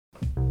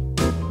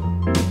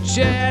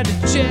Chad.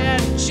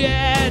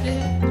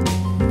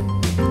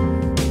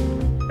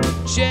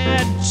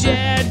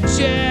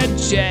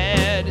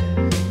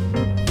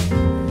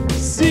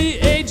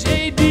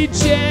 C-H-A-D,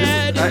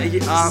 Chad.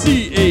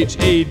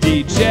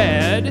 C-H-A-D,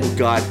 Chad. Oh,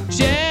 God.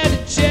 Chad.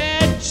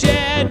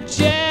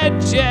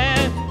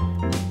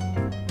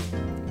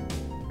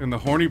 And the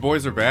horny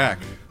boys are back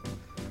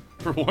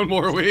for one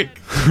more week.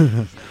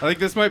 I think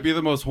this might be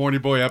the most horny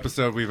boy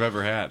episode we've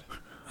ever had.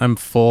 I'm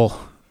full.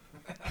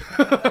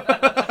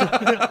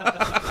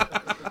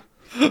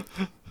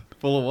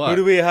 Full of what? Who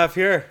do we have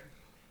here?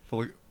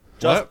 Full of,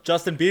 what?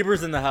 Justin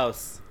Bieber's in the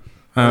house.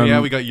 Oh, yeah,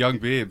 we got Young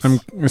Biebs.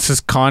 This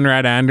is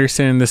Conrad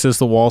Anderson. This is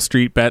the Wall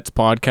Street Bets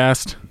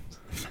podcast.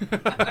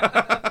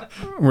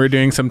 We're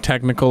doing some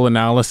technical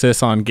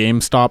analysis on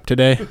GameStop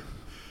today.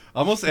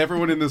 Almost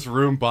everyone in this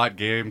room bought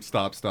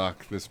GameStop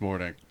stock this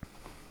morning.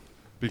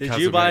 Did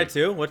you buy it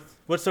too?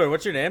 What's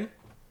your name?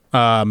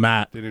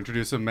 Matt. Did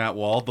introduce him, Matt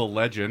Wall, the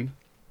legend,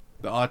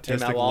 the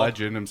autistic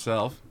legend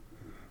himself.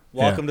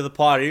 Welcome to the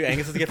pod. Are you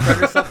Angus's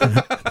friend or something?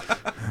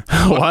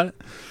 What?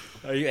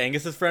 Are you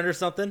Angus's friend or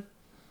something?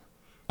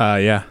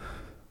 Yeah.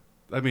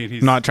 I mean,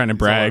 he's not trying to he's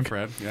brag. our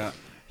friend. Yeah.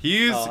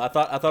 He's. Oh, I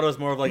thought it was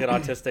more of like an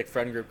autistic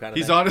friend group kind of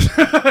He's thing. honest.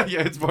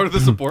 Yeah, it's part of the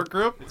support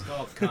group. It's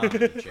called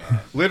comedy, Chad.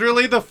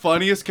 Literally the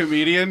funniest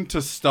comedian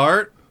to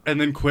start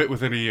and then quit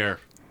within a year.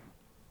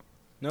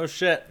 No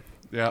shit.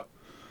 Yeah.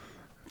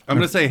 I'm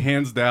going to say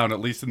hands down, at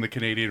least in the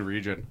Canadian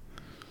region.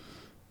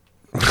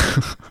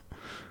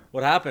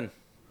 What happened?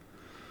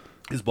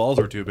 His balls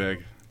were too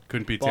big.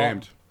 Couldn't be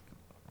tamed.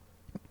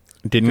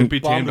 Didn't Couldn't be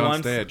tamed bombed on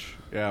once. stage.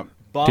 Yeah.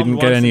 Bombed Didn't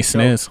get once any and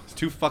sniz. It's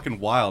too fucking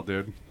wild,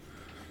 dude.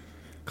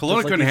 Kelowna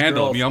like couldn't these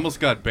handle him. girls. He almost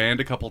got banned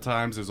a couple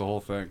times. There's a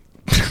whole thing.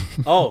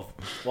 Oh,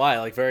 why?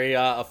 Like very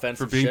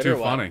offensive For being shit too or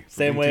what? funny. For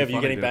Same being way too of you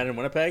funny, getting dude. banned in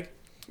Winnipeg?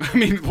 I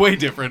mean, way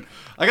different.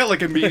 I got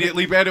like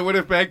immediately banned at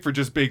Winnipeg for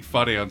just being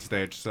funny on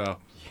stage, so.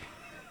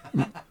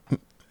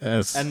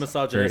 That's And very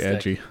misogynistic.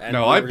 edgy. And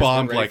No, we I were just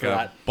bombed ready like for a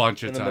that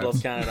bunch of in the middle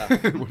of times.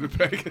 Canada.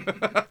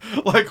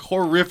 Winnipeg. Like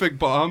horrific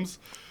bombs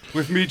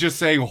with me just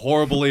saying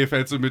horribly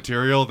offensive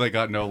material that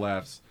got no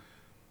laughs.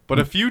 But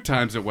a few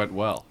times it went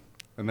well,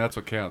 and that's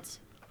what counts.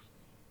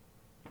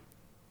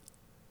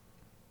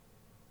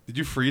 Did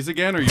you freeze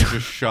again, or are you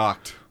just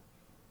shocked?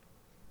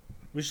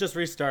 We should just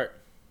restart.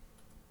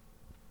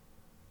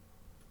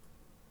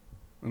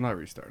 I'm not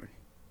restarting.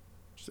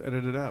 Just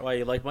edit it out. Why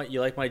you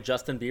like my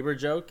Justin Bieber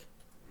joke?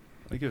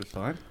 I think it was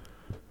fine.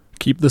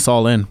 Keep this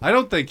all in. I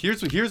don't think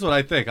here's what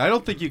I think. I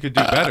don't think you could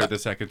do better the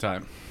second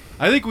time.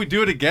 I think we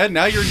do it again.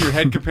 Now you're in your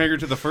head comparing it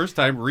to the first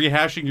time,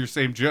 rehashing your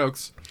same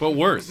jokes, but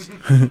worse.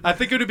 I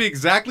think it would be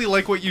exactly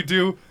like what you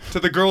do to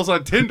the girls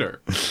on Tinder,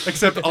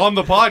 except on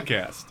the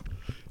podcast.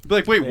 Be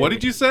like, wait, what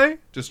did you say?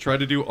 Just try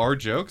to do our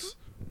jokes?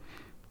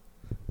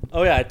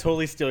 Oh yeah, I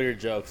totally steal your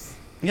jokes.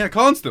 Yeah,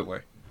 constantly.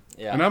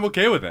 Yeah. And I'm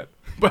okay with it.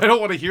 But I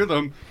don't want to hear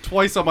them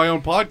twice on my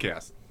own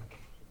podcast.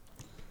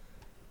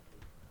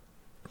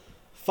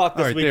 Fuck,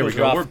 this All right, week there we was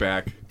go. rough. We're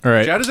back. All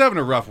right. Chad is having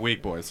a rough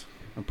week, boys.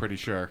 I'm pretty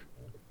sure.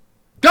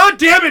 God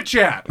damn it,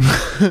 Chad!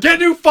 Get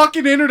new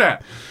fucking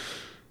internet!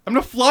 I'm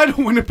gonna fly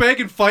to Winnipeg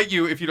and fight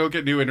you if you don't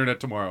get new internet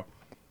tomorrow.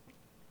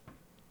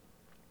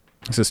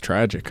 This is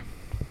tragic.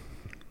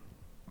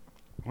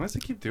 Why does he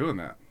keep doing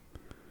that?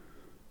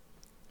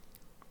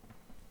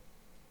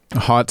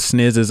 Hot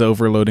sniz is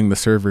overloading the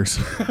servers.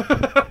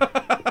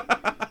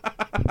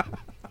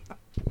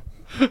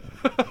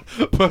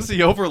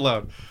 Pussy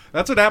overload.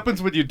 That's what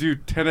happens when you do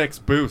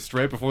 10x boost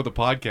right before the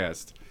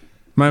podcast.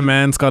 My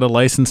man's got a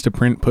license to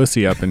print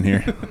pussy up in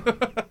here.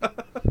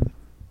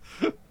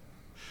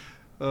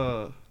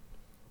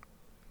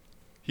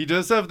 He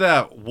does have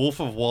that Wolf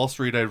of Wall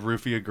Street, I'd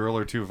roofie a girl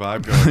or two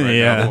vibe going right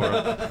Yeah.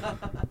 now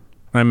for him.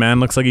 My man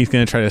looks like he's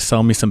going to try to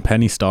sell me some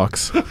penny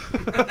stocks.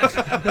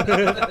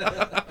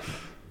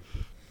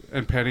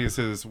 And Penny is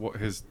his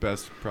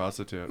best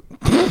prostitute.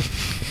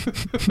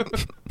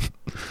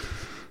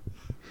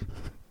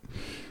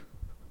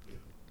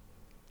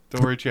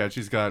 Don't worry, Chad.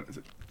 She's got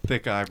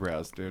thick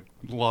eyebrows, dude.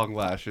 Long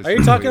lashes. Are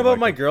you talking about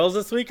my girls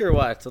this week or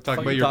what? What the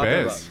Talking fuck about are you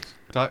your talking bays.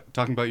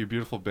 Talking about your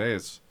beautiful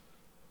bays.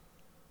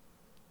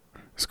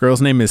 This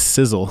girl's name is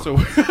Sizzle. So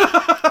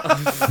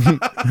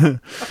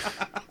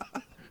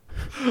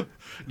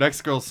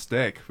next girl's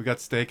steak. We got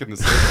steak in the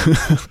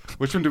sizzle.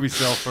 Which one do we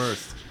sell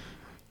first?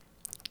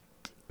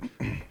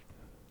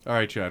 All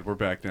right, Chad. We're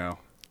back now.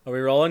 Are we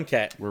rolling,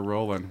 Kat? We're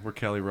rolling. We're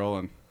Kelly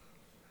rolling.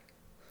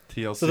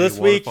 TLC So this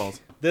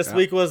Waterfalls.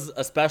 week was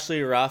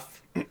especially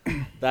rough.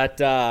 That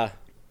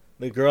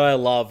the girl I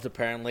loved,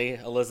 apparently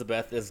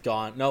Elizabeth, is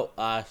gone. No,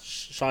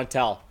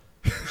 Chantel.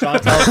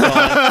 Chantel's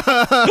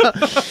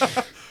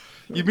gone.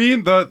 You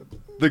mean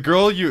the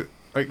girl you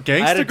I had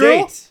gangster a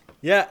girl? date.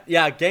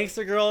 Yeah,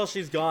 gangster girl.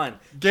 She's gone.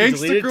 She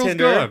Gangster deleted girl's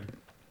Tinder, gone.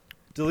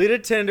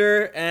 Deleted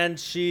Tinder, and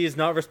she's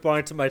not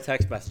responding to my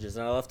text messages.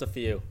 And I left a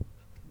few.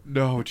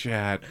 No,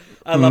 Chad.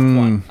 I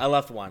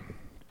left one.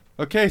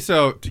 Okay,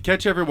 so to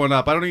catch everyone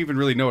up, I don't even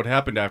really know what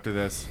happened after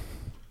this.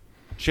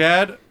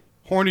 Chad,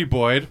 horny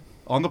Boyd,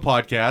 on the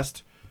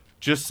podcast,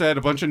 just said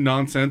a bunch of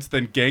nonsense,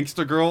 then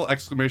Gangsta Girl,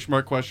 exclamation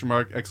mark, question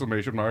mark,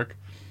 exclamation mark.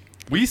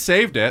 We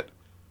saved it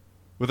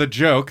with a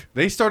joke.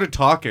 They started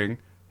talking,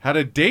 had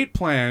a date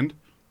planned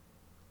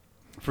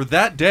for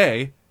that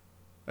day,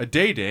 a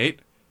day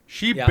date.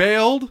 She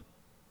bailed,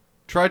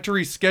 tried to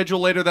reschedule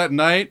later that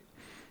night,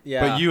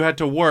 but you had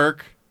to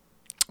work.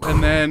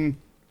 And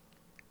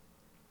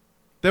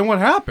then what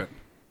happened?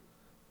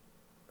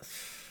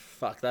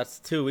 Fuck, that's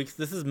 2 weeks.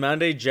 This is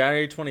Monday,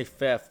 January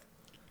 25th.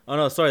 Oh,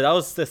 no, sorry. That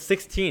was the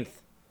 16th.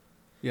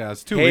 Yeah,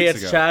 it's 2 weeks ago. Hey,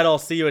 it's Chad. I'll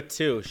see you at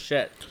 2.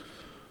 Shit.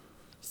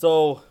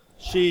 So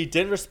she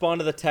didn't respond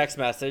to the text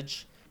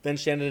message. Then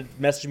she ended up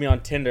messaging me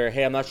on Tinder.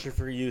 Hey, I'm not sure if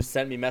you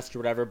sent me a message or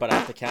whatever, but I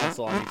have to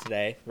cancel on you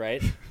today,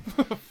 right?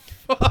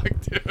 Fuck,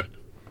 dude.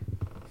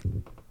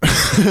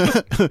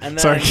 And then,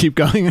 Sorry, keep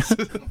going.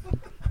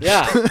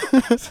 Yeah.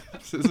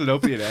 This is an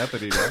Opie and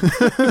Anthony now.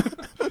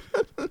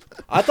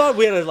 I thought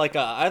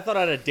I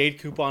had a date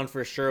coupon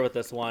for sure with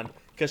this one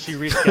because she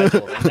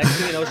rescheduled. And next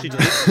thing you know, she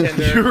deletes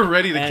Tinder. You were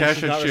ready to cash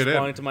she's that not shit in.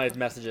 responding to my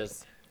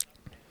messages.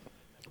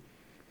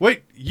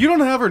 Wait, you don't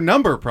have her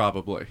number,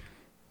 probably.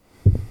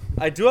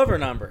 I do have her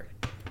number.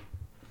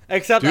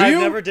 Except Do I you?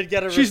 never did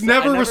get a She's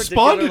never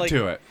responded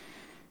to it.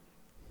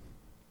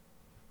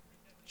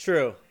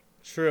 True.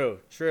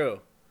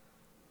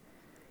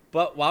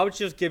 But why would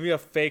she just give me a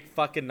fake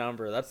fucking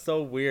number? That's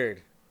so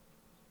weird.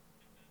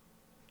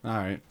 All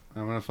right,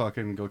 I'm gonna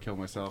fucking go kill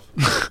myself.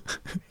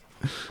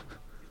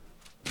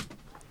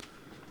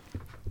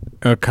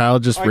 Kyle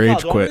just All right, rage Kyle,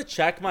 do you want me quit. to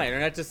check my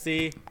internet to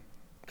see?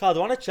 Kyle, do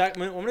you want to check?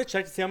 Want me to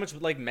check to see how much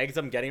like megs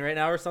I'm getting right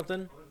now or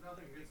something?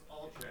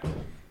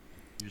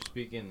 You're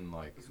speaking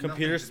like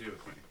Computers.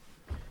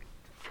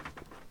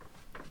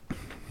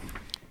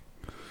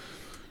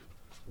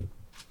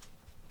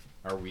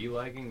 Are we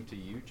lagging to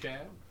you,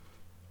 Chad?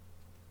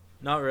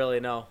 Not really,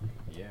 no.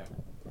 Yeah.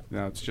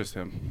 No, it's just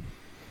him.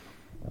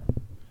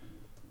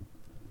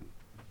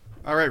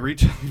 All right,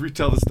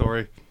 retell the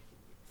story.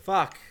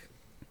 Fuck.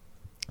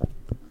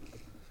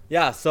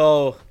 Yeah,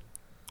 so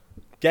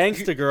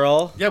Gangsta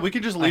Girl. Yeah, we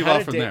can just leave had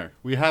off a from date. there.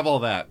 We have all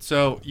that.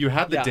 So you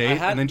had the date,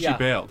 and then she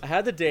bailed. I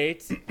had the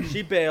date.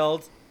 She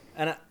bailed,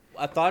 and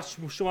I thought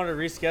she wanted to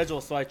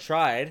reschedule, so I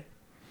tried,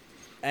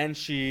 and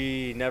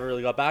she never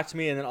really got back to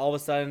me. And then all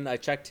of a sudden, I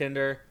checked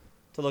Tinder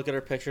to look at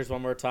her pictures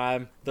one more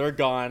time. They're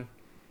gone,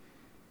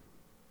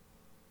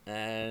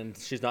 and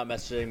she's not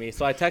messaging me.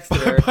 So I texted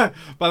her.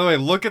 By the way,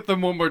 look at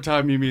them one more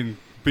time. You mean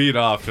beat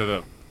off to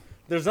them?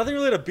 There's nothing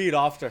really to beat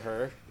off to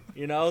her.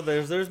 You know,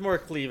 there's more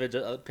cleavage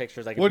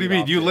pictures I can. What do you beat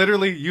mean? off You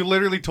to.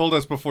 literally told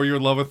us before you were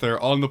in love with her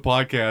on the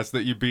podcast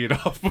that you beat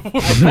off before the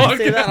Did I podcast.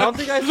 say that? I don't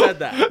think I said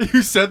that.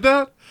 You said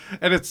that,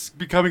 and it's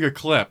becoming a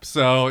clip,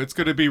 so it's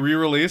going to be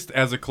re-released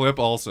as a clip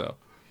also.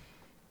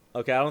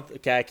 Okay,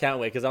 I can't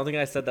wait because I don't think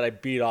I said that I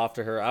beat off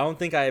to her. I don't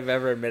think I've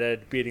ever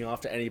admitted beating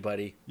off to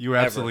anybody. You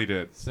absolutely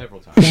did. Several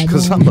times.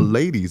 Cause I'm a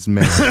ladies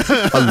man,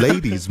 a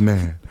ladies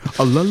man,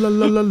 a la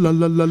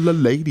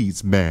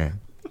ladies man.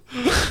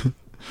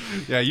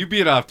 Yeah, you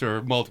beat off to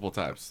her multiple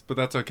times, but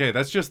that's okay.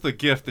 That's just the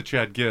gift that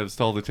Chad gives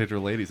to all the Tinder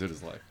ladies in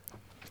his life.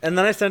 And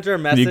then I sent her a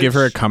message. you give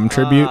her a cum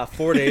tribute?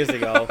 4 days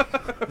ago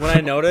when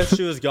I noticed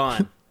she was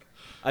gone.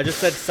 I just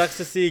said, sucks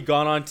to see you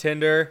gone on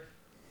Tinder.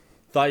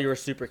 Thought you were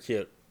super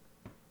cute.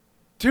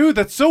 Dude,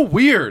 that's so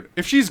weird.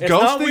 If she's It's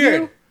not ghosting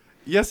weird. you,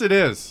 yes, it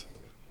is.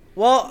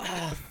 Well,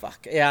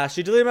 fuck. Yeah,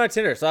 she deleted me on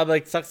Tinder. So I'm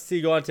like, sucks to see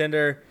you go on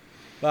Tinder.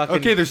 Fucking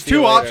Okay, there's see you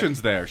two later.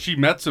 options there. She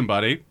met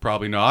somebody,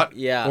 probably not.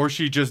 Yeah. Or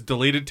she just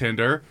deleted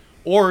Tinder,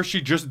 or she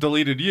just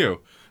deleted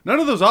you. None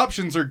of those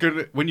options are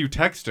good when you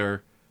text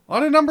her.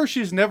 On a number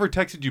she's never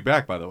texted you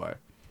back, by the way.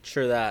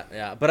 Sure that,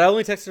 yeah. But I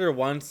only texted her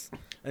once.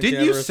 And she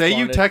Didn't you never say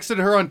you responded. texted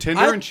her on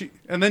Tinder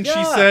and then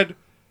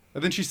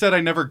she said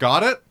I never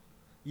got it?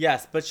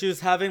 Yes, but she was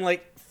having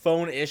like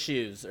phone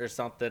issues or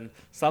something.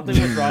 Something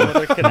was wrong with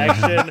her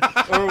connection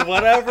or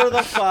whatever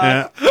the fuck.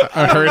 Yeah,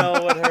 I don't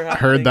know what her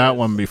heard thing that is.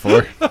 one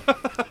before.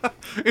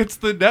 It's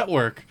the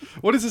network.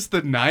 What is this,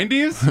 the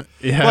 90s?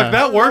 Yeah. Look,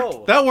 that worked.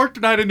 know. That worked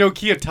when I had a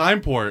Nokia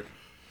time port.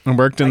 I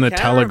worked in the I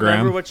can't Telegram.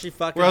 remember what she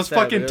fucking Where I was said,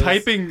 fucking but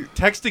it was-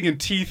 texting in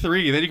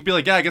T3. Then you could be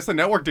like, yeah, I guess the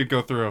network didn't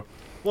go through.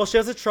 Well, she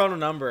has a Toronto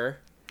number,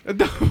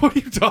 What are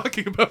you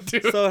talking about,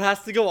 dude? so it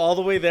has to go all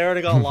the way there, and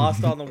it got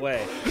lost on the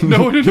way.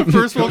 No one in a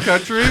first world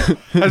country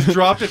has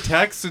dropped a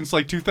text since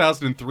like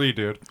 2003,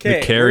 dude.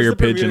 Okay, carrier where's the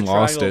Bermuda pigeon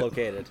lost Triangle it.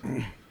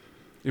 Located?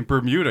 In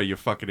Bermuda, you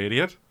fucking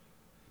idiot.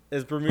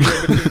 Is Bermuda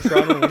between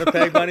Toronto and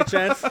Winnipeg by any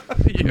chance?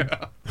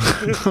 Yeah.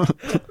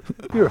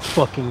 You're a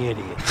fucking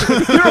idiot.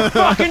 You're a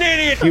fucking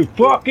idiot. You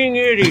fucking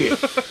idiot.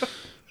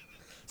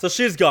 So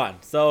she's gone.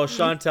 So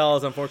Chantel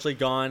is unfortunately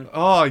gone.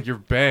 Oh, you're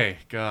bae.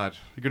 God.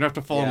 You're going to have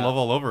to fall in Yeah. love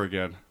all over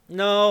again.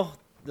 No,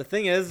 the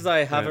thing is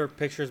I have Yeah. her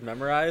pictures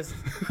memorized.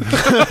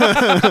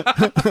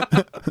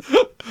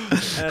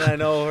 And I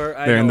know her.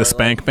 They're in the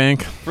spank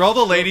bank. For all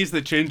the ladies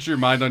that changed your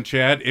mind on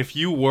Chad, if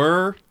you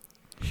were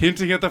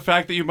hinting at the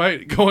fact that you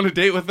might go on a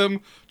date with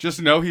him,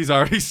 just know he's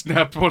already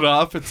snapped one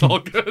off. It's all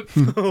good.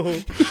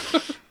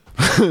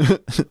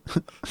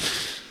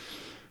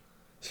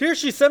 Here,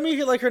 she sent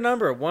me like her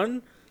number.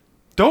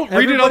 Don't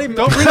read it Everybody- up.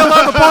 Don't read it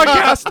on the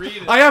podcast. Read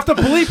it. I have to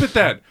bleep it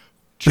then.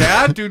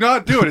 Chad, do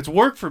not do it. It's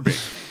work for me.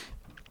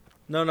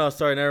 No,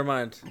 sorry, never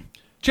mind.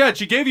 Chad,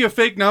 she gave you a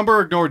fake number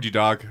or ignored you,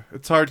 dog.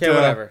 It's hard Okay, to.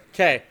 whatever.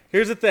 Okay,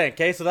 here's the thing.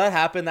 Okay, so that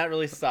happened. That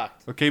really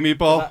sucked. Okay,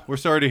 Meatball, That- we're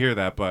sorry to hear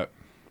that, but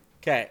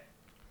Okay,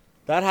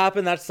 that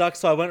happened. That sucked.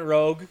 So I went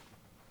rogue.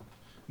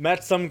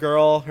 Met some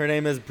girl. Her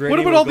name is Brittany. what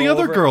about We'll all the go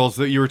other over- girls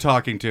that you were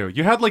talking to?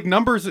 You had like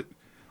numbers.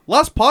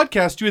 Last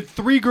podcast, you had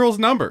 3 girls'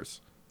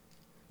 numbers.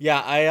 Yeah,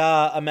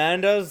 I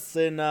Amanda's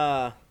in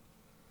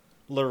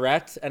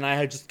Lorette, and I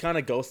had just kind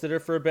of ghosted her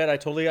for a bit. I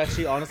totally,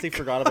 actually, honestly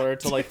forgot about her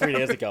until like 3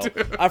 days ago.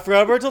 I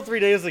forgot about her until 3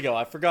 days ago.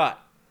 I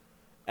forgot,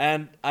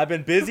 and I've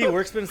been busy.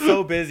 Work's been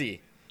so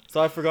busy,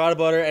 so I forgot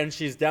about her. And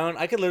she's down.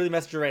 I could literally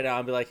message her right now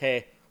and be like,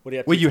 "Hey, what are you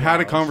up to?" Wait, you had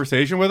a tomorrow?"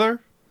 conversation with her,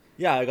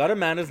 Yeah, I got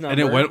Amanda's number, and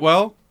it went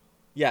well.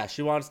 Yeah,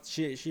 she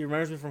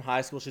remembers me from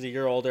high school. She's a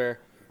year older.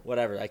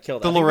 Whatever. I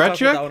killed The I think we Lorette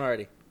talked about chick? that one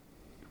already.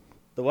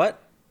 The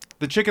what?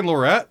 The chicken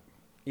Lorette.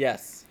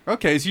 Yes.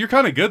 Okay, so you're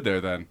kind of good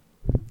there then.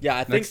 Yeah,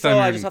 I think Next so. time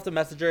I you're just in have to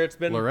message her. It's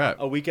been Lorette.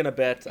 a week and a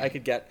bit. I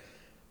could get,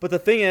 but the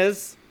thing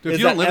is, Dude, if is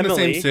you don't that live in the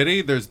Emily, same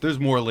city, there's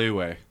more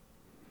leeway.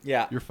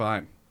 Yeah, You're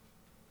fine.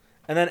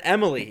 and then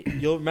Emily.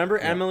 You'll remember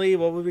Emily.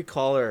 What would we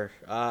call her?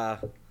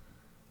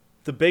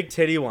 The big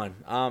titty one.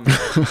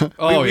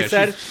 Oh we yeah.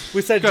 said she's-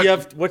 we said, got- do you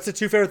have what's the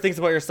 2 favorite things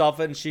about yourself?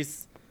 And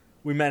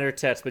we met her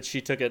tits, but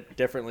she took it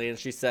differently, and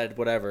she said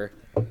whatever.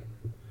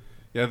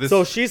 yeah. This.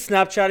 So she's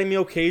Snapchatting me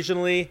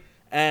occasionally,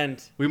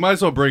 and we might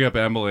as well bring up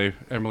Emily.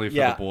 Emily for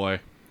Yeah. the boy.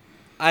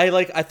 I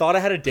thought I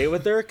had a date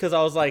with her because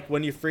I was like,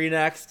 when you free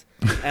next,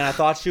 and I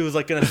thought she was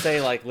like gonna say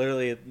like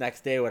literally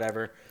next day or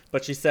whatever,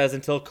 but she says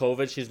until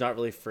COVID she's not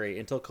really free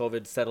until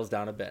COVID settles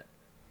down a bit.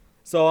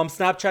 So I'm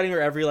Snapchatting her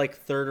every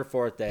like 3rd or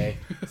 4th day.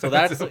 So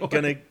that's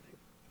gonna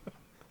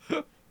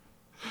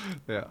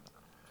Yeah.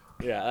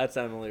 yeah, that's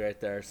Emily right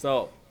there.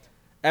 So So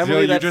Emily,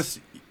 you're that's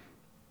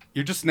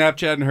you're just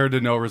Snapchatting her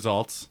to no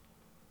results.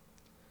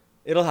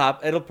 it'll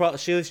happen. It'll probably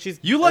she's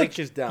You I like think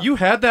she's down. you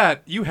had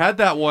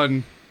that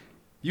one.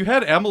 You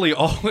had Emily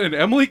all in.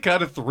 Emily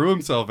kind of threw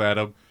himself at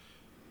him.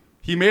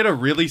 He made a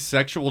really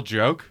sexual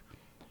joke,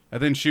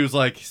 and then she was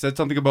like, he said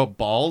something about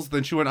balls.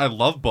 Then she went, "I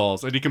love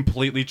balls," and he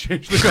completely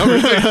changed the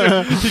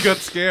conversation. He got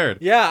scared.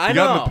 Yeah, I he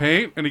got in know. the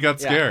paint and he got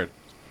Yeah. scared.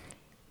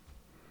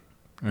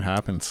 It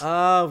happens.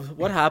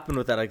 What happened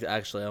with that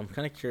actually? I'm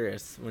kind of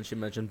curious when she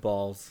mentioned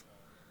balls.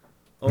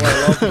 Oh,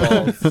 I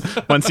love balls.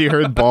 Once you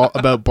heard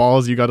about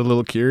balls, you got a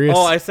little curious.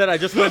 Oh, I said I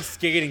just went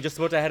skating, just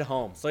about to head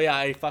home. So yeah,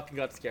 I fucking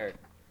got scared.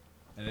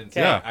 And then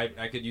Yeah.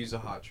 I could use a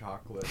hot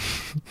chocolate.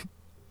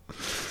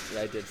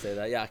 Yeah, I did say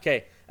that. Yeah,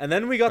 okay. And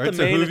then we got All right, the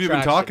so main who have you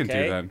been attraction, talking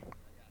okay? to then?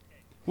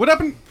 What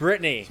happened?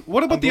 Brittany.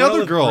 What about I'm the going out other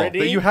with girl Brittany.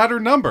 that you had her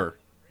number?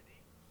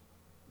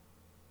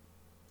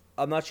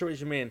 I'm not sure what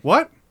you mean.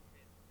 What?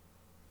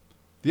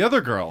 The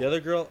other girl. The other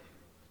girl,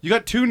 You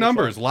got 2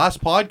 numbers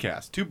last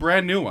podcast, 2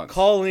 brand new ones.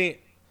 Colleen.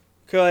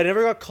 Okay, I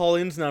never got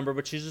Colleen's number,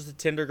 but she's just a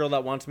Tinder girl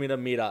that wants me to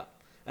meet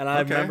up. And I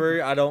Okay.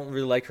 remember I don't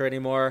really like her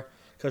anymore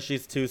because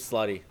she's too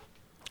slutty.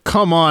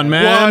 Come on, What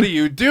man. are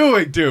you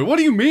doing, dude? What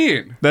do you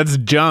mean? That's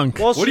junk.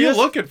 Well, What are she you just,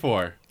 looking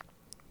for?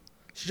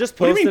 She just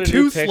What do posted you mean a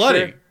new too picture.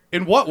 slutty?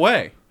 In what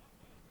way?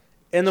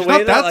 In the She's way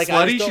not that like,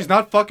 I slutty. just She's don't-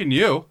 not fucking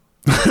you.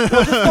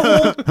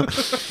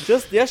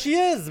 Just yeah, she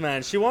is,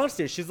 man. She wants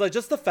to. She's like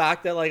just the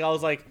fact that like I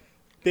was like,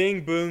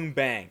 bing boom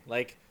bang.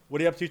 Like,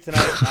 what are you up to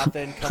tonight?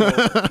 Nothing. Come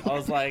over. I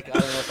was like, I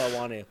don't know if I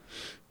want to.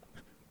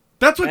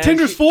 That's what And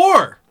Tinder's she-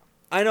 for.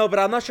 I know, but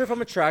I'm not sure if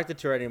I'm attracted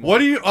to her anymore.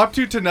 What are you up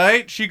to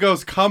tonight? She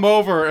goes, come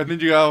over, and then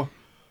you go,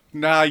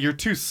 nah, you're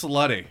too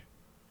slutty.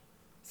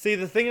 See,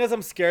 the thing is,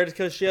 I'm scared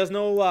because she has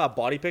no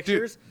body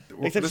pictures.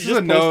 Except This she is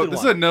just a no. posted This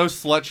is one. a no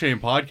slut shame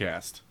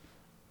podcast.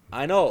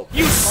 I know.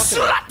 You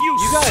slut!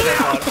 You guys are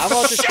allowed. I'm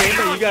allowed to shame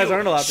her. You guys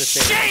aren't allowed to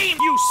shame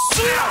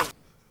her.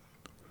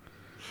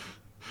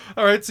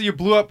 All right, so you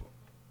blew up.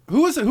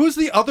 Who's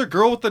the other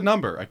girl with the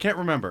number? I can't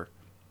remember.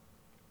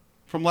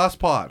 From last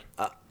pod.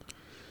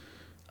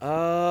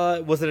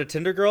 Was it a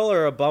Tinder girl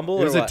or a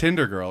Bumble It was or a what?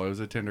 Tinder girl. It was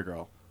a Tinder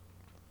girl.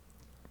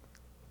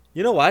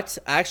 You know what?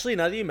 Actually,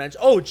 now that you mention,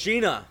 oh,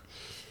 Gina.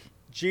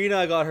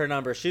 Gina got her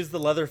number. She's the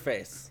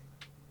Leatherface.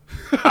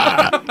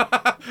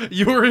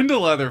 You were into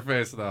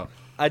Leatherface though.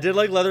 I did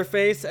like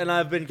Leatherface, and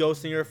I've been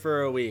ghosting her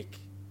for a week.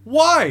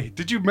 Why?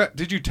 Did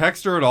you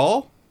text her at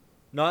all?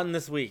 Not in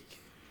this week.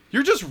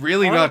 You're just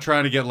really Huh? not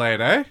trying to get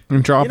laid, eh?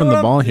 I'm dropping You know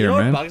the ball what here,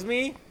 What man. bugs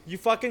me? You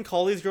fucking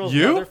call these girls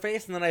You?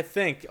 Leatherface, and then I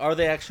think, are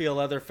they actually a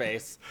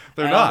Leatherface?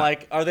 They're And not. I'm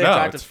like, are they No,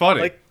 attractive? it's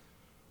funny. Like,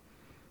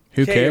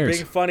 Who okay, you're cares?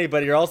 being funny,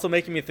 but you're also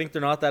making me think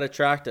they're not that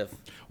attractive.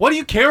 What do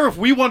you care if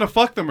we want to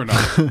fuck them or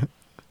not?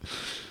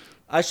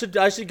 I should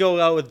go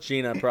out with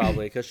Gina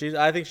probably because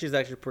I think she's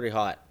actually pretty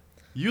hot.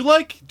 You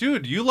like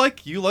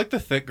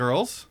the thick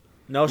girls.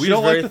 No, We she's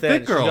don't like very the thin.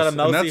 thick She's got a girls, and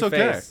mousy that's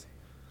okay. face.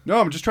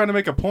 No, I'm just trying to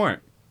make a point.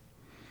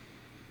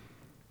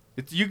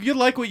 It's you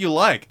like what you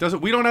like.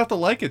 We don't have to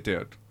like it,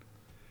 dude.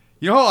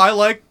 You know how I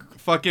like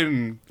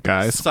fucking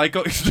Guys.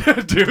 psycho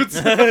dudes.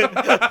 You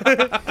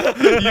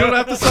don't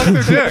have to suck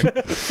their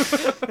dick.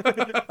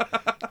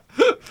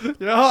 You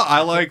know how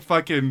I like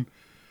fucking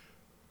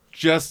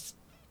just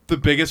the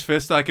biggest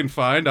fist I can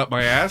find up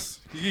my ass?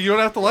 You don't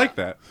have to like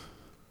that.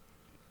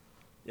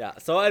 Yeah.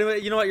 So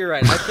anyway, you know what? You're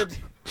right. I should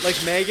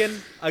like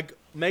Megan.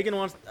 Megan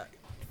wants.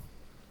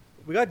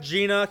 We got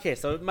Gina. Okay,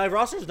 so my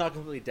roster's not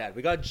completely dead.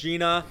 We got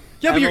Gina.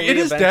 Yeah, but Emily it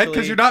is dead eventually.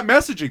 because you're not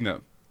messaging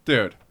them,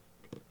 dude.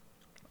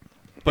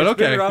 But It's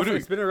been okay, rough,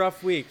 it's been a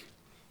rough week.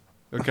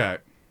 okay.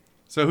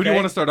 So who do you Okay.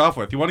 want to start off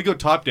with? You want to go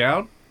top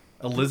down?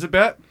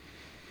 Elizabeth?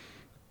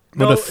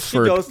 No, What a she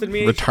for- ghosted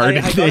me. retarded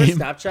I got name. her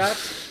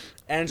Snapchat,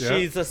 and Yeah.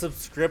 she's a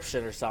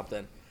subscription or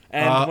something.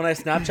 And when I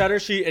Snapchat her,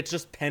 it's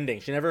just pending.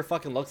 She never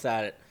fucking looks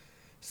at it.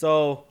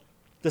 So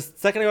the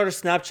second I got her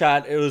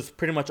Snapchat, it was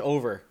pretty much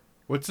over.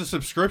 What's the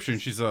subscription?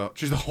 She's a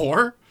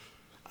whore?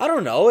 I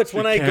don't know. It's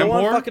when I cam go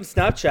on whore? fucking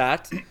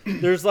Snapchat.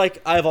 There's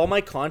like I have all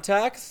my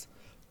contacts,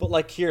 but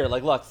like here,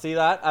 like look, see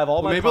that? I have all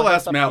Well, my. maybe we'll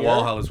contacts ask up Matt here.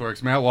 Wall how this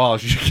works. Matt Wall,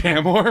 is she a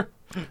cam whore?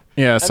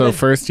 Yeah, so then-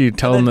 first you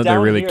tell and them then that they're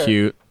down really here-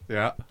 cute.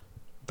 Yeah.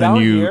 Then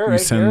Down you, here, you right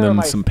send here are them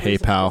my some free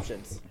PayPal.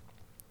 subscriptions.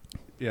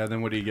 Yeah,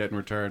 then what do you get in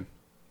return?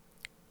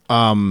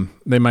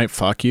 They might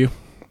fuck you.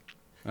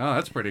 Oh,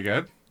 that's pretty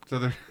good. So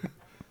they're...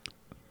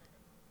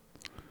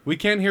 We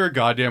can't hear a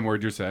goddamn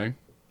word you're saying.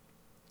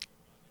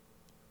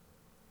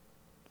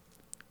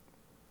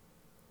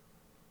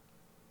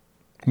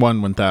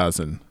 One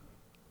 1,000.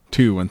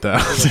 Two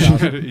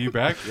 1,000. Are you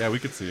back? Yeah, we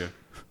could see you.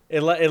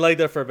 It laid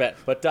there for a bit,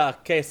 but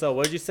okay. So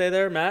what did you say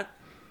there, Matt?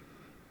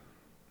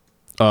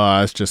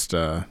 It's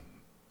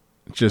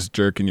just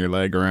jerking your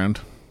leg around.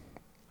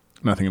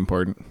 Nothing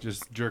important.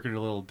 Just jerking your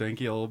little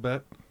dinky a little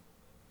bit.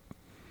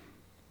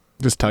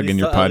 Just tugging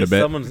your putt a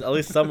bit. At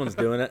least someone's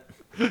doing it.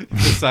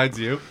 Besides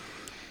you.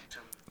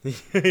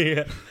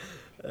 Yeah.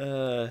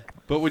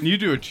 But when you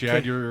do it,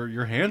 Chad,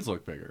 your hands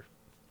look bigger.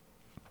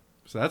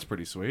 So that's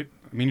pretty sweet.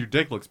 I mean, your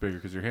dick looks bigger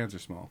because your hands are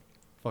small.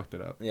 Fucked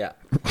it up. Yeah.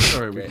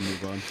 All right, we Okay. can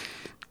move on.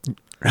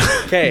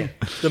 Okay,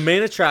 the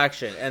main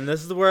attraction, and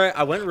this is where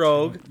I went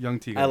rogue. Young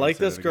T. I like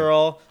this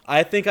girl.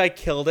 I think I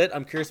killed it.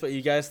 I'm curious what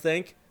you guys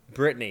think.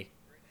 Brittany.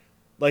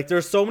 Like,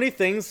 there's so many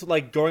things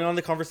like going on in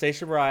the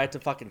conversation where I had to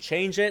fucking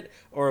change it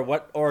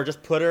or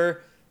just put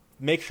her,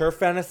 make her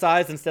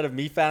fantasize instead of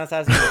me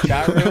fantasizing in the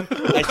chat room.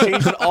 I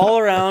changed it all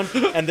around,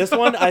 and this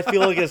one I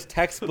feel like is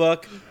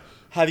textbook.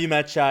 Have you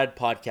met Chad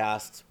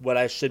podcast? What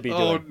I should be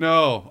Oh doing.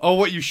 no! Oh,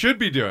 what you should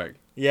be doing.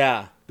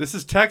 Yeah. This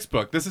is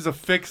textbook. This is a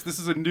fix. This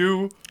is a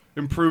new,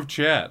 improved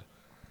Chad.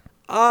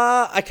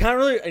 I can't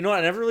really. You know, I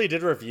never really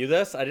did review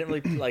this. I didn't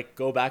really like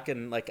go back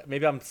and like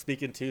maybe I'm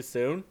speaking too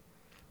soon,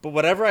 but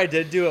whatever I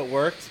did do, it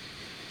worked,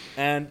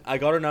 and I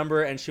got her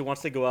number, and she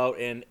wants to go out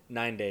in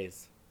 9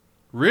 days.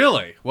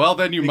 Really? Well,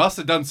 then you must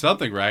have done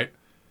something right.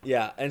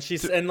 Yeah, and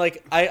she's and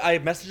like I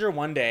messaged her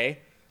one day,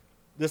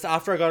 this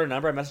after I got her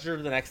number. I messaged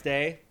her the next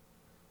day,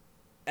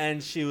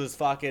 and she was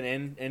fucking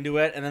into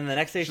it, and then the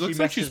next day she looks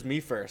like messaged she's- me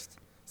first.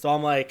 So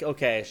I'm like,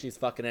 okay, she's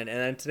fucking in, and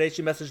then today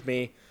she messaged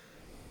me.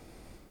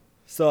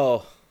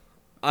 So,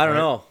 I don't Right.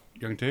 know.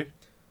 Young T.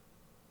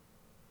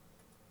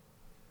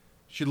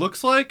 She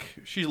looks like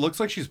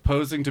she's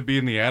posing to be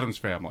in the Addams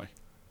Family.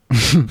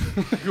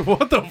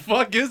 What the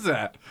fuck is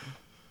that?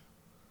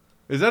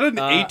 Is that an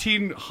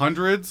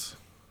 1800s?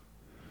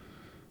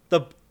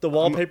 The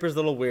wallpaper's a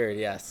little weird,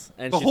 yes.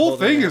 And The she's whole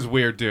holding thing her- is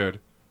weird, dude.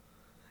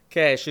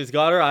 Okay, she's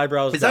got her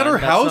eyebrows Is that done. her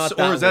That's house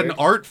not or is that an weird.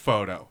 art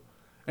photo?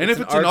 And It's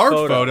if an it's an art art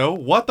photo. photo,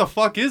 what the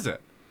fuck is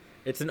it?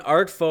 It's an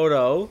art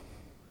photo.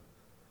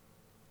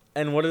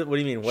 And what do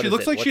you mean? What She is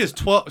looks it? like she has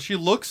 12. She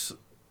looks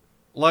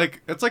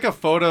like it's like a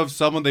photo of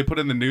someone they put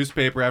in the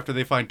newspaper after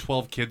they find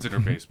 12 kids in her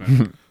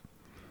basement.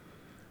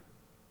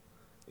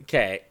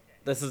 Okay,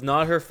 this is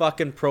not her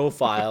fucking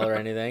profile or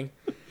anything.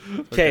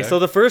 Okay, Okay. so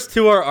the first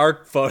two are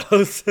art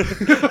photos.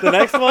 The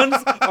next ones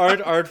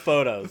aren't art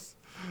photos.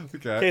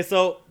 Okay, Okay.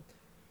 so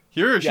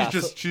Here she's yeah,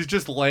 she's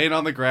just laying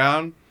on the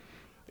ground.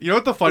 You know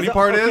what the funny that-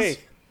 part okay. is?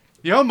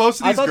 You know most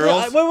of these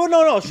girls. wait,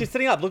 no, she's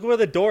sitting up. Look at where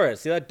the door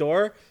is. See that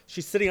door?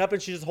 She's sitting up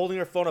and she's just holding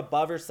her phone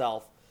above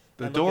herself.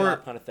 The and looking door-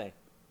 up kind of thing.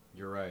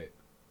 You're right.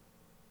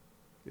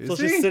 Is So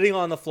he? she's sitting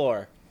on the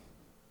floor.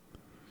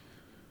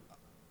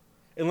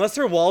 Unless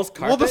her wall's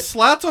carpet. Well, the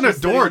slats on a she's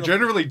sitting door on the-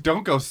 generally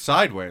don't go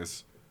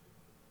sideways.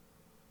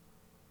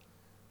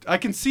 I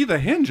can see the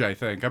hinge, I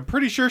think. I'm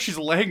pretty sure she's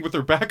laying with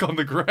her back on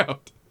the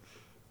ground.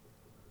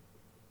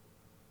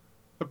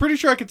 I'm pretty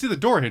sure I can see the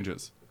door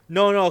hinges.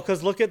 No,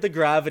 because look at the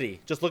gravity.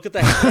 Just look at the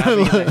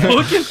gravity. in the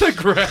Look at the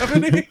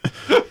gravity.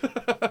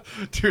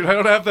 Dude, I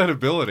don't have that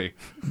ability.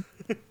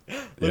 Look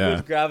Yeah.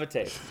 what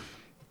gravitates.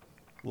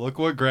 Look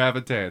what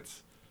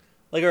gravitates.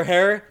 Like her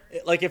hair,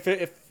 like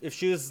if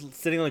she was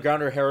sitting on the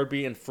ground, her hair would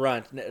be in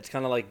front. And it's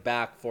kind of like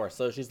back for.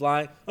 So she's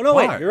lying. Oh no,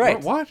 Why? wait, you're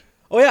right. What?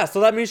 Oh yeah, so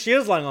that means she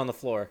is lying on the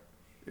floor,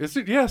 Is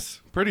it?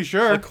 Yes, pretty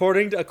sure.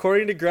 according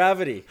to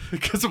gravity.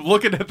 Because I'm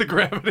looking at the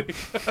gravity.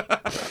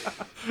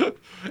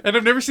 And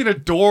I've never seen a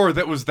door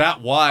that was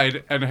that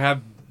wide and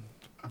had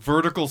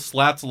vertical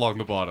slats along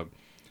the bottom.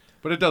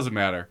 But it doesn't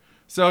matter.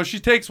 So she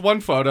takes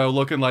one photo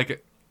looking like a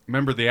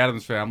member of the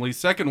Addams Family.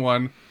 Second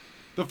one,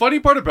 the funny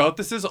part about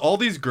this is all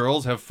these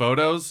girls have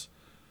photos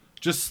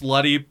just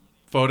slutty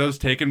photos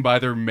taken by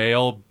their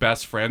male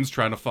best friends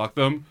trying to fuck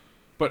them.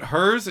 But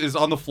hers is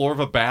on the floor of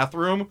a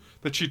bathroom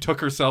that she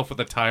took herself with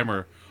a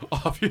timer,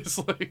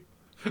 obviously.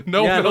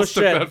 No one else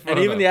took that photo. And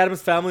even the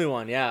Addams Family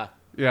one, yeah.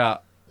 Yeah.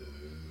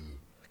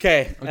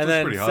 Okay, That and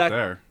then pretty hot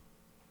there.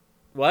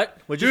 What?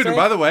 What'd you Dude, say? and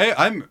by the way,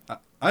 I'm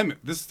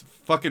this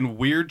fucking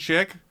weird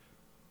chick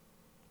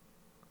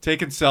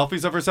taking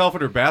selfies of herself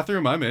in her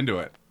bathroom. I'm into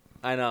it.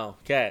 I know.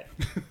 Okay.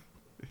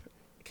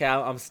 Okay,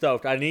 I'm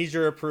stoked. I need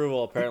your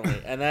approval,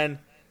 apparently. And then,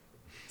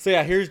 so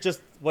yeah, here's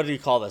just, what do you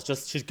call this?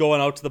 Just, she's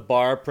going out to the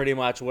bar pretty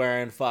much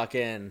wearing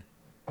fucking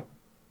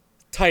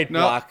tight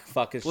black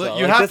fucking Well,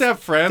 shit. you have to have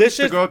friends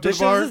to go out to the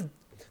bar.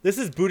 This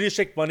is booty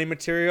shake money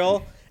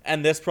material,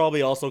 and this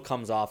probably also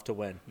comes off to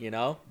win, you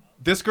know?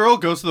 This girl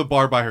goes to the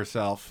bar by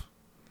herself.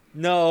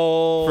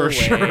 No For way.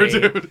 sure,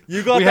 dude.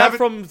 You got We that haven't-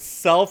 from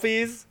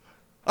selfies?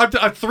 I'm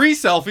 3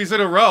 selfies in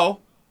a row.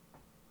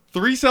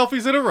 3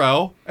 selfies in a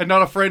row, and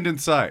not a friend in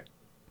sight.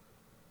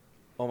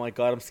 Oh my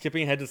god, I'm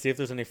skipping ahead to see if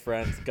there's any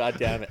friends. God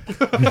damn it.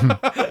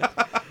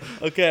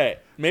 Okay,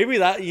 maybe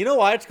that, you know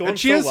why it's going And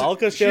she so has- well?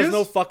 Because she she has has-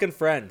 no fucking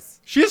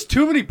friends. She has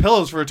too many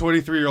pillows for a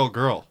 23-year-old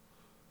girl.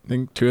 I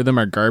think 2 of them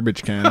are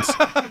garbage cans.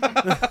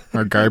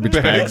 Or garbage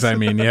bags, I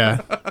mean,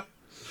 yeah.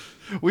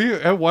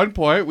 At one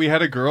point, we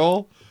had a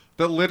girl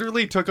that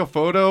literally took a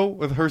photo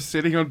with her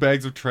sitting on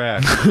bags of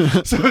trash.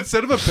 So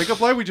instead of a pickup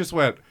line, we just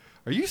went,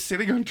 "Are you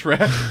sitting on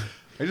trash?"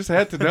 I just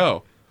had to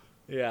know.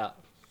 Yeah.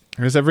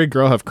 Does every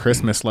girl have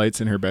Christmas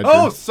lights in her bedroom?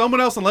 Oh, someone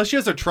else, unless she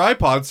has a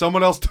tripod,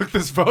 someone else took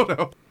this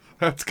photo.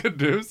 That's good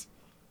news.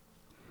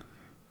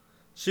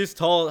 She's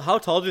tall. How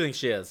tall do you think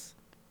she is?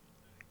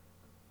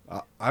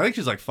 I think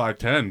she's like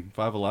 5'10",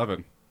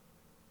 5'11".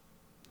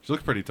 She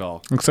looks pretty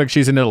tall. Looks like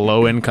she's in a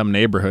low-income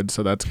neighborhood,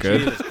 so that's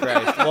good. Jesus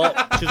Christ.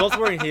 Well, she's also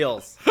wearing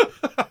heels.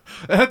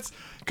 That's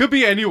could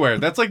be anywhere.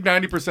 That's like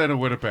 90% of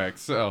Winnipeg.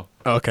 So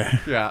Okay.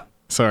 yeah,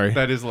 Sorry.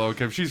 that is low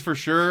income. She's for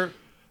sure.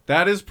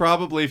 That is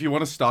probably, if you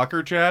want to stalk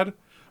her, Chad.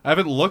 I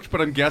haven't looked,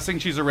 but I'm guessing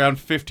she's around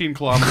 15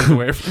 kilometers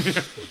away from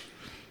you.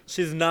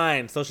 She's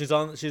 9, so she's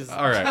on. She's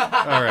All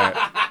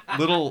right.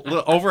 Little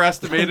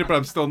overestimated, but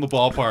I'm still in the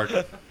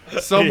ballpark.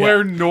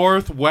 Somewhere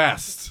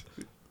northwest,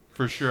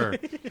 for sure.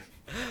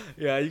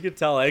 yeah. You can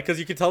tell, because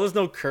you can tell there's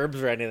no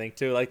curbs or anything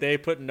too. Like they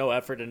put no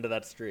effort into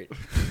that street.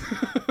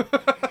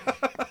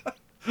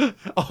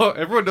 Oh,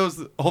 everyone knows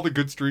that all the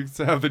good streets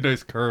have the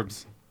nice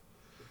curbs.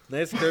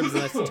 Nice curbs,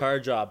 and nice tar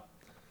job.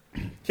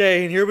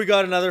 Okay, and here we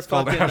got another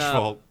Called fucking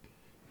asphalt.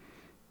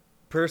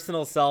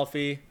 personal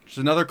selfie. Just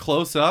another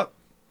close up.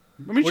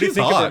 I mean, What do you she's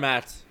think of hot. her,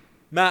 Matt?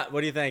 Matt,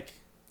 what do you think?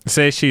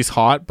 Say she's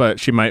hot, but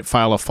she might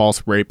file a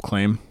false rape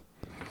claim.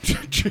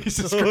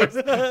 Jesus Christ.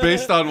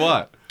 Based on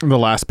what? The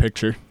last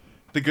picture.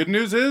 The good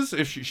news is,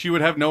 if she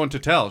would have no one to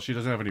tell. She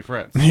doesn't have any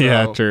friends.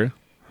 Yeah, So- true.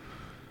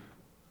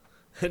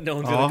 No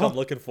one's gonna come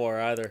looking for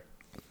her either.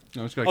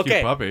 No, she's got a Okay,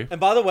 cute puppy. and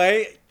by the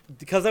way,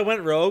 because I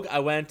went rogue, I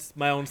went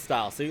my own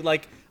style. So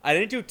like, I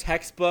didn't do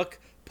textbook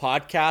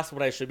podcast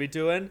what I should be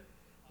doing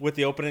with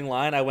the opening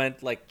line. I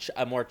went like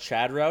a more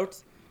Chad route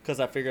because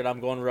I figured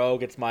I'm going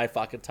rogue. It's my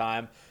fucking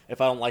time.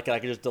 If I don't like it, I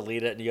can just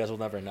delete it, and you guys will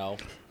never know.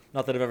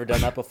 Not that I've ever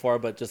done that before,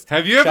 but just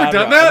Have you ever Chad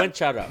done route. that? I went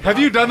Chad route. Have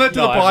you done that to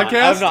No, the I've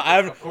podcast? not.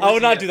 I would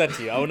course not you do that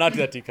to you. I would not do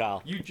that to you,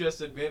 Kyle. You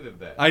just admitted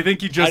that. I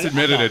think you just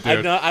admitted it,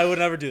 dude. I would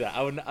never do that.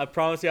 I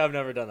promise you, I've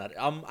never done that.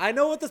 I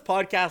know what this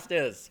podcast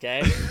is.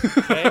 Okay.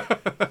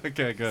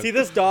 Okay, good. See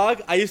this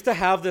dog? I used to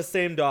have this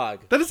same dog.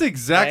 That is the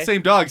exact Okay.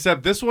 same dog,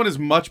 except this one is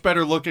much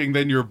better looking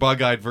than your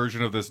bug-eyed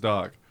version of this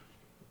dog.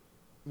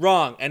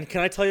 Wrong. And can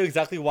I tell you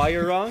exactly why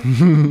you're wrong?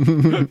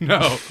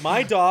 No.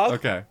 My dog,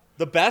 Okay.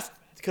 the best,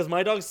 because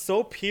my dog's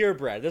so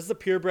purebred. This is a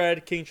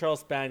purebred King Charles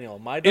Spaniel.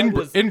 My dog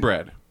was,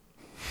 Inbred.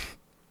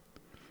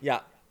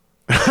 yeah.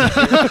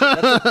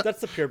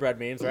 That's the purebred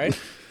means, right?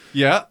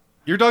 Yeah.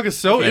 Your dog is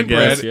so I inbred.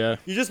 guess, yeah.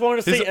 You just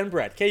wanted to His- say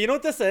inbred. Okay, you know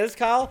what this is,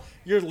 Kyle?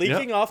 You're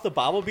leaking off the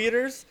Bible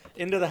beaters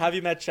into the Have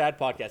You Met Chad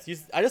podcast.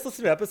 I just listened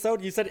to the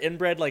episode. You said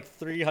inbred like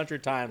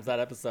 300 times that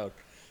episode.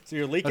 So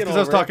you're leaking That's because over.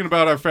 I was talking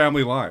about our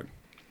family line.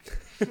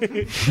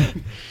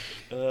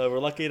 We're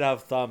lucky to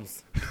have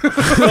thumbs. So,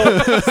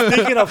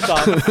 speaking of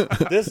thumbs,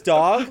 this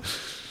dog,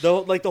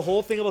 the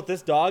whole thing about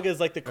this dog is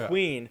like the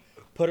queen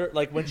put her,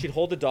 like when she'd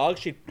hold the dog,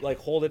 she'd like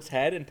hold its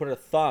head and put her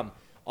thumb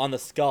on the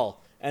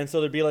skull, and so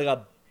there'd be like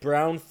a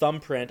brown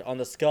thumbprint on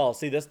the skull.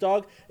 See, this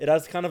dog, it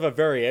has kind of a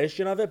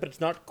variation of it, but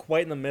it's not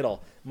quite in the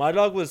middle. My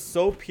dog was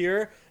so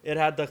pure, it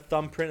had the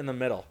thumbprint in the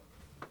middle.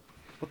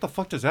 What the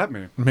fuck does that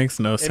mean? Makes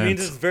no It means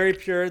sense. it's very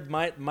pure.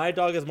 My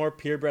dog is more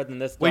purebred than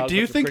this dog. Wait, do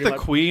you which is think pretty the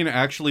much- queen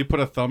actually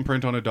put a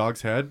thumbprint on a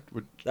dog's head?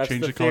 Would That's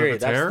change the the color theory. of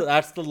its hair?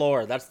 That's the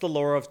lore. That's the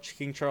lore of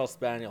King Charles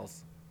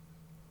Spaniels.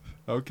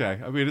 Okay.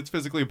 I mean, it's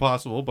physically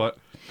impossible, but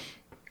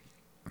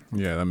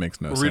Yeah, that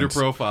makes no we'll sense. read her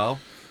profile.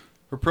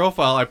 Her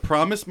profile, I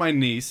promised my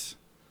niece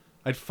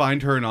I'd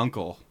find her an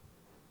uncle.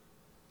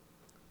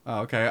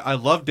 Oh, okay. I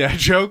love dad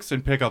jokes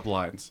and pickup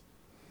lines.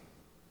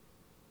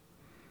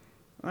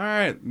 All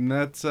right. And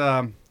that's,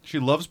 she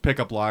loves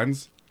pickup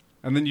lines.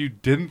 And then you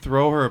didn't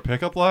throw her a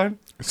pickup line?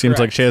 Seems like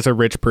Correct. she has a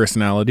rich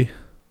personality.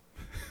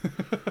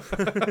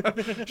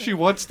 She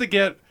wants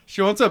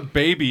a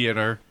baby in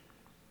her.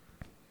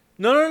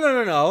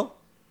 No.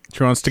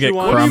 She wants to get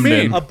wants- crumbed What do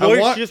you in. mean? A boy. I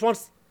want- She just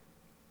wants.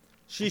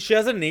 She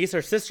has a niece.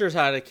 Her sister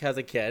has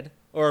a kid,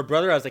 or her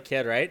brother has a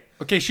kid, right?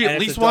 Okay, she And at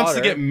it's least a wants to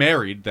daughter. get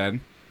married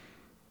then.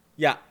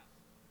 Yeah,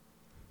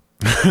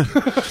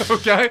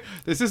 Okay?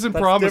 This isn't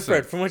that's promising.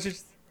 different from what you.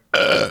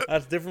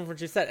 That's different from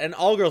what you said. And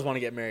all girls want to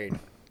get married.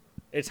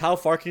 It's how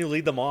far can you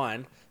lead them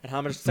on, and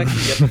how much sex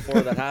you get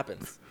before that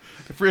happens.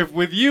 If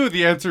with you,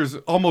 the answer is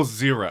almost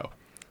 0.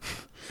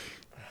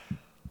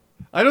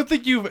 I don't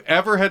think you've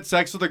ever had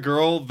sex with a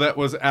girl that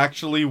was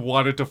actually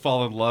wanted to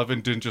fall in love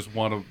and didn't just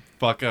want to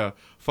fuck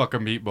a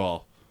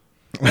meatball.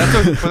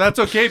 But that's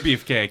okay,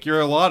 Beefcake.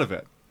 You're a lot of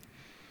it.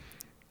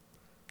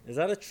 Is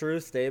that a true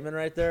statement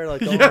right there?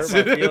 Like, don't Yes,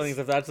 hurt my it is. feelings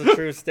if that's a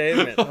true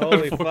statement.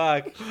 Holy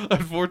fuck.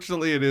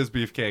 Unfortunately, it is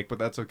Beefcake, but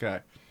that's okay.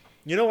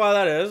 You know why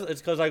that is?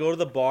 It's because I go to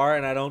the bar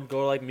and I don't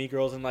go to, like, meet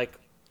girls in, like,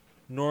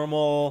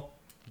 normal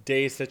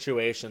day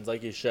situations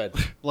like you should.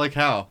 Like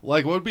how?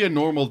 Like, what would be a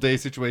normal day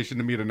situation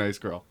to meet a nice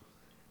girl?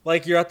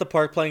 Like, you're at the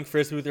park playing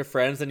frisbee with your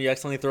friends and you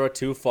accidentally throw it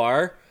too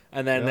far,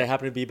 and then Yeah. they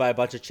happen to be by a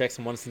bunch of chicks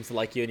and one seems to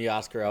like you and you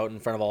ask her out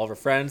in front of all of her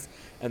friends,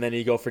 and then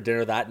you go for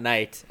dinner that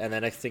night, and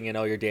then next thing you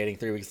know, you're dating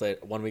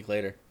 1 week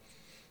later.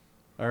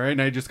 All right,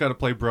 now you just got to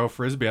play bro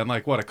frisbee on,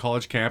 like, what, a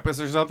college campus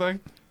or something?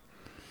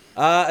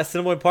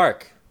 Assiniboine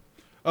Park.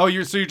 Oh,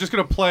 you're just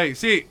gonna play.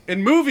 See,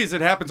 in movies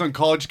it happens on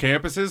college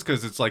campuses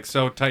because it's like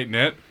so tight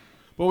knit.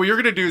 But what you're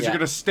gonna do is you're Yeah.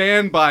 gonna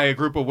stand by a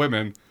group of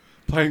women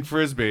playing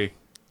frisbee,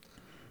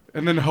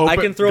 and then hope I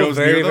it can throw goes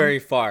near very, them. very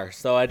far,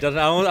 so I don't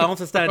want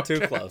to stand too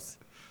close.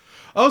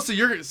 Oh,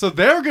 so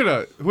they're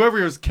gonna,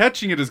 whoever is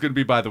catching it is gonna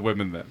be by the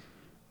women then.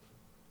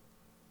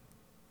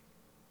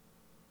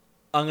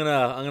 I'm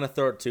gonna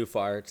throw it too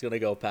far. It's gonna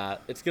go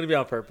pat. It's gonna be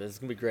on purpose. It's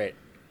gonna be great.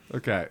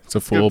 Okay, It's a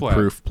good plan.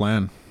 foolproof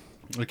plan.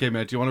 Okay,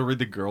 Matt, do you want to read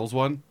the girls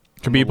one?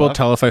 Can On the people left?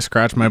 tell if I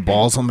scratch my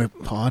balls on the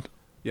pod?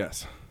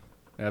 Yes,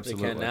 They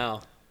absolutely. can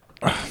now.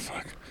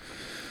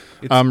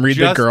 It's Read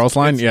the girls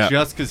line? it's Yeah.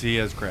 just because he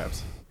has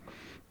crabs.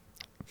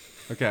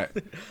 Okay,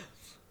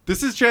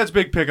 this is Chad's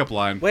big pickup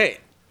line. Wait.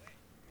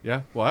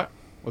 Yeah, what?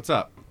 What's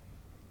up?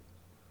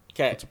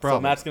 Okay. What's the So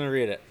problem? Matt's gonna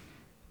read it.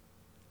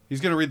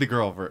 He's gonna read the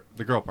girl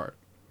part.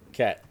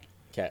 Okay.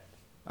 Okay.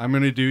 I'm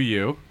gonna do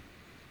you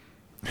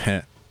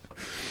in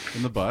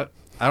the butt.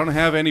 I don't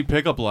have any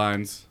pickup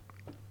lines,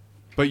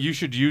 but you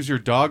should use your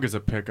dog as a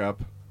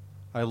pickup.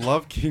 I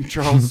love King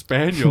Charles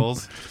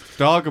Spaniels.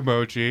 Dog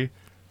emoji.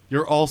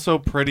 You're also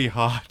pretty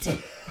hot.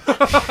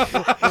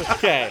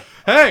 Okay.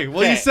 Hey, well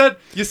Okay.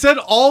 you said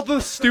all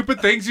the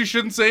stupid things you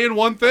shouldn't say in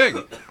one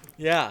thing.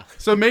 Yeah.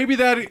 So maybe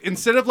that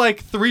instead of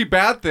like 3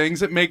 bad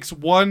things, it makes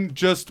one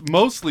just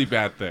mostly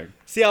bad thing.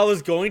 See, I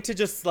was going to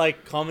just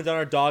like comment on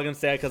our dog and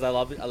say it because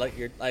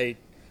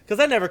because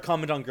I never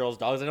comment on girls'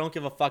 dogs. I don't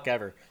give a fuck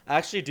ever. I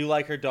actually do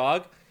like her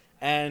dog,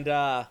 and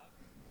I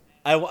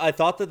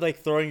thought that like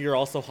throwing "you're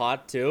also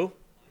hot" too,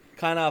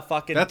 kind of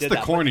fucking. That's did the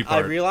that. corny But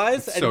part. I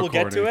realized, It's and so we'll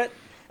get to corny. it.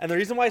 And the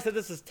reason why I said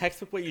this is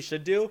textbook what you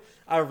should do.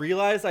 I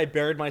realized I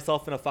buried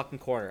myself in a fucking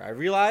corner. I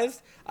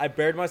realized I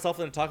buried myself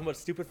in talking about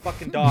stupid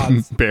fucking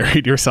dogs.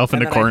 Buried yourself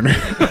in And a then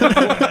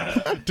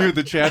I- corner. Dude,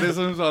 the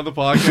Chadisms on the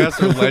podcast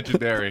are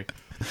legendary.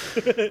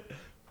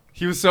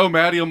 He was so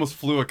mad he almost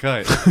flew a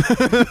kite.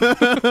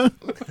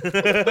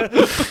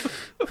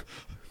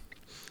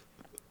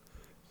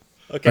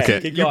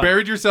 Okay. Keep You going.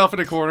 buried yourself in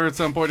a corner at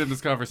some point in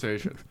this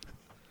conversation.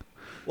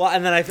 Well,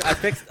 and then I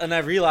fixed, and I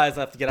realized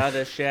I have to get out of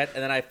this shit,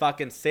 and then I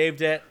fucking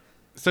saved it.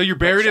 So you're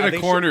buried in I a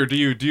think corner. Do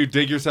you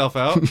dig yourself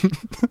out?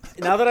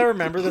 Now that I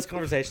remember this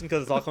conversation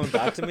because it's all coming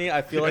back to me,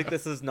 I feel like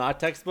this is not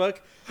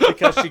textbook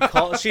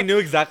because she knew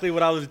exactly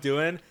what I was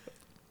doing.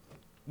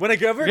 When a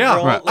girl,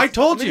 Yeah, girl, I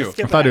told let me you. just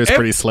skip I thought it was ahead.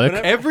 pretty slick.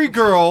 Every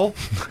girl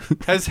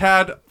has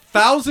had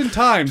 1,000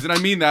 times, and I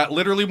mean that,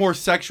 literally more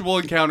sexual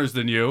encounters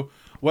than you,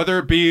 whether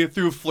it be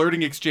through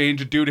flirting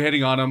exchange, a dude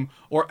hitting on them,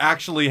 or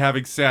actually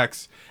having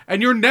sex.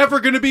 And you're never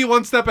going to be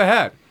one step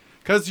ahead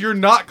because you're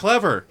not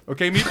clever,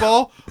 okay,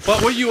 Meatball?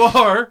 But what you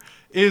are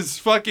is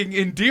fucking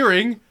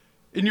endearing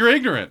in your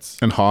ignorance.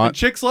 And hot. And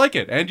chicks like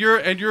it, and you're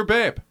a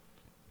babe.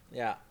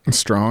 Yeah.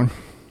 Strong.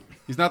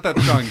 He's not that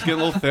strong. He's getting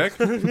a little thick.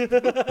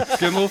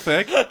 Getting a little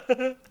thick.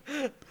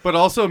 But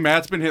also,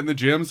 Matt's been hitting the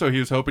gym, so he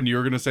was hoping you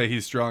were going to say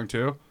he's strong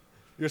too.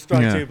 You're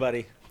strong Yeah. too,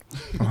 buddy.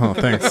 Oh,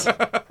 thanks.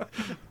 I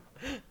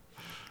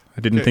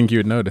didn't think you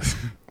would notice.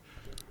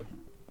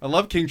 I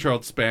love King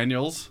Charles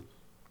Spaniels.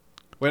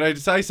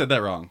 Wait, I said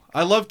that wrong.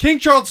 I love King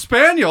Charles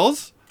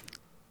Spaniels.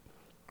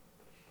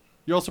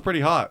 You're also pretty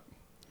hot.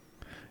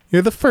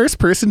 You're the first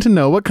person to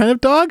know what kind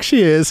of dog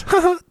she is.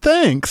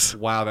 Thanks.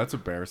 Wow, that's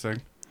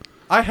embarrassing.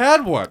 I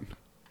had one.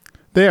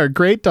 They are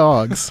great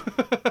dogs.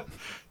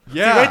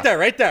 Yeah. See,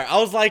 right there. I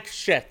was like,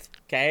 shit.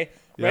 Okay.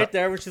 Yeah. Right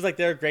there, when she's like,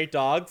 they're great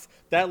dogs.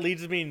 That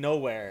leads me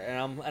nowhere,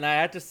 and I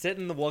had to sit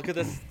and look at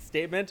this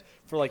statement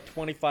for like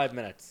 25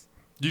 minutes.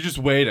 You just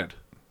waited.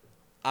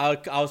 I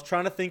was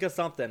trying to think of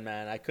something,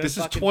 man. I couldn't. This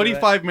is fucking do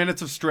 25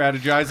 minutes of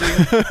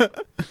strategizing.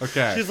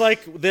 Okay. it. She's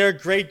like, they're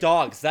great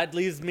dogs. That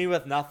leaves me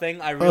with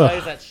nothing. I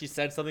realized that she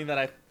said something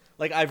that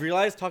I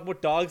realized talking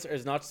about dogs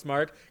is not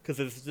smart because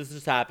this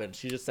just happened.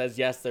 She just says,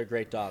 yes, they're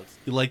great dogs.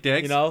 You like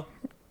eggs? You know?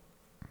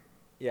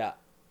 Yeah.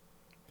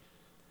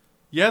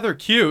 Yeah, they're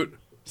cute.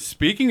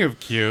 Speaking of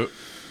cute,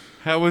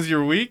 how was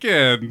your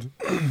weekend?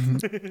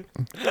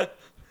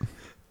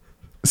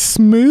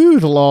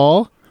 Smooth,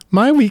 lol.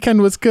 My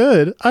weekend was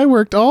good. I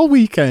worked all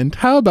weekend.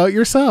 How about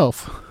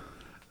yourself?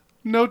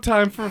 No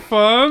time for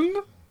fun?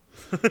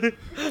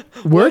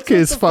 Work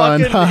is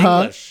fun, Fucking haha.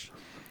 English.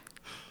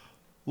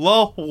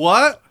 Lol,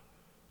 what?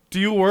 Do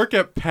you work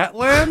at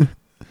Petland?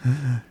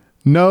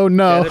 No,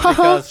 Get it?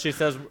 haha. Because she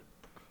says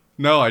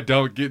No, I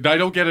don't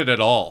get it at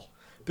all.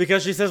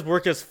 because she says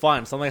work is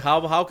fun. So I'm like,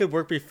 how could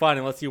work be fun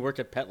unless you work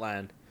at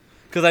Petland?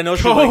 Because I know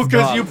she Oh, likes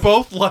because dogs. you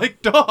both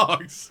like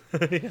dogs.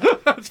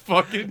 That's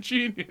fucking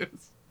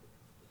genius.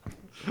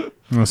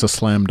 That's a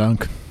slam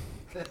dunk.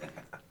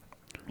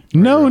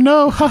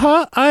 No,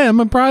 haha. I am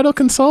a bridal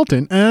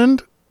consultant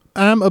and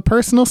I'm a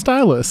personal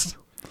stylist.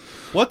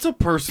 What's a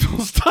personal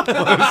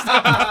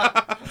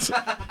stylist?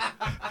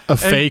 A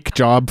fake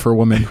job for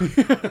women.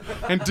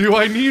 And do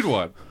I need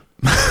one?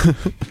 I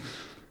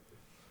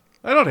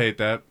don't hate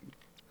that.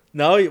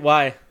 No,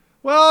 why?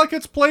 Well, it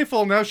gets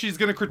playful. Now she's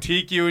going to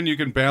critique you and you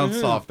can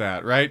bounce off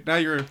that, right? Now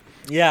you're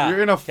Yeah.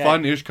 in a okay.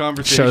 fun-ish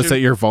conversation. Shows that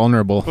you're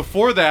vulnerable.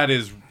 Before that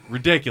is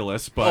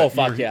ridiculous, but Oh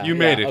fuck yeah! you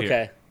made yeah, it okay.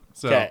 here.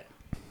 So Okay.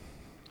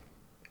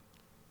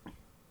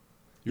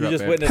 you're You up,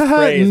 just babe. witnessed Haha,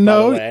 praise, by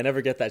no. the way. I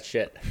never get that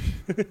shit.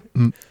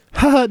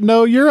 Haha,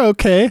 no, you're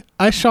okay.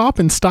 I shop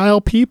and style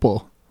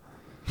people.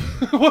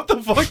 What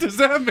the fuck does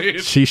that mean?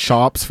 She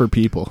shops for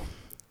people.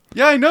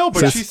 Yeah, I know, but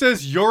Sis- she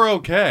says you're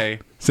okay.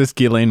 Is this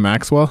Ghislaine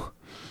Maxwell?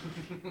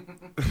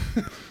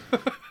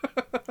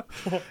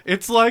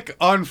 It's like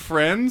on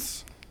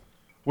Friends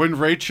when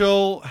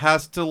Rachel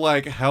has to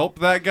like help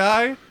that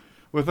guy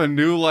with a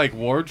new like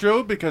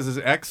wardrobe because his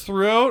ex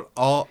threw it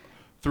all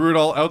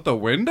out the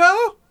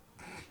window.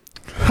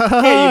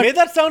 Hey, you made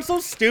that sound so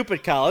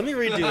stupid, Kyle. Let me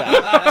redo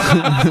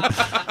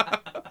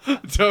that.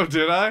 So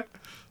did I?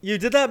 You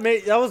did that,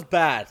 mate. That was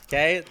bad.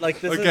 Okay, like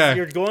this Okay. is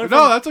you're going. No,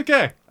 From, that's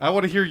okay. I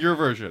want to hear your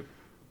version.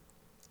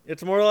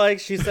 it's more like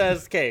she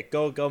says, "Okay,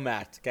 go,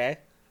 Matt." Okay,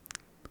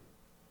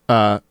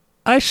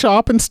 I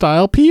shop and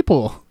style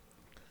people.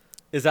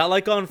 is that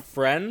like on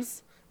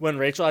Friends when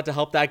Rachel had to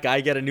help that guy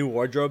get a new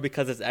wardrobe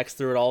because his ex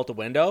threw it all out the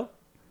window?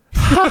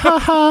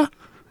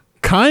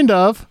 Kind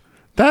of.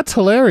 That's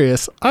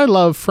hilarious. I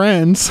love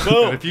Friends.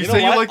 Boom. And if you, know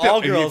say you what? like the All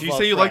if girls you love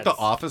say you like The Friends.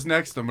 Office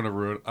next, I'm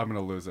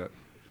gonna lose it.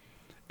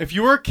 If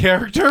you were a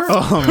character,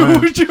 Oh, who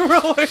would you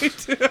relate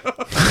to?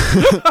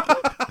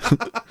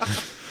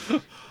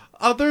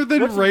 Other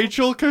than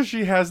Rachel, because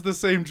she has the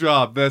same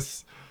job.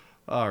 That's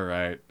all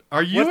right.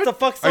 Are you? What the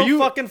fuck's so are you,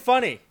 fucking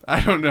funny?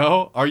 I don't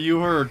know. Are you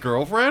her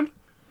girlfriend?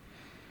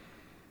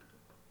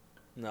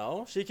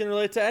 No, she can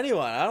relate to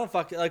anyone. I don't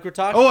fucking like we're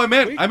talking. Oh, I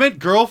meant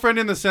girlfriend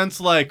in the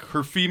sense like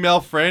her female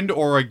friend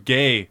or a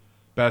gay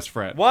best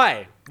friend.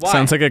 Why? Why?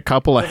 Sounds like a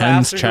couple of Was I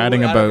hens asking who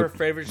chatting out of her about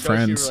favorite show she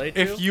Friends. relate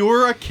to? If you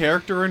were a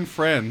character in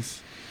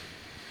Friends,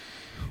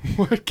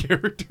 what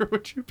character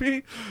would you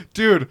be?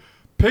 Dude,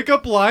 pick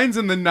up lines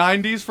in the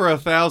 90s for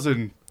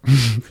 1,000.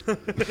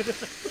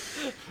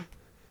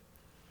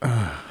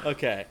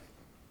 Okay.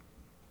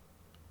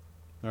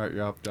 All right,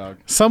 you're up, dog.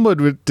 Some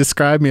would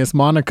describe me as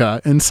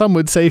Monica, and some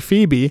would say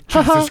Phoebe.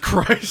 Jesus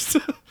Christ.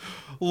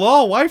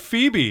 Lol, why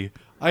Phoebe?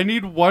 I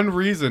need one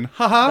reason.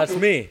 Haha. That's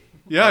me.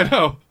 Yeah, I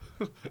know.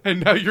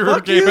 And now you're her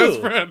Fuck gay you.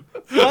 best friend.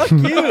 Fuck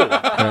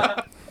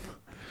you.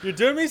 You're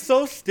doing me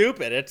so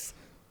stupid. It's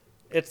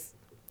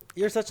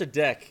you're such a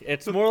dick.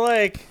 It's more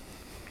like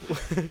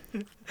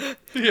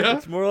Yeah.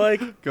 it's more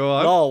like Go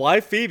on. Oh, why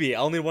Phoebe?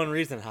 Only one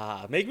reason.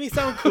 Haha. Make me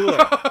sound cooler.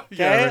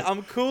 Okay? Yeah,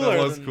 I'm cooler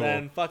was than, cool.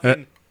 than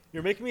fucking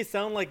you're making me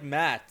sound like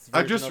Matt's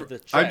I'm version of the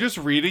I'm trick. just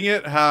reading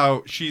it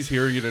how she's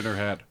hearing it in her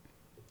head.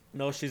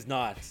 No, she's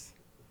not.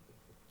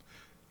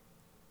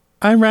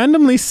 I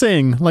randomly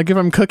sing. Like if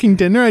I'm cooking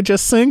dinner, I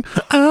just sing,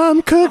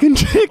 I'm cooking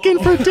chicken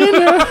for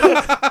dinner.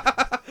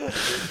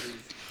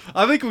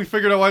 I think we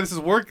figured out why this is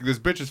working. This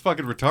bitch is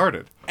fucking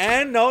retarded.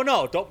 And no,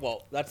 don't.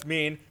 Well, that's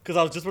mean. Because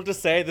I was just about to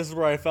say this is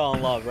where I fell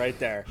in love, right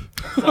there.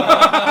 So,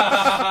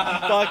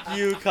 fuck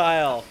you,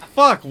 Kyle.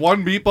 Fuck,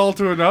 one meatball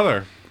to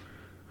another.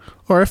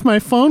 Or if my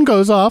phone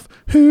goes off,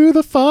 who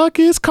the fuck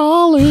is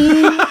calling?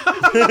 I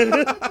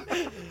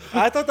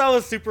thought that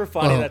was super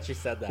funny that she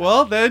said that.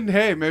 Well, then,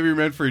 hey, maybe you're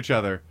meant for each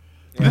other.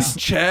 This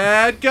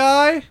Chad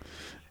guy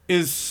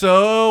is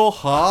so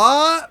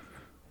hot.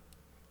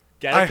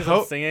 Get I it? Because I'm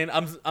hope- singing.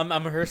 I'm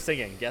her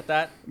singing. Get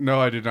that?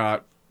 No, I did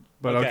not.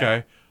 But Okay.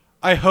 okay.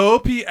 I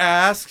hope he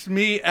asks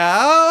me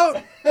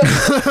out.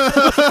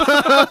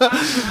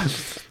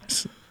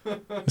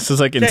 This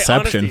is like Okay,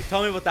 Inception. honesty,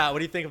 tell me about that. What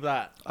do you think of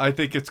that? I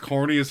think it's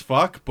corny as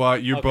fuck,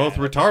 but you're Okay, both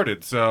okay.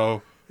 retarded,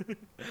 so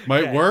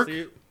might Okay, work. so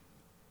you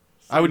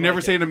I would like never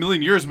it. say in a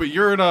million years, but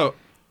you're in a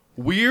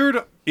weird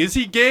is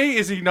he gay?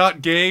 Is he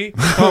not gay?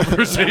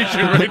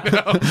 Conversation right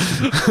now.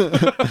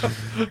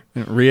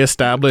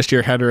 Reestablish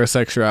your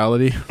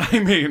heterosexuality. I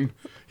mean,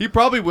 he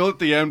probably will at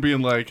the end,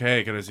 being like,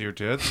 "Hey, can I see your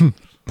tits?"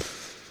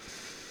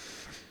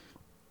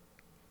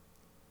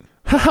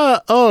 Haha,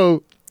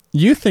 oh,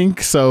 you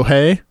think so,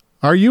 hey?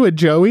 Are you a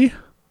Joey?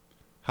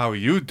 How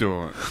you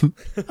doing?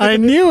 I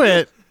knew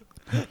it!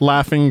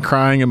 Laughing,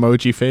 crying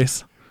emoji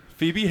face.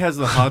 Phoebe has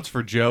the hots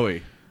for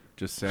Joey.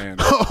 Just saying.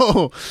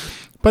 Oh,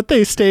 but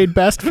they stayed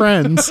best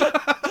friends.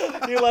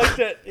 He liked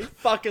it. He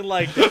fucking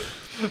liked it.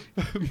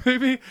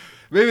 maybe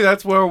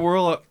that's where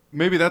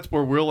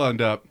we'll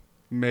end up.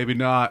 Maybe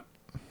not.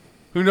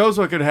 Who knows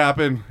what could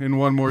happen in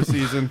one more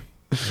season?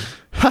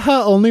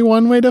 Haha, only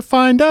one way to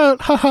find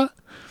out. Haha.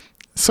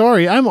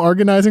 Sorry, I'm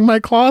organizing my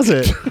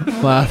closet.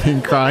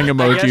 Laughing, crying I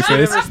emoji guess I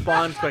face. didn't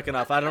respond quick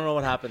enough. I don't know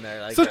what happened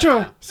there. Like,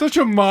 Such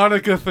a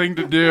Monica thing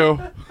to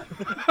do.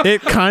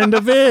 It kind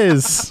of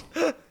is.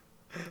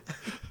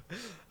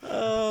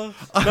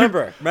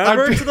 Remember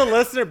to the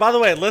listener. By the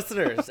way,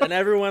 listeners and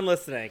everyone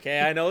listening. Okay,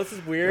 I know this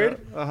is weird,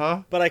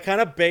 but I kind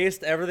of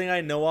based everything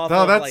I know off.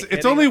 No, of, that's like,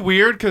 it's only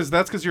weird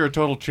because you're a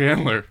total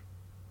Chandler.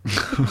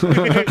 Could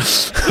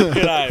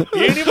I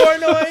be any more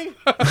annoying?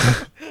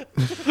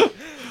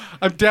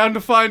 I'm down to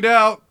find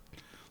out.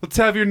 Let's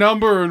have your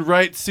number and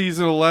write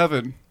season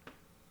 11.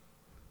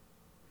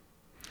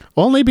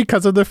 Only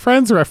because of the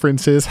Friends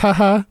references.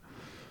 Haha.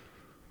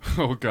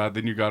 Oh God,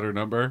 then you got her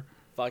number.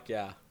 Fuck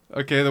yeah.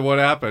 Okay, then what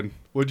happened?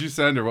 What'd you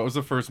send her? What was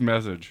the first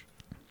message?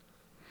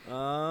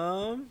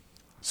 So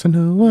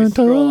no one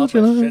scroll told up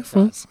you my life shit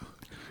file. was...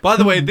 By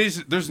the way,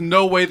 there's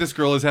no way this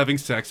girl is having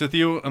sex with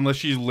you unless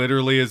she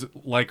literally is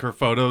like her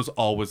photos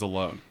always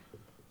alone.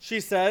 She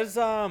says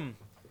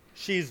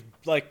she's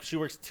like she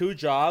works 2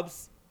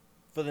 jobs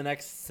for the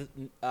next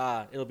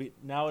it'll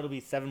be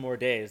 7 more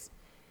days.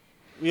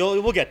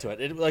 We'll get to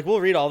it. We'll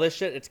read all this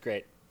shit. It's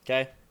great.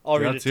 Okay? I'll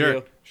read it to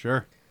you.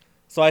 Sure.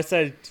 So I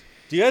said,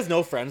 do you guys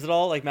know Friends at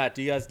all? Like, Matt,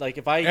 do you guys like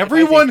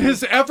Everyone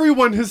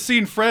has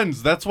seen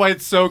Friends. That's why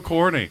it's so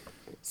corny.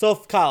 So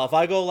Kyle, if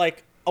I go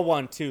like a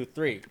 1, 2,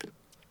 3,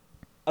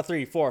 a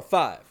 3, 4,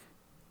 5,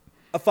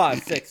 a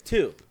 5, 6,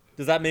 2,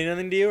 does that mean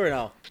anything to you or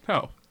no?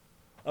 No.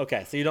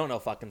 Okay, so you don't know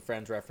fucking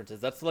Friends references.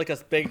 That's like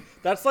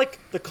that's like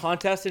the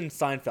contest in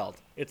Seinfeld.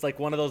 It's like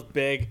one of those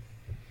big,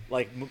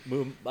 like,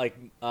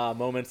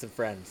 moments in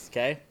Friends.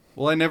 Okay.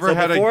 Well, I never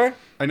had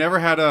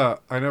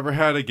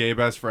a gay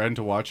best friend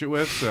to watch it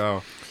with,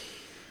 so.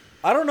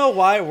 I don't know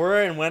why,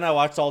 where, and when I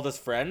watched all this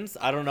Friends.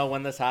 I don't know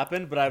when this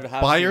happened, but I've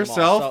had By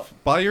yourself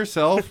while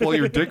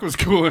your dick was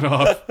cooling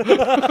off.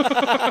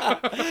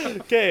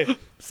 Okay,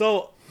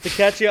 so to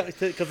catch you,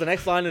 because the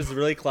next line is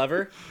really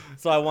clever,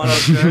 so I want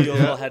to give you a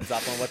little heads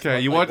up on what's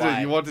Okay, you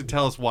why. want to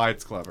tell us why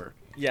it's clever.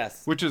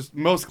 Yes. Which is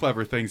most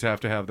clever things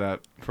have to have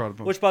that in front of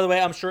them. Which, by the way,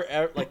 I'm sure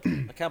I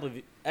can't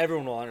believe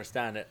everyone will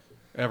understand it.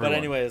 Everyone. But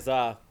anyways,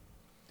 so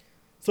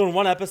in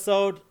one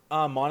episode,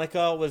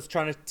 Monica was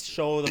trying to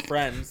show the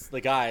friends,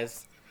 the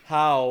guys,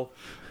 how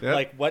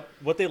like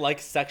what they like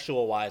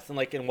sexual wise and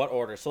like in what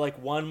order. So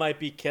like one might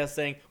be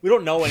kissing. We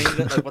don't know any of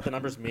it, like what the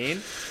numbers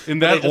mean. In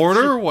that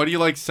order, what do you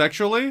like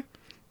sexually?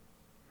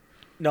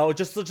 No,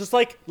 just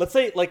like let's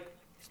say like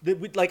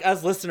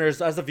as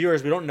listeners, as the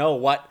viewers, we don't know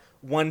what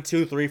 1,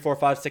 2, 3, 4,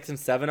 5, 6, and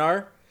 7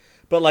 are,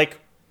 but like.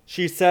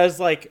 She says,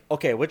 like,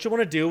 okay, what you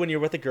want to do when you're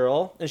with a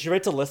girl? And she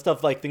writes a list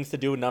of, like, things to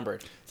do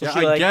numbered. So yeah,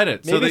 she, like, I get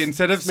it. So they,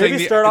 instead of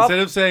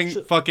saying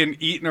fucking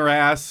eating her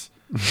ass,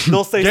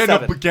 they'll say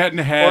 7. Getting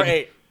head. Or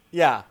 8.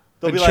 Yeah.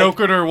 And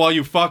choking her while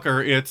you fuck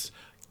her,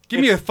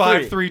 give me a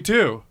 5, 3,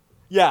 2.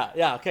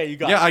 Yeah, okay, you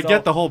got it. Yeah, I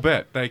get the whole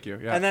bit. Thank you.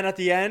 Yeah. And then at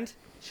the end,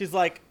 she's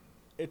like,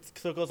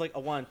 so it goes like a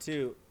 1,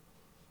 2,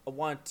 a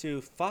 1,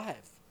 2, 5,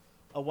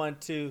 a 1,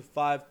 2,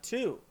 5,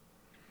 2,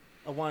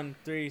 a 1,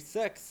 3,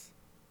 6,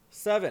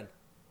 7.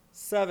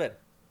 7,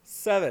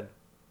 7,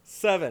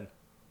 7,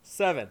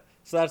 7.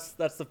 So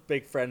that's the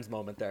big Friends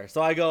moment there.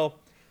 So I go,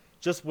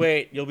 just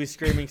wait, you'll be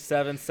screaming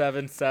 7,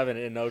 7, 7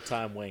 in no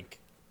time. Wink.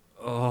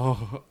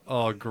 Oh,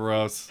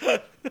 gross.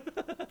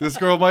 This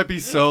girl might be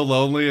so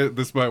lonely.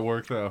 This might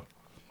work though.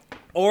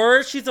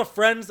 Or she's a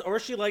Friends, or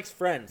she likes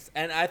Friends.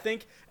 And I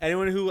think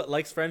anyone who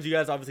likes Friends, you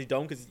guys obviously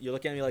don't, because you're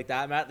looking at me like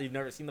that, Matt. You've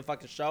never seen the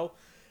fucking show.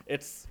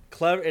 It's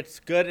clever. It's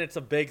good. And it's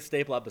a big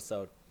staple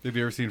episode. Have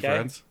you ever seen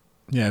Friends?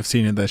 Yeah, I've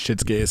seen it. That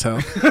shit's gay as hell.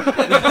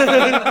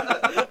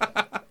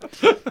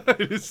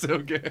 It is so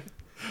gay.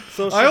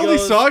 So I only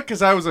saw it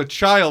because I was a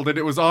child and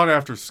it was on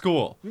after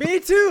school. Me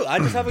too. I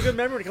just have a good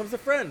memory when it comes to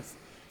Friends.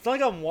 It's not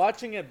like I'm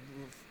watching it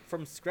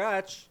from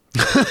scratch.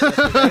 Wait,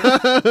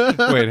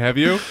 have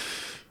you?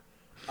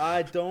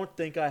 I don't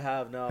think I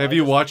have. No. Have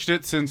you watched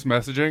it since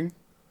messaging?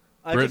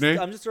 Brittany?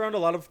 I'm just around a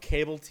lot of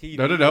cable TV.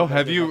 No.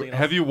 Have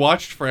you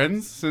watched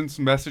Friends since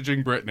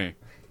messaging Brittany?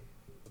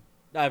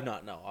 I have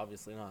not. No,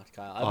 obviously not,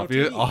 Kyle.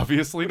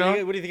 Obviously not.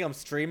 What do you think? I'm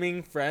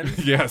streaming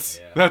Friends? Yes,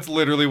 that's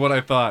literally what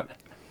I thought.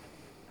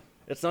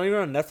 It's not even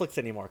on Netflix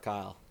anymore,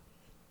 Kyle.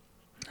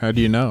 How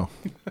do you know?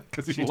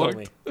 Because he told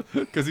me.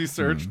 Because he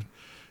searched.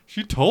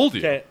 She told you.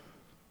 Okay.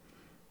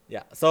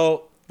 Yeah.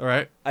 So All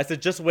right. I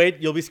said, just wait.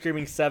 You'll be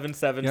screaming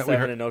 777 Yeah, we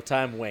heard- in no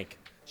time. Wink.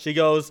 She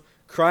goes,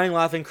 crying,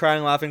 laughing,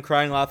 crying, laughing,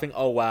 crying, laughing.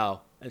 Oh,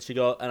 wow. And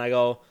I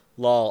go,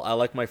 lol, I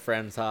like my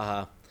friends.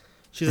 Haha.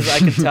 She says, I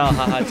can tell.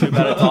 Haha. Too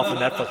bad it's all for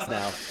Netflix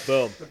now.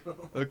 Boom.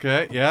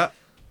 Okay. Yeah.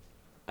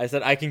 I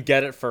said, I can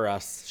get it for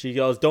us. She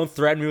goes, don't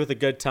threaten me with a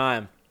good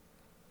time.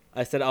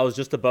 I said, I was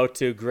just about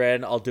to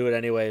grin. I'll do it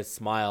anyways.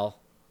 Smile.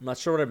 I'm not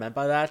sure what I meant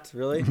by that,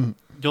 really.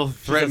 You'll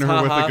threaten says,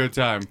 her with "Ha-ha." a good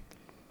time.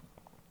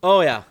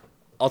 Oh, yeah.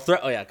 Oh,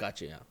 yeah,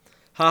 got you, yeah.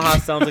 Haha,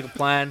 sounds like a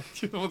plan.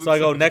 So I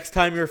go, next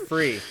time you're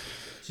free.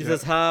 She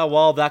says,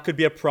 well, that could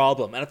be a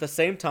problem. And at the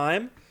same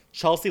time,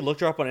 Chelsea looked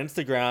her up on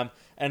Instagram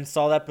and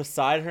saw that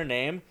beside her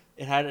name,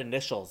 it had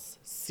initials.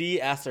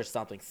 CS or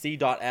something.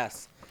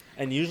 C.S.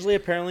 And usually,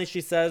 apparently,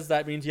 she says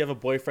that means you have a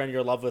boyfriend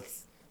you're in love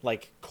with,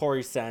 like,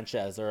 Corey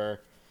Sanchez.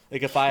 Or,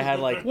 like, if I had,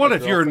 like... What a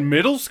if you're in girlfriend-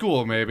 middle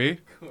school, maybe?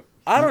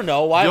 I don't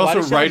know. Why You why also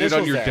does she have write it on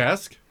initials your there?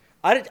 desk?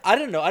 I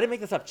didn't know. I didn't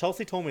make this up.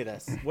 Chelsea told me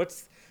this.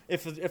 What's...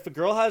 If a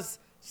girl has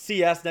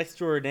CS next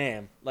to her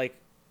name, like,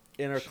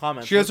 in her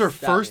comments... She has her what's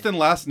that first mean? and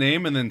last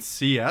name and then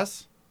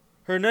CS?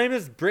 Her name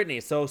is Brittany,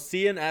 so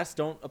C and S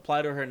don't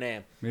apply to her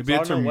name. Maybe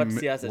so it's I don't know her what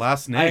CS is.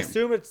 last name. I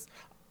assume it's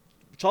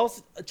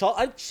Chelsea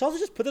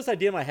just put this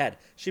idea in my head.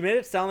 She made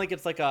it sound like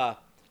it's like a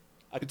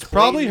It's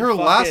probably crazy her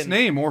last fucking-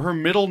 name or her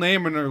middle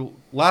name and her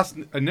last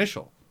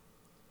initial.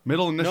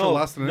 Middle initial,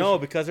 last initial. No,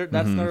 because that's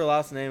not her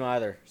last name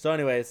either. So,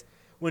 anyways,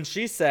 when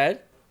she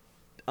said,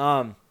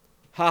 haha,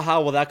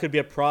 well, that could be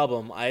a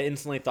problem, I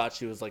instantly thought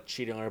she was like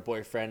cheating on her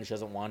boyfriend. She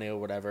doesn't want to or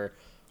whatever.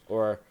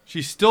 Or,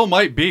 She still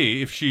might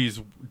be if she's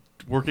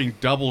working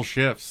double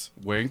shifts.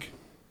 Wink.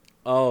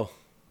 oh.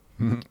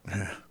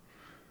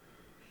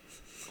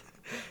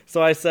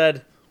 So I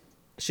said,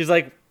 she's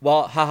like,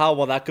 well, haha,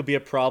 well, that could be a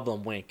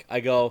problem. Wink. I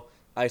go,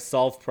 I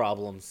solve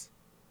problems.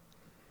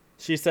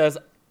 She says,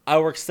 I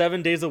work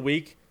 7 days a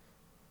week,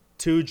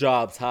 2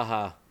 jobs,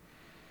 haha.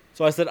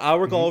 So I said, I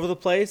work all over the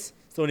place,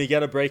 so when you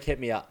get a break, hit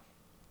me up.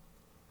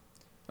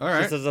 All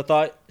right. She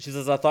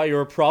says, I thought you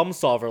were a problem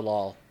solver,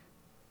 lol.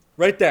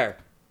 Right there.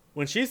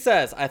 When she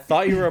says, I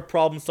thought you were a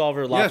problem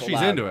solver, Yeah,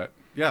 she's into it.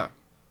 Yeah.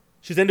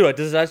 She's into it.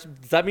 Does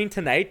that mean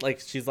tonight? Like,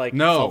 she's like,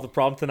 No. solve the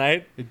problem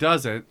tonight? It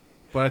doesn't.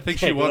 But I think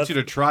she Okay, well, wants you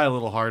to try a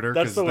little harder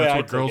that's because the way that's I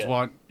what took girls it.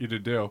 want you to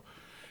do.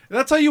 And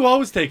that's how you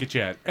always take it,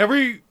 Chad.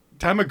 Every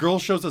time a girl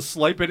shows a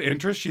slight bit of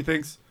interest, she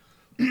thinks,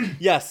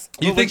 Yes. you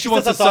But when think she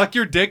wants to says, I thought- suck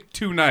your dick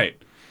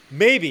tonight.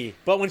 Maybe.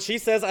 But when she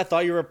says, I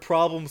thought you were a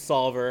problem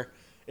solver,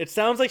 it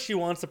sounds like she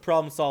wants to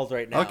problem solve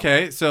right now.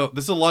 Okay, so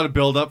this is a lot of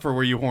build up for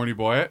where you horny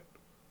boy it.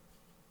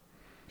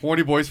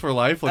 Horny boys for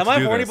life. Let's Am I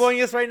do horny this. boying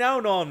this right now?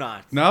 No, I'm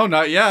not. No,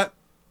 not yet.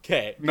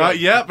 Okay. Not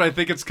good. yet, but I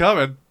think it's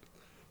coming.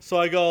 So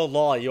I go,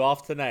 lol, you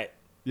off tonight?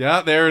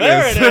 Yeah, there it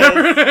There is.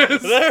 it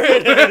is.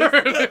 There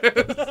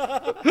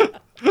it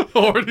is.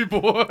 Horny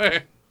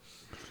boy.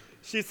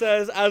 She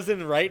says, as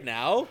in right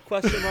now?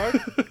 Question mark.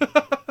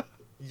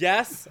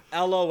 Yes,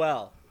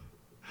 LOL.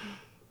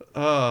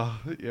 Yeah,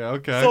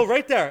 okay. So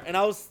right there, and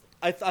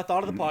I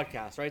thought of the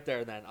podcast right there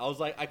and then. I was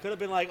like, I could have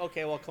been like,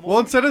 okay, well, come on. Well,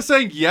 instead of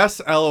saying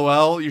yes,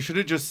 LOL, you should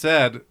have just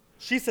said,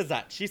 She says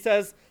that. She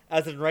says,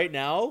 as in right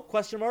now?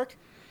 Question mark.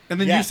 and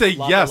then Yes, you say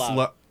laugh yes. out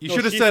loud. You No,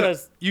 should have she said.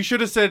 says- You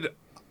should have said,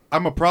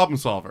 I'm a problem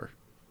solver.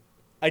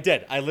 I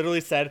did. I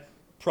literally said,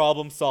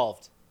 problem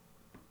solved.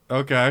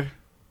 Okay.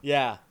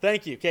 Yeah,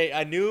 thank you. Okay,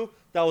 I knew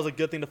that was a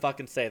good thing to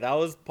fucking say.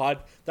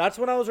 That's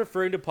when I was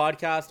referring to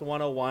podcast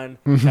 101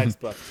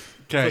 textbook.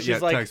 Okay. So she's Yeah.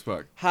 like,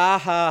 Textbook. ha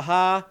ha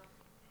ha,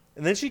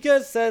 and then she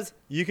says,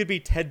 "You could be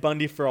Ted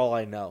Bundy for all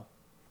I know."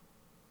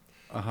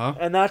 Uh-huh.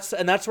 And that's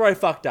where I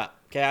fucked up.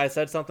 Okay, I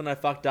said something I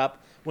fucked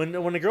up. When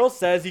a girl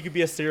says you could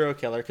be a serial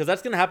killer, because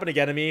that's gonna happen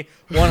again to me.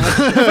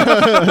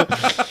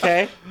 100%.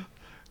 Okay.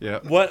 Yeah.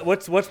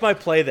 What's my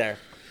play there?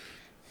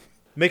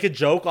 Make a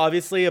joke,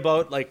 obviously,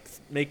 about like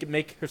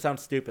make her sound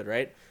stupid,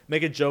 right?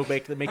 Make a joke,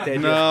 make the idea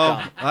No,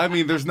 dumb. I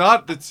mean, there's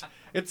not. It's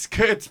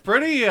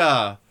pretty.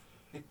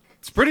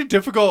 It's pretty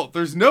difficult.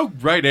 There's no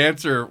right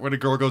answer when a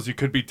girl goes, "You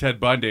could be Ted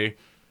Bundy."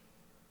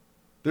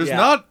 There's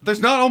Yeah.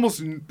 There's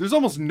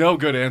almost no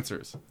good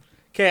answers.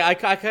 Okay,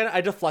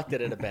 I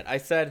deflected it a bit. I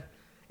said,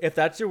 if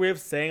that's your way of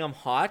saying I'm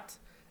hot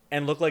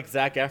and look like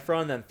Zac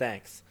Efron, then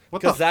thanks.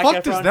 What the 'Cause Zac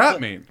fuck does Efron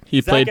that mean?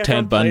 He Zac played Efron Ted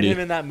played Bundy. him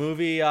in that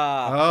movie.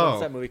 What's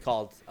that movie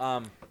called? Do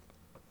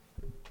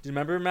you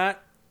remember,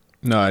 Matt?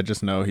 No, I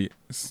just know he's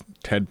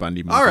Ted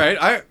Bundy. Movie. All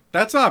right,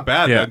 that's not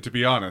bad Yeah. then, to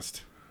be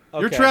honest.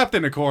 You're Okay. trapped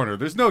in a corner.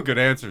 There's no good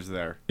answers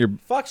there.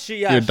 Fuck, she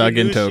You're dug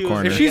knew into a she was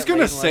corner. If gonna she's get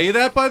gonna laid say unless-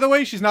 that, by the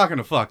way, she's not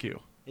gonna fuck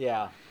you.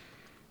 Yeah.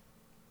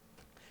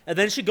 And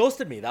then she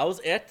ghosted me. That was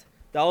it.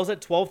 That was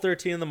at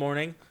 12:13 in the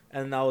morning,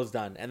 and that was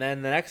done. And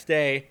then the next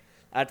day,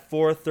 at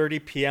 4:30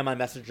 p.m., I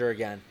messaged her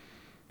again.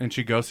 And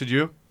she ghosted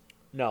you.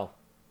 No.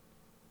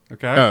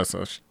 Okay. Oh,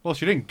 so Well,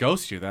 she didn't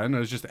ghost you then. It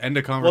was just end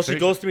of Well, conversation. she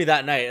ghosted me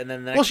that night, and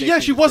then the next Well, day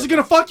she just wasn't did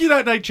gonna this. fuck you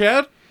that night,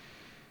 Chad.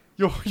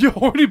 You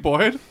horny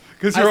boy,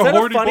 because I you're a said a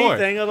horny funny boy.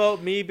 thing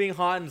about me being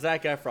hot and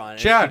Zac Efron. And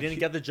Chad, she didn't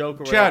get the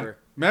joke or Chad, whatever.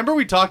 remember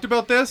we talked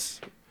about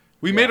this?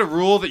 We made a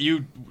rule that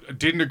you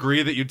didn't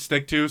agree that you'd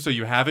stick to, so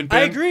you haven't been.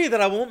 I agree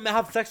that I won't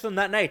have sex with him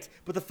that night.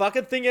 But the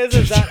fucking thing is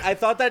that I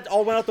thought that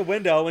all went out the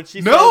window when she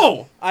No!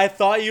 said, I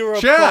thought you were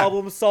a Chad,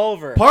 problem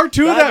solver. part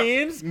two of that-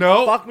 means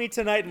No. fuck me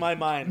tonight in my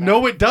mind. man.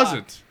 No, it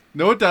doesn't.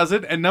 No, it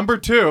doesn't. And number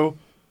 2,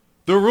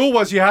 the rule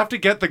was you have to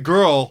get the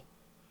girl.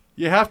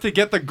 You have to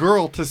get the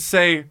girl to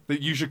say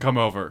that you should come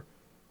over.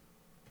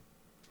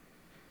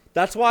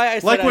 That's why I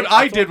said Like what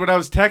I did when I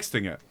was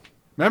texting it.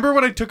 Remember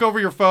when I took over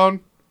your phone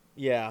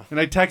Yeah. and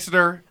I texted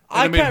her and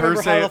I made can't her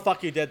remember say how it? the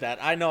fuck you did that.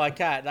 I know I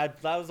can't.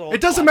 That was the whole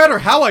It doesn't plot. matter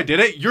how I did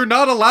it. You're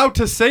not allowed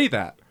to say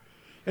that.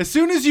 As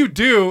soon as you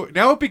do,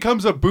 now it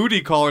becomes a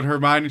booty call in her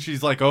mind and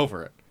she's like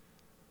over it.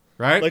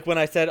 Right? Like when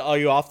I said, are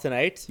you off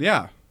tonight?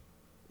 yeah.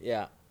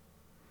 Yeah.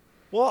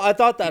 Well, I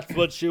thought that's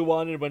what she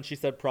wanted when she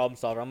said problem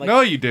solver. I'm like, No,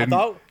 you didn't.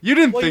 You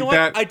didn't think know what?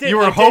 that. I did. You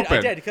were I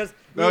hoping. did because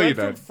we No, you went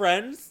from didn't.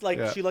 friends, like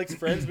Yeah. she likes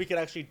friends we could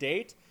actually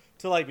date,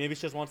 to like maybe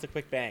she just wants a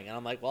quick bang. And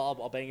I'm like, well,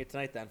 I'll bang it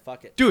tonight then.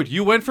 Fuck it. Dude,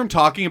 you went from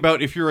talking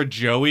about if you're a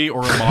Joey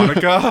or a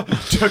Monica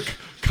to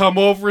come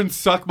over and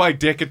suck my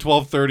dick at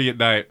 12:30 at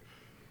night.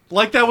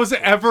 Like that was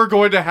ever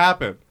going to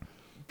happen.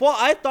 Well,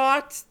 I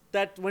thought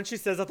that when she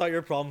says I thought you're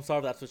a problem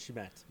solver, that's what she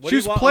meant. What She do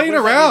was you want- playing what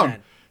does that mean around.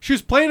 then? She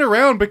was playing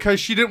around because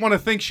she didn't want to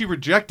think she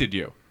rejected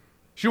you.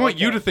 She didn't want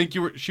you Okay. to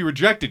think she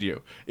rejected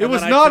you. It And was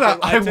then not took a it-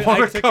 I took- want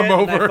to took come it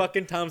and I over.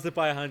 fucking times it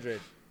by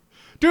 100.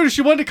 Dude, if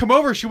she wanted to come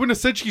over, she wouldn't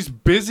have said she's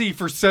busy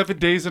for 7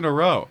 days in a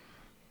row.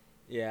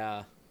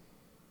 Yeah.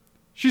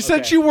 She said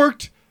Okay. she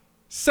worked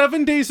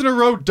 7 days in a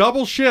row,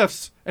 double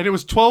shifts, and it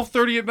was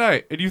 12:30 at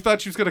night, and you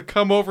thought she was going to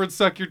come over and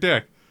suck your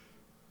dick.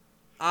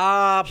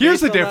 Here's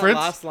Based the on that difference.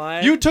 last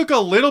line, You took a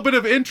little bit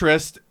of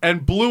interest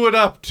and blew it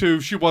up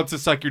to she wants to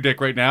suck your dick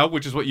right now,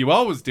 which is what you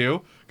always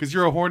do because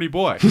you're a horny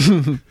boy.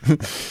 I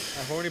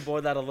horny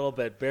boy that a little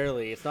bit,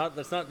 barely.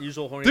 That's not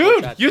usual horny boy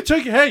Dude,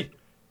 chat.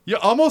 you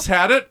almost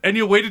had it and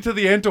you waited to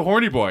the end to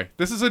horny boy.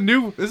 This is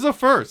a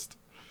first.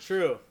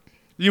 True.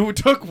 You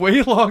took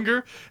way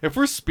longer. If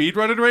we're speed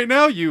running right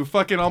now, you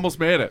fucking almost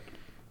made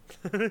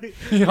it.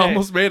 You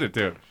almost made it,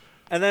 dude.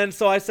 And then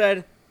so I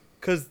said,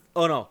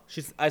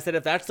 I said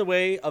if that's the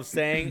way of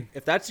saying,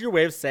 if that's your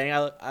way of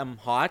saying I'm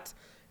hot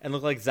and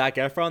look like Zac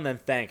Efron, then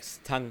thanks,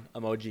 tongue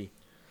emoji.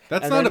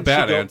 That's And not a then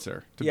bad she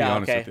answer, to be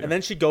honest with you. And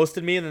then she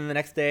ghosted me, and then the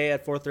next day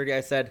at 4:30, I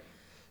said,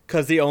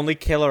 "Cause the only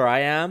killer I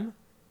am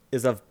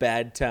is of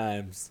bad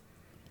times."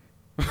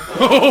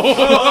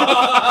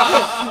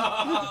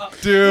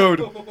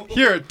 Dude,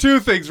 here, 2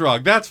 things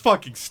wrong. That's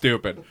fucking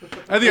stupid.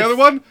 And the other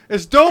one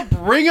is don't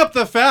bring up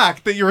the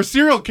fact that you're a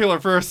serial killer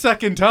for a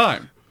second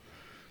time.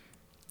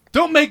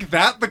 Don't make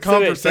that the So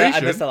wait, conversation.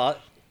 I missed a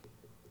lot.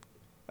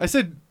 I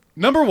said,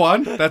 number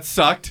 1, that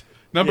sucked.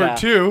 Number Yeah.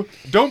 2,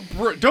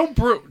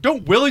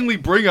 don't willingly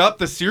bring up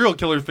the serial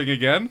killer thing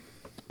again.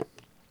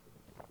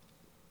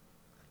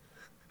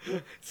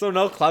 So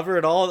no clever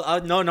at all.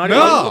 No, not No. even.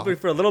 I was hoping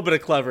for a little bit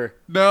of clever.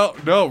 No,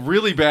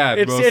 really bad.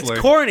 It's mostly.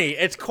 corny.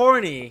 It's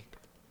corny.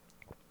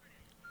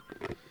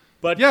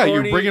 But Yeah, corny,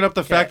 you're bringing up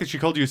the fact okay. that she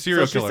called you a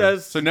serial So she killer.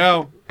 says- So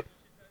now,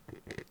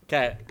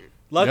 Okay.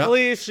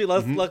 Luckily,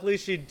 Mm-hmm. luckily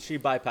she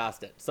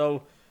bypassed it.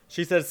 So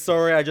she says,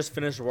 "Sorry, I just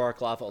finished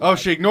work. Laugh out oh, loud."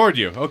 she ignored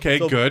you. Okay,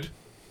 So- good.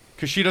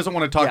 Because she doesn't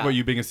want to talk Yeah. about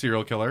you being a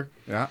serial killer.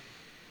 Yeah.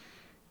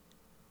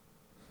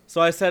 So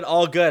I said,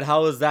 "All good.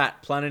 How was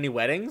that? Plan any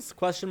weddings?"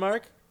 Question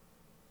mark.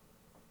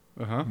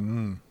 Uh-huh.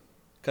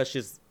 Cause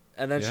she's,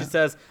 and then Yeah. she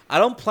says, "I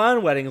don't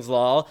plan weddings,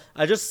 lol.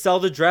 I just sell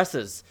the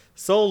dresses.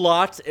 So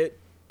lots.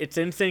 It's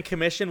instant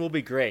commission will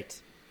be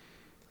great."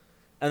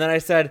 And then I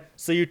said,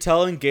 "So you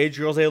tell engaged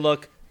girls they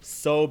look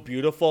so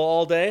beautiful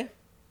all day?"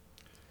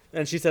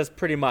 And she says,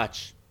 "Pretty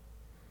much."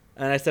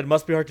 And I said,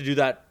 "Must be hard to do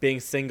that being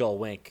single."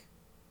 Wink.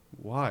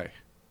 Why?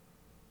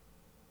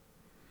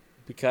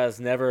 Because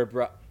never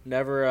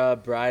a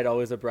bride,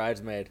 always a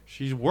bridesmaid.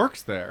 She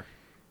works there.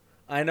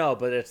 I know,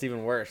 but it's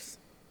even worse.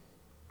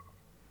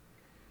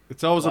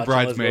 It's always Watch a all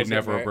those bridesmaid, girls get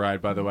never a married.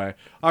 bride, by the way.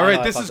 All I right,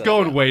 know, I this fucked is that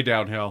going up. way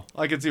downhill.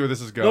 I can see where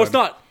this is going. No, it's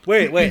not.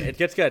 Wait, it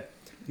gets good.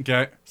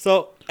 Okay.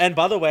 So, and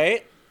by the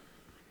way,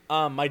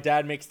 my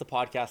dad makes the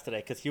podcast today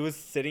because he was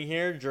sitting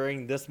here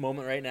during this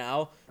moment right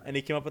now, and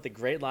he came up with a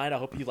great line. I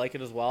hope you like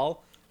it as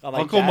well. I'm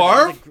like, Uncle "Dad,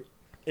 Marv? that is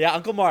yeah,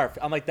 Uncle Marv.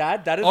 I'm like,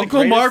 "Dad, that is Uncle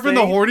the greatest Marvin,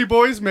 the thing." Horny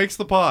Boys, makes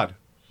the pod.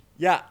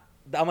 Yeah,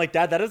 I'm like,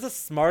 "Dad, that is the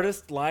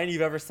smartest line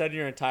you've ever said in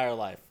your entire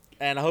life,"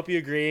 and I hope you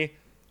agree.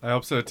 I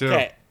hope so, too.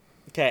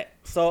 Okay.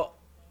 So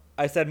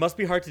I said, "Must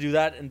be hard to do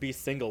that and be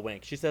single."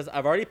 Wink. She says,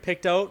 "I've already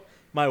picked out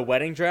my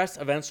wedding dress.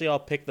 Eventually, I'll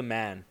pick the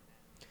man."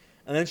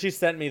 And then she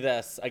sent me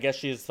this. I guess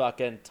she's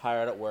fucking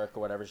tired at work or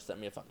whatever. She sent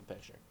me a fucking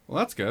picture. Well,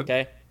 that's good.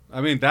 Okay. I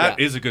mean, that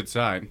Yeah. is a good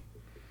sign.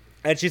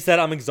 And she said,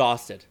 "I'm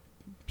exhausted."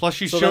 Plus,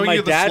 she's So then showing my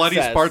you the dad sluttiest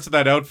says- parts of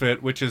that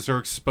outfit, which is her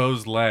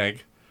exposed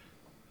leg.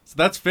 So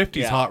that's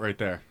 50s Yeah. hot right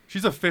there.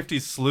 She's a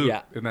 50s sleut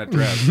Yeah. in that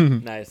dress.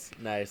 Nice.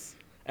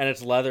 And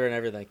it's leather and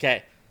everything.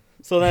 Okay.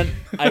 So then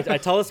I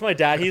tell this to my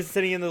dad. He's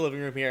sitting in the living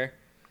room here.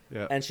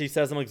 Yeah. And she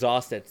says, "I'm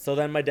exhausted." So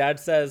then my dad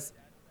says,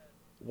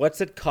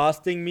 "What's it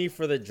costing me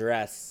for the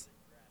dress?"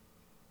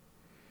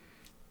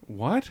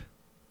 What?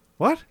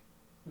 What?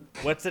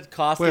 What's it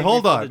costing Wait,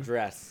 hold me for on. the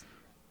dress?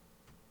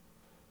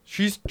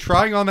 She's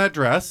trying on that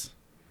dress.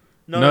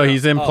 No,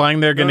 he's implying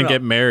they're going gonna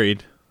get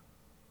married.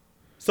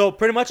 So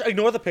pretty much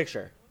ignore the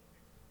picture.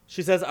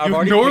 She says, I've You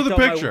already ignore picked the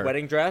out picture. my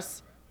wedding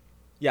dress.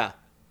 Yeah.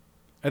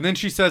 And then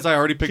she says, I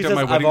already picked She up says,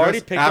 my I've wedding already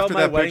dress picked out after my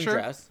that wedding picture.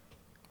 dress.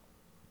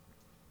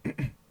 And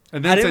I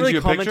then didn't sends really you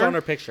a comment picture. on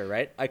her picture,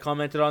 right? I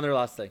commented on her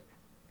last thing.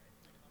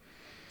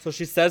 So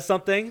she says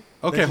something. then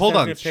Okay, she hold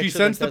sends on. me a She picture,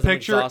 sends then the says I'm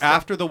picture exhausted.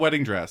 after the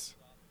wedding dress.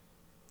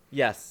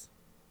 Yes.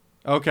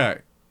 Okay.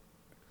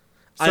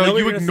 I know So what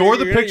you you're gonna ignore say.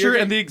 the You're gonna- picture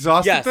and the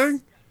exhausted Yes.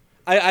 thing?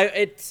 I'm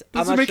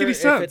Doesn't not make sure any if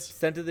sense. it's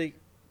sent to the.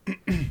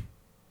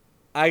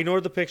 I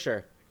ignored the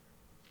picture.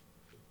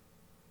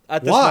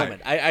 At this Why?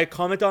 moment, I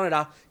comment on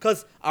it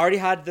because I already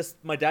had this.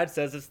 My dad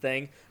says this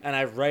thing, and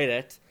I write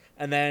it,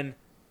 and then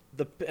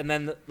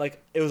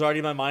like it was already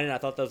in my mind, and I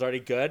thought that was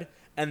already good,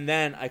 and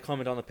then I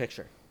comment on the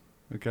picture.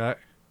 Okay.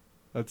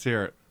 Let's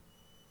hear it.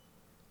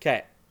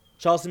 Okay,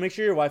 Chelsea, make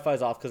sure your Wi-Fi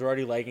is off because we're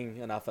already lagging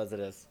enough as it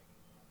is.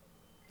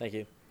 Thank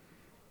you.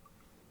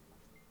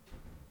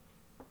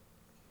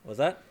 What was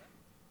that?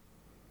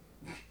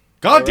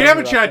 God Yeah, damn we're it,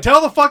 having a Chad. rough-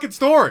 Tell the fucking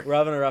story. We're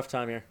having a rough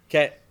time here.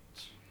 Okay.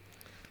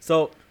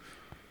 So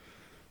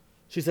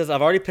she says,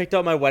 I've already picked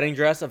out my wedding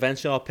dress.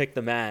 Eventually, I'll pick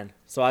the man.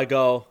 So I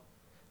go,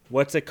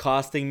 what's it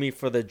costing me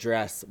for the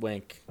dress?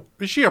 Wink.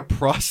 Is she a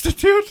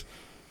prostitute?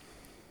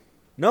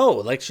 No,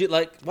 like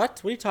what?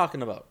 What are you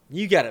talking about?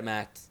 You get it,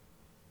 Max.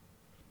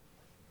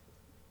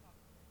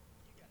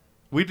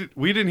 We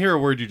didn't hear a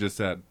word you just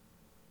said.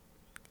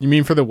 You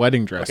mean for the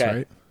wedding dress, Okay.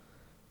 right?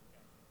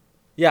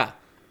 Yeah.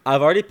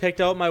 I've already picked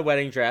out my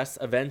wedding dress.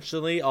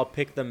 Eventually, I'll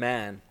pick the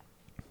man.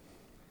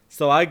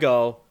 So I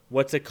go,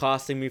 what's it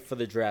costing me for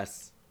the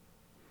dress?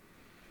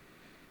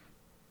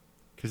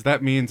 Because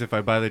that means if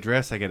I buy the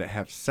dress, I get to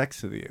have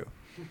sex with you.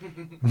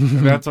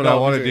 And that's what I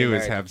No, want it to means do we're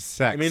is getting have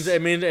sex.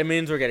 It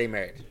means we're getting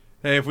married.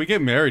 Hey, if we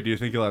get married, do you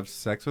think you'll have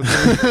sex with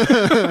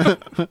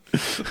me?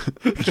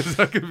 Because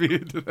I could be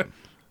into that.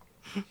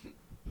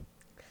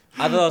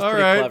 I thought that was All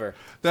pretty right. clever.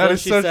 That So then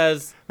is she such-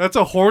 says, That's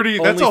a horny.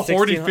 That's Only a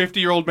horny 1600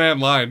 50-year-old man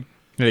line.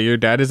 Yeah, your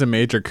dad is a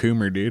major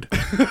coomer, dude.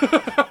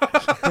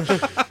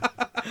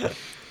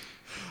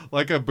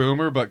 Like a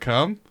boomer, but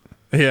come.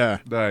 Yeah.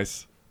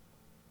 Nice.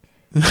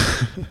 is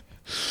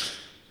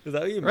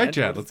that what you Right, meant?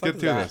 Chad, What the let's fuck get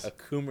is through that? this. A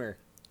coomer.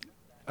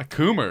 A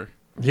coomer.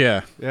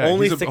 Yeah. Yeah,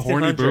 Only he's a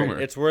horny 1600.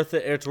 boomer. It's worth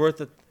it. It's worth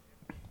it.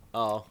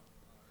 Oh.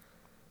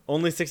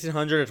 Only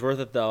 1600. It's worth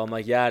it though. I'm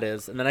like, yeah, it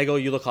is. And then I go,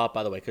 you look hot,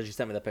 by the way, because you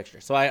sent me the picture.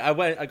 So I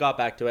went. I got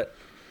back to it.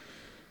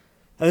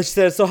 And then she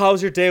said, so how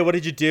was your day? What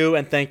did you do?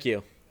 And thank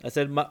you. I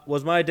said,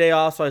 was my day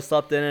off? So I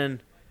slept in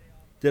and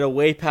did a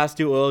way past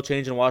due oil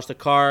change and washed the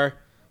car.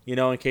 You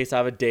know, in case I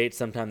have a date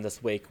sometime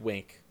this week.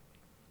 Wink.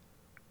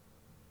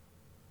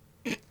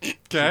 She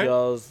Okay.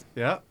 goes,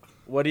 Yeah.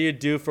 what do you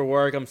do for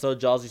work? I'm so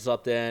jealous you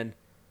slept in.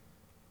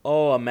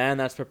 Oh, a man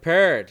that's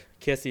prepared.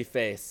 Kissy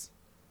face.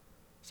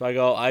 So I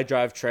go, I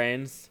drive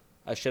trains.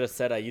 I should have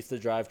said I used to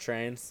drive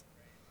trains.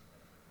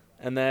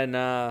 And then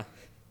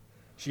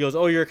she goes,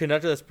 oh, you're a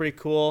conductor. That's pretty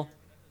cool.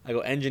 I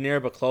go,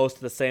 engineer, but close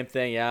to the same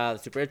thing. Yeah,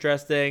 that's super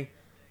interesting.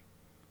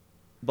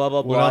 Blah, blah,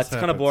 What blah. else It's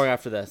kind of happens? boring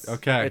after this.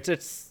 Okay.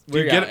 It's Do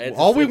you yeah, get it's-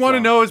 all we it's want to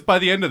long. know is by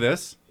the end of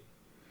this,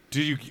 do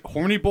you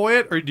horny boy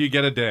it or do you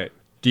get a date?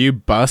 Do you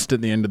bust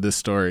at the end of this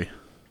story?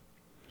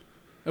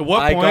 At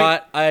what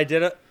point? I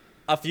did it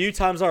a few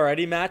times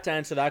already, Matt, to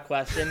answer that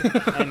question.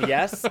 And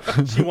yes,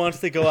 she wants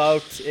to go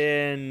out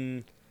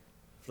in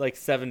like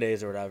 7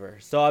 days or whatever.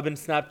 So I've been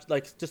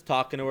just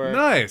talking to her.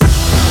 Nice.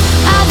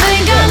 I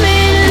think I'm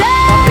in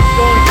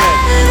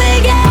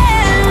love again.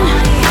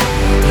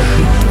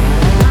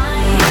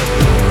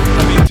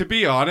 I mean, to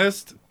be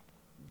honest,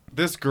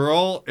 this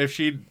girl, if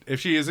she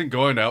isn't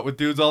going out with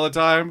dudes all the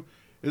time,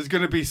 is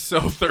gonna be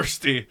so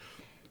thirsty,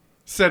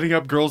 setting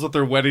up girls with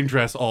their wedding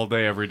dress all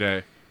day every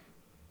day.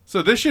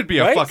 So this should be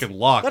a Right? fucking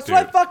lock, That's dude.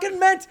 what I fucking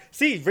meant.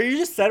 See, you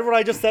just said what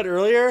I just said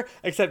earlier,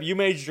 except you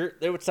made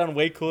it would sound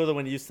way cooler than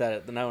when you said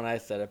it than when I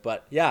said it.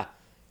 But yeah,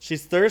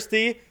 she's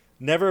thirsty,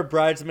 never a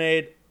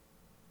bridesmaid.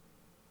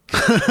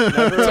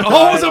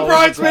 Always a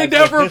bridesmaid,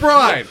 never a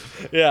bride.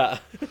 Yeah.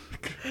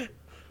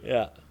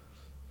 Yeah.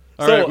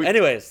 All So, right, we-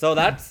 anyways, so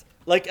that's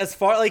like as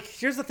far like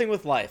here's the thing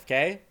with life,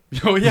 okay?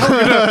 Oh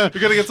yeah, we're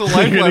gonna get some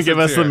life You're gonna give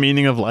us lessons the here.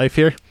 meaning of life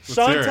here? Let's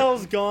hear it.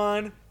 Chantel's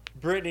gone,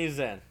 Brittany's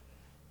in.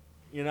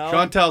 You know?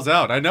 Chantel's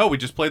out. I know. We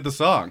just played the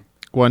song.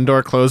 One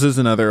door closes,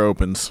 another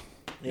opens.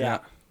 Yeah.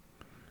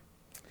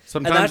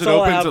 Sometimes that's it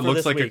all I opens. have It for looks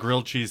this like a week.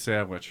 grilled cheese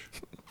sandwich.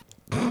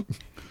 All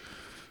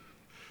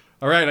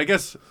right. I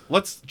guess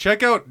let's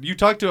check out. You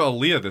talked to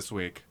Aaliyah this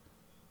week.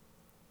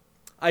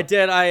 I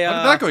did. How did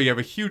that go? You have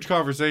a huge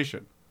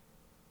conversation.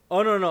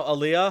 Oh no,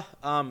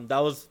 Aaliyah. That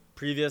was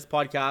previous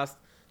podcast.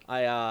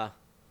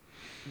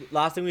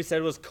 Last thing we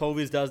said was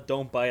Kobe's does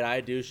don't bite.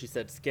 I do. She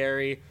said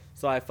scary.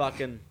 So I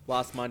fucking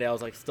last Monday I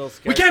was like still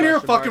scared. We can't hear a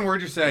question mark. fucking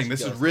word you're saying. She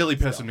This is goes, really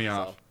still, pissing me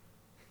off.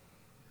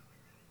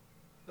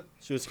 so.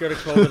 She was scared of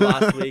COVID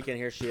last week, and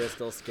here she is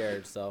still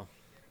scared. So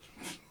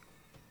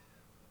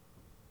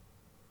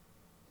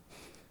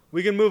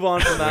We can move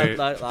on from that Wait.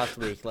 last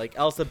week. Like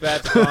Elsa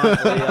Betts,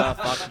 Leah,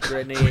 fucking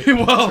Brittany.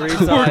 Well,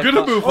 Teresa, we're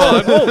gonna move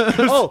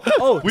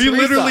on. We Teresa.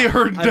 literally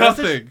heard I messaged-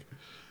 nothing.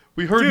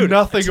 We heard Dude,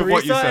 nothing of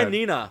what you Teresa said. and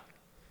Nina.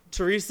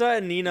 Teresa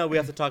and Nina, we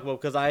have to talk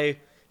about because I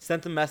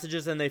sent them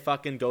messages and they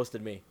fucking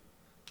ghosted me.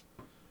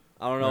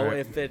 I don't know Right.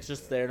 if it's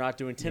just they're not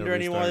doing Tinder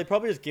restart. anymore. They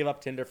probably just gave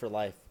up Tinder for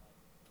life.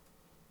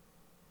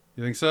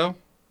 You think so?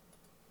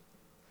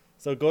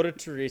 So go to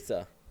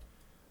Teresa.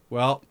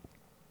 Well,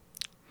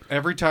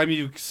 every time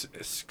you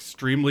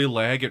extremely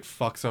lag, it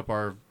fucks up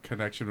our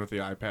connection with the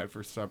iPad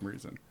for some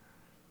reason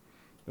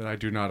that I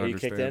do not Are you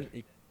understand. kicked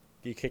in?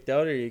 You kicked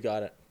out or you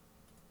got it?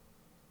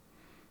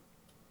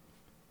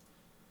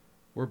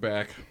 We're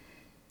back.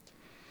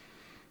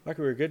 Fuck,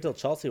 we were good till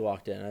Chelsea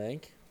walked in, I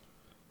think.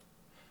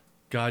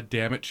 God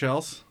damn it,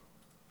 Chels.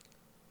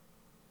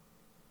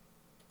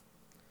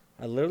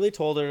 I literally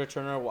told her to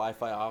turn her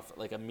Wi-Fi off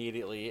like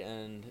immediately,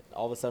 and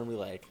all of a sudden we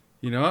lag.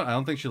 You know what? I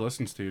don't think she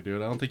listens to you,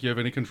 dude. I don't think you have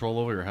any control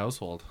over your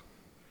household.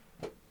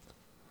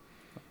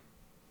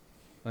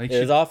 I think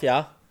It is off,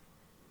 yeah.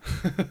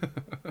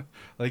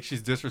 like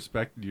she's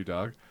disrespected you,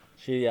 dog.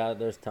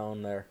 There's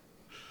tone there.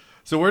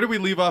 So where do we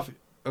leave off?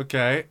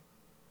 Okay.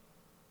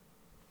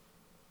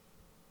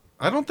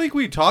 I don't think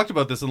we talked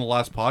about this in the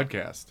last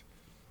podcast.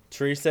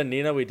 Teresa and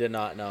Nina, we did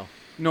not know.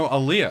 No,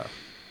 Aaliyah.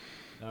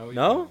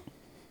 No?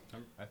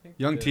 I think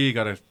Young that- T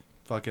got to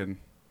fucking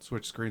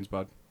switch screens,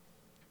 bud.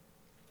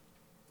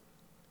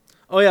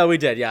 Oh yeah, we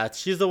did. Yeah,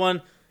 she's the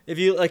one. If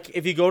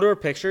you go to her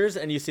pictures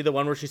and you see the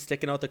one where she's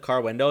sticking out the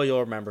car window, you'll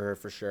remember her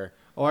for sure.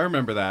 Oh, I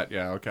remember that.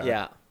 Yeah, okay.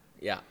 Yeah,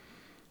 yeah.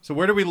 So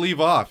where do we leave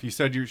off? You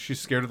said she's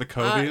scared of the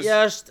Covies?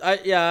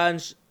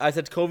 And I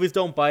said Covies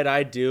don't bite.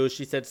 I do.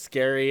 She said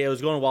scary. It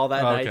was going well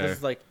that night. Okay. This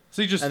is like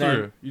So you just and threw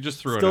then it. You just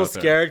threw it still out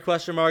there. scared?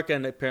 Question mark.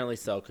 And apparently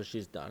so, because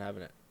she's done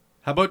having it.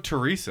 How about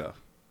Teresa?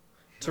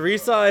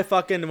 Teresa, I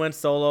fucking went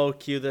solo.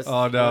 Cue this.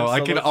 Oh no, went I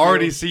solo can queue.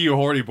 already see you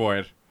horny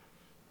boyed.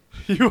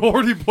 You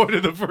horny boyed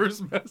in the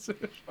first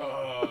message.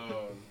 Oh,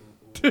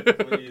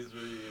 please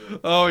read.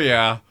 Oh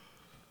yeah.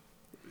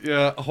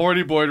 Yeah,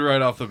 horny boyed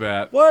right off the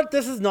bat. What?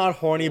 This is not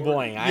horny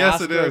boying. I Yes,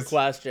 asked it her is. a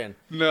question.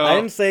 No. I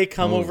didn't say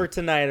come over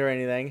tonight or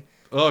anything.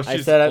 Oh, I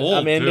she's said old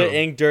I'm into too.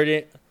 ink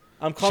dirty.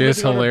 I'm She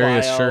has commenting on her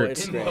hilarious bio. shirts.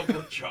 It's In great. love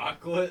with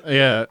chocolate.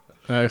 Yeah,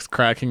 that's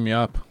cracking me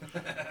up.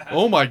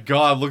 Oh my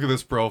god, look at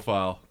this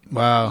profile.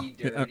 Wow.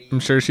 Dirty.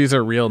 I'm sure she's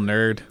a real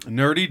nerd.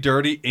 Nerdy,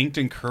 dirty, inked,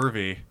 and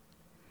curvy.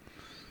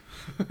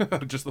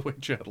 Just the way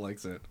Chad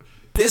likes it.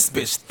 This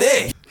bitch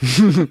thick.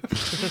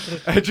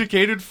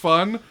 Educated,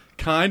 fun,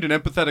 kind, and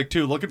empathetic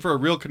too. Looking for a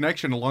real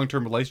connection, a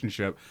long-term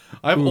relationship.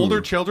 I have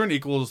older children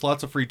equals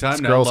lots of free time.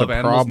 This Now girl's love a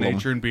animals, problem.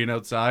 nature, and being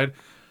outside.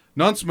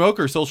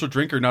 Non-smoker, social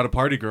drinker, not a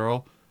party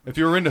girl. If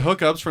you were into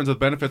hookups, friends with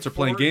benefits, or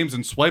playing games,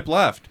 and swipe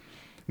left.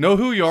 Know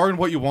who you are and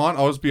what you want.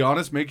 Always be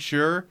honest. Make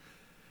sure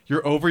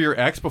you're over your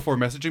ex before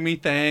messaging me.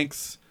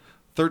 Thanks.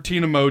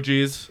 13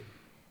 emojis.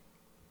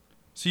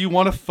 So you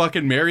want to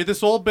fucking marry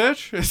this old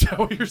bitch? Is that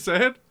what you're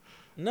saying?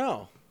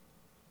 No.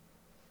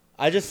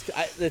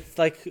 It's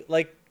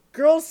like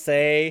girls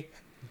say,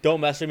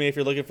 don't mess with me if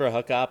you're looking for a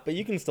hookup, but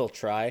you can still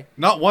try.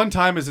 Not one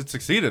time has it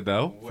succeeded,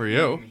 though, for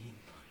you.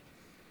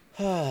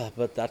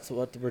 But that's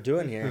what we're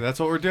doing here. That's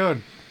what we're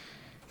doing.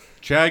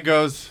 Chad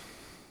goes,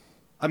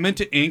 I'm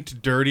into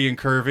inked, dirty, and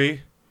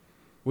curvy.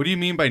 What do you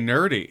mean by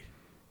nerdy?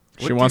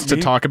 What She do wants you to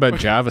mean? talk about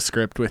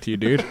JavaScript with you,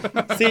 dude.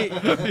 See,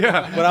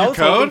 Yeah. what I was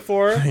hoping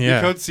for, You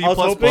Yeah. code C++, I was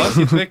hoping-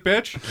 you thick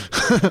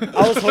bitch?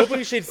 I was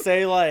hoping she'd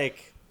say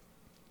like,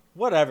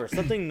 whatever,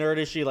 something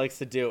nerdy she likes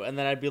to do, and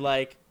then I'd be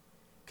like,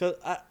 cause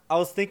I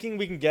was thinking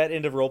we can get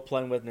into role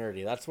playing with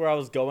nerdy. That's where I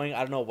was going.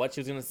 I don't know what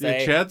she was gonna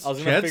say. Yeah, I was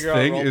gonna Chad's figure out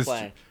thing role is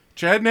playing.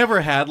 Chad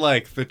never had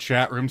like the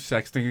chat room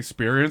sexting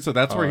experience, so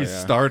that's where Oh, he's yeah.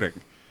 starting.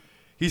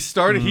 He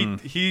started.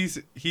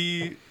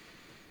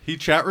 He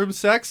chat room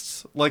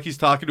sexts like he's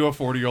talking to a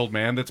 40-year-old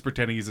man that's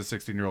pretending he's a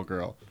 16-year-old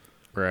girl.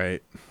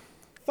 Right.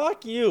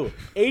 Fuck you.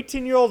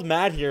 18-year-old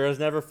Matt here has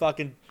never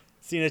fucking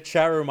seen a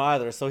chat room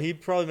either, so he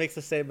probably makes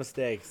the same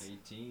mistakes.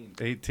 18.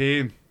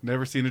 18,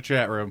 never seen a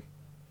chat room.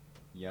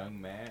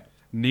 Young man.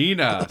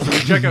 Nina. So we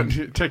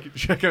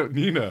check out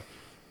Nina.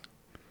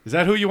 Is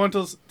that who you want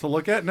to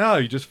look at? No,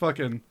 you just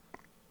fucking.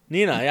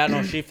 Nina, yeah,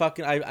 no, she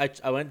fucking.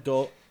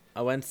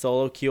 I went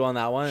solo queue on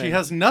that one. She and-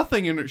 has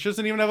nothing in her. She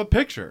doesn't even have a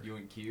picture. You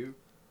and Q.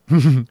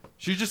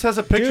 She just has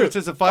a picture Dude. that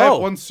says, if I had Oh.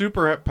 one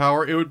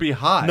superpower, it would be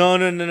hot. No.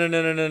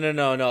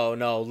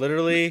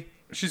 Literally,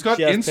 She's got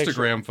She has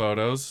Instagram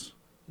photos.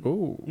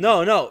 Ooh.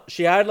 no.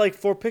 She had like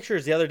 4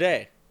 pictures the other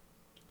day.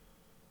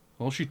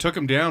 Well, she took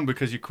them down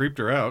because you creeped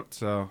her out,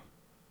 so.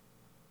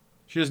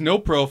 She has no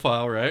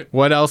profile, right?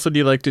 What else would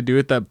you like to do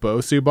with that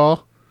Bosu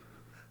ball?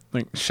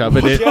 Like shove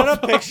it She had in? a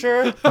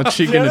picture. What's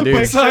she She had gonna a do?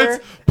 picture, Besides-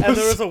 and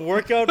there was a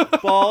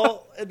workout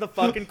ball in the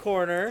fucking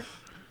corner.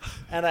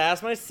 And I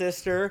asked my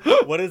sister,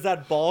 "What is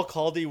that ball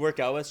called that you work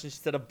out with?" She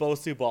said a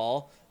Bosu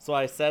ball. So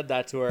I said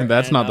that to her.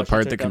 That's and not now the she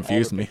part took that down all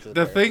confused the me. pictures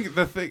The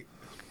there. thing.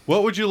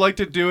 What would you like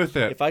to do with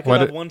it? If I could What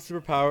have it- one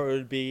superpower, it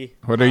would be.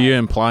 What are you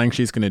implying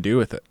she's gonna do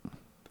with it?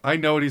 I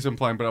know what he's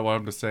implying, but I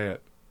want him to say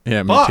it.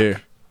 Yeah, me Fuck. too.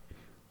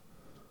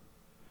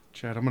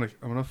 Chad, I'm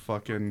gonna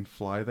fucking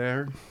fly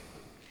there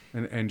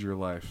and end your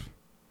life.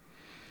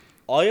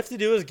 All you have to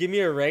do is give me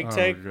a red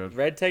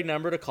good. tag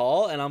number to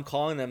call, and I'm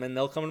calling them, and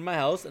they'll come to my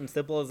house, and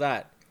simple as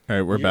that. All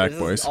right, we're back, This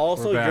boys. is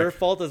also We're back. your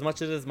fault as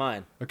much as it is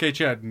mine. Okay,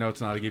 Chad. No,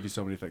 it's not. I gave you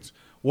so many things.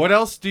 What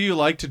else do you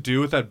like to do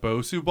with that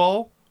Bosu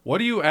ball? What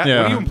are you what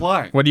are you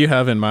implying? What do you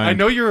have in mind? I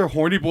know you're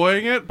horny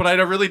boying it, but I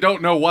really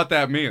don't know what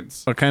that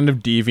means. What kind of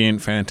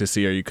deviant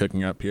fantasy are you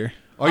cooking up here?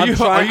 Are I'm you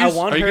trying- I are you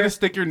want her- gonna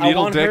stick your I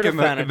needle want her dick to in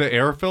fan the it.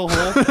 air fill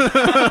hole?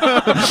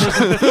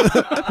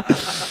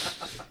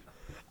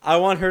 I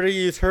want her to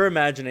use her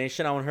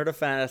imagination. I want her to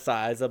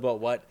fantasize about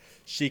what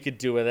she could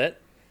do with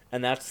it,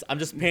 and I'm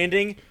just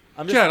painting.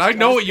 Chad, I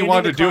know what you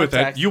want to do with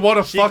it. You want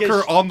to fuck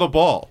her on the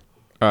ball.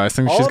 I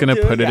think she's going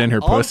to put it in her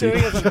pussy. All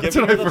I'm doing is I'm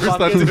giving her the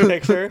fucking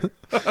picture,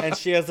 and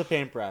she has a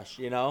paintbrush,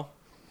 you know?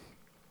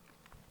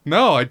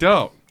 No, I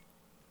don't.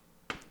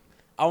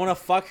 I want to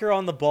fuck her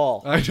on the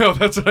ball. I know,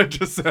 that's what I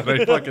just said.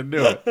 I fucking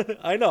knew it.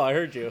 I know, I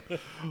heard you.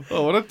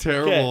 Oh, what a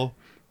terrible...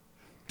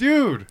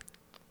 Dude.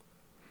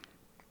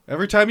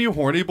 Every time you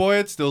horny boy,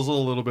 it steals a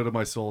little bit of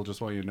my soul. Just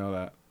want you to know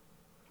that.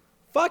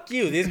 Fuck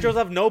you. These girls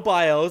have no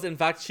bios. In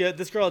fact,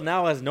 this girl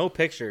now has no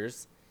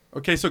pictures.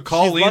 Okay, so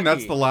Colleen, that's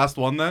lucky. the last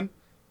one then?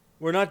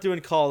 We're not doing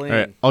Colleen. All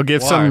right, I'll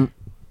give Why?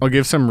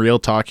 some real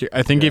talk here.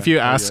 I think Yeah, if you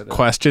I ask get it.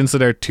 questions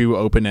that are too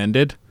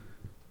open-ended,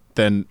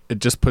 then it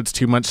just puts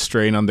too much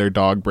strain on their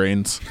dog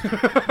brains.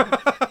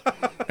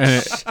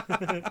 And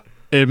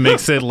it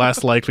makes it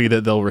less likely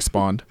that they'll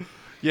respond.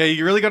 Yeah,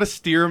 you really got to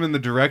steer him in the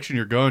direction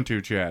you're going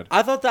to, Chad.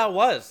 I thought that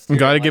was. You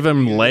gotta Like, give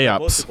him you layups.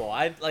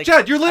 possible.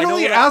 Chad, you're I know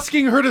literally what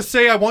asking her to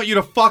say, I want you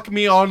to fuck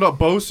me on a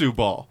Bosu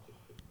ball.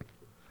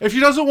 If she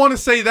doesn't want to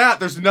say that,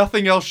 there's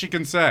nothing else she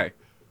can say.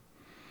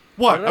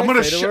 What? What did I'm I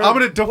gonna say to her? I'm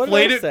gonna What did I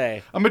deflate it.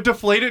 say? I'm gonna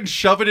deflate it and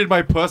shove it in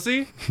my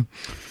pussy.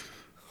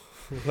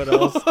 What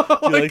else do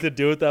you like to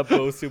do with that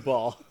Bosu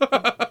ball?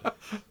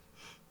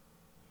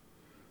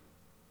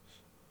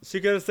 She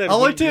could have said. I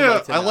like "Wouldn't you to know?"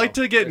 get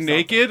or something.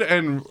 naked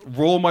and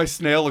roll my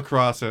snail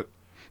across it.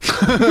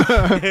 Like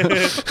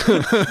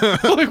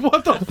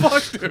what the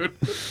fuck, dude?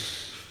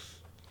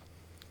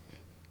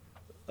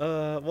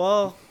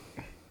 Well,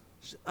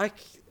 I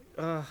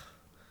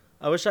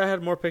wish I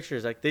had more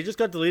pictures. Like they just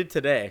got deleted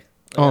today.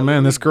 Like, Oh, I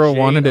man, this literally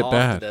girl wanted jaded it off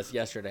bad. This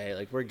yesterday,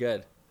 like we're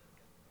good.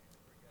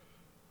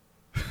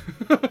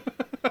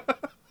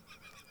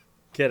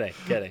 Kidding.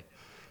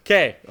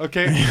 Okay.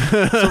 Okay,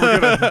 so we're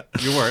gonna.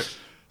 You weren't.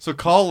 So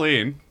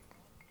Colleen.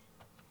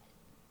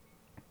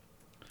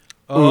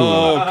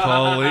 Oh,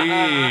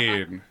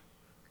 Colleen.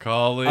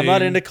 Colleen. I'm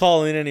not into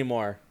Colleen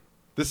anymore.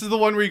 This is the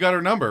one where you got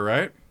her number,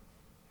 right?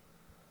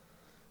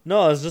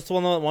 No, it's just the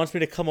one that wants me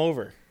to come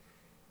over.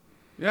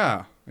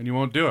 Yeah, and you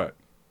won't do it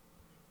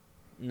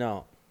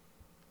No.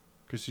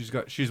 because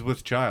she's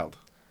with child.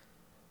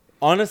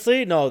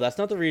 Honestly, no, that's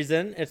not the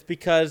reason. It's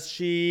because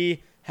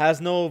she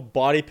has no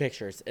body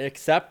pictures.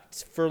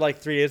 Except for like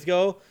 3 days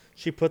ago,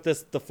 she put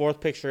the fourth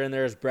picture in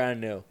there as brand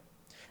new.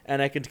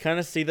 And I can kind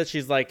of see that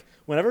she's like,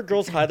 whenever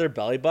girls hide their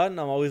belly button,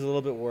 I'm always a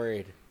little bit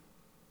worried.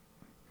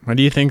 What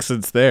do you think's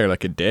it's there?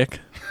 Like a dick?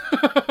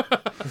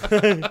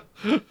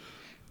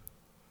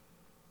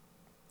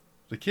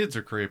 The kids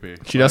are creepy.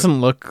 She doesn't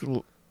look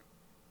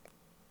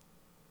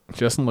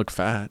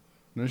fat.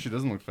 No, she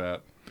doesn't look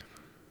fat.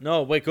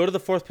 No, wait, go to the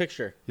fourth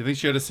picture. You think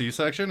she had a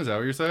C-section? Is that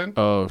what you're saying?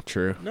 Oh,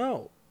 true.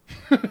 No.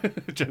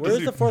 Jesse-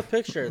 Where's the fourth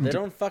picture? They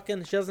don't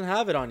fucking, she doesn't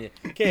have it on you.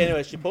 Okay,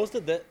 anyway, she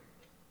posted that.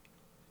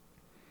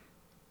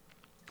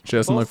 She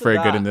doesn't look Posted very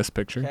good that, in this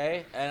picture.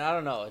 Okay, and I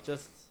don't know, it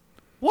just,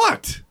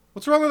 What?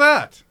 What's wrong with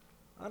that?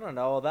 I don't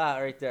know, that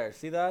right there.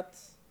 See that?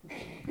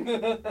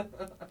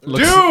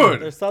 Looks-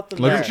 Dude! There's something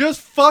Look- You're there.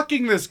 just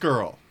fucking this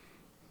girl.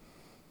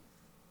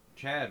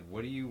 Chad,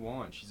 what do you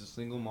want? She's a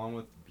single mom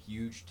with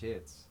huge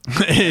tits.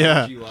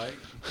 Yeah. What you like?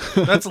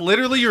 That's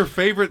literally your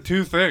favorite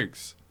two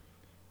things.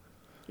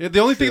 Yeah, the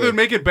only thing that True. would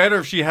make it better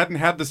if she hadn't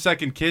had the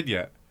second kid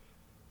yet.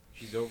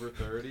 She's over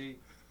 30.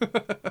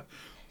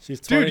 She's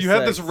 26. Dude, you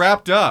had this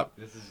wrapped up.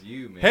 This is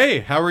you, man. Hey,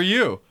 how are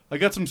you? I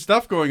got some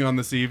stuff going on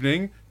this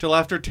evening till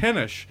after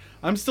 10ish.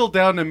 I'm still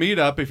down to meet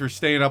up if you're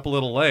staying up a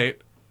little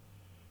late.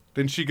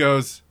 Then she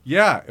goes,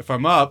 yeah, if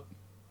I'm up.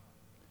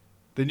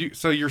 Then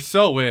so you're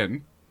so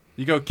in.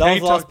 You go, That "Can was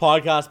you the last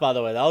talk-" podcast, by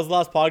the way. That was the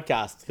last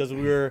podcast because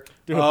we were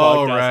doing a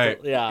Oh, podcast. right.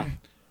 Yeah.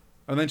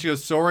 And then she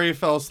goes, sorry I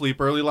fell asleep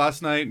early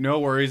last night. No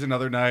worries,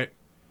 another night.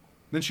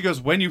 Then she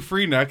goes, when you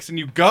free next? And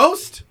you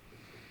ghost?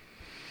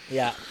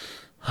 Yeah.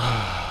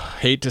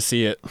 Hate to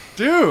see it.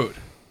 Dude.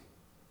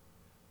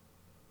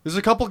 There's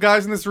a couple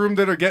guys in this room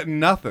that are getting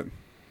nothing.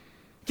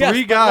 Yes,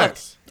 Three but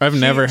guys. I've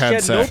never she had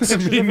had sex. No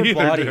pictures Me of her neither,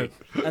 body,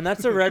 dude. and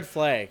that's a red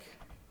flag.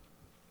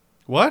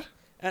 What?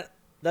 And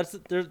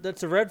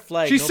that's a red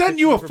flag. She no sent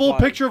you pictures a of her full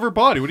body. picture of her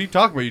body. What are you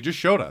talking about? You just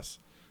showed us.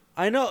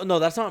 I know. No,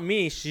 that's not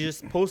me. She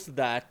just posted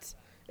that.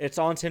 It's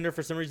on Tinder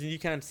for some reason. You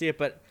can't see it,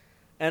 but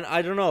and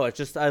I don't know. It's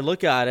just I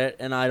look at it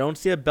and I don't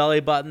see a belly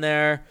button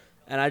there,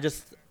 and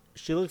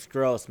she looks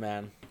gross,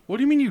 man. What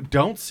do you mean you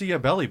don't see a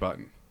belly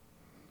button?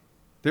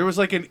 There was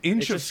like an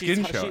inch It's of just she's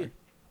skin hu- showing.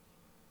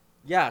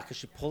 Yeah, because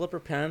she pulled up her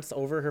pants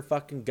over her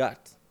fucking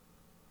gut.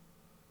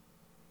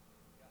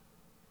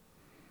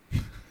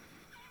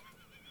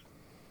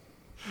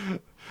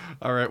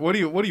 All right, what do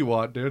you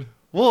want, dude?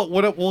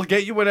 We'll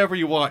get you whatever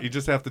you want. You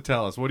just have to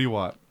tell us. What do you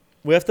want?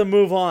 We have to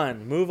move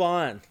on. Move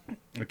on.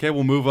 Okay,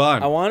 we'll move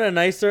on. I want a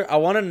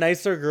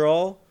nicer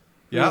girl.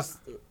 Yeah. who's-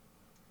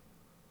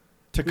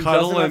 To Who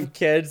cuddle doesn't and have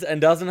kids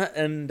and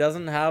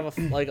doesn't have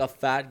a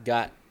fat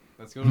gut.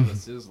 Let's go to the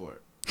Sizzler.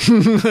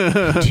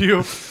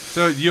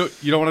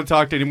 you don't want to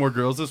talk to any more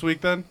girls this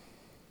week then?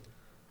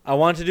 I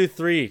want to do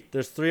 3.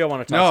 There's 3 I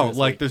want to talk No, to. This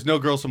like week. there's no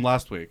girls from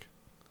last week.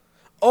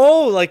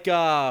 Oh, like Is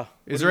what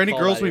there do you any call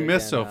girls that we again?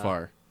 missed so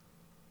far?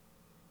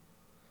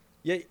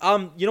 Yeah.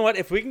 You know what?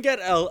 If we can get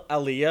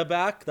Aliyah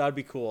back, that'd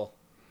be cool.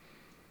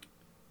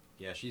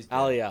 Yeah, she's dead.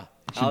 Aliyah.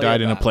 She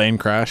died in a plane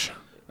crash.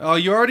 Oh,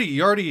 you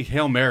already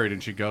Hail Married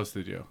and she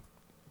ghosted you.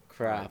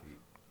 Crap.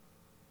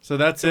 So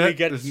that's Can it. we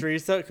get There's-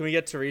 Teresa? Can we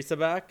get Teresa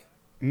back?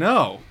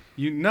 No,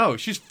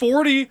 she's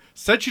 40.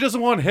 Said she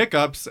doesn't want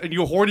hiccups, and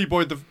you horny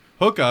boyed the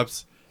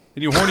hookups,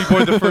 and you horny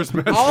boyed the first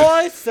message. All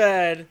I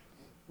said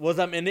was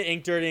I'm into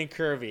ink, dirty, and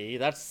curvy.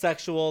 That's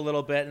sexual a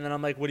little bit, and then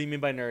I'm like, what do you mean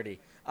by nerdy?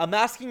 I'm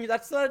asking you.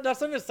 That's not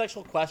a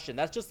sexual question.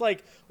 That's just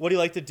like, what do you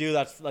like to do?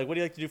 That's like, what do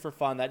you like to do for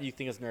fun that you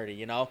think is nerdy?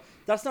 You know,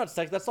 that's not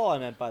sex. That's all I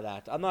meant by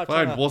that. I'm not.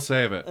 Fine, trying to, we'll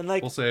save it. and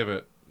like- We'll save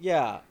it.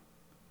 Yeah,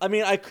 I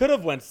mean, I could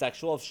have went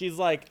sexual if she's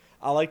like,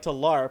 I like to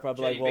LARP. I'd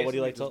be like, Jay well, what do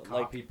you like basically to just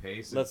like? copy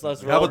paste Let's it. role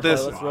How about play.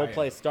 this? Let's role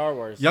play Star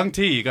Wars. Young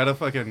T, you gotta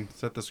fucking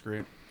set the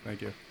screen.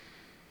 Thank you.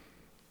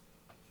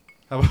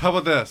 How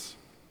about this?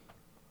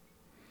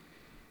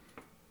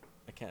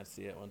 I can't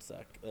see it. One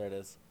sec. There it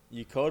is.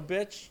 You code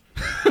bitch.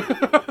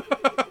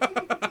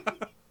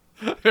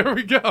 There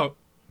we go.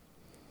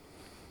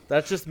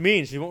 That's just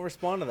mean. She won't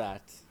respond to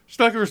that. She's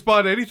not gonna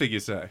respond to anything you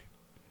say.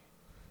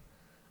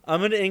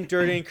 I'm into ink,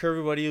 dirty, and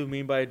curvy. What do you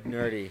mean by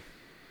nerdy?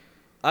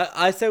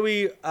 I say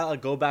we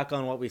go back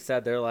on what we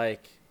said. They're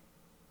like,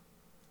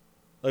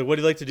 what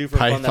do you like to do for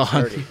fun that's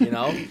Python. nerdy? You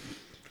know?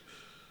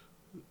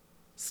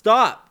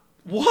 Stop.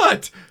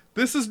 What?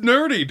 This is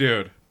nerdy,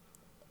 dude.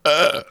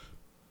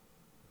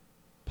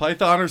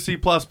 Python or C++?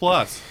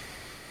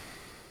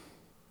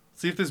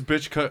 See if this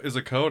bitch is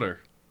a coder.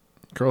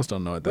 Girls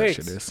don't know what that Wait.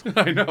 shit is.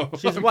 I know.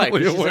 She's I'm what?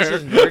 fully She said aware.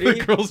 she's nerdy?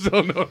 The girls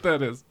don't know what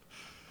that is.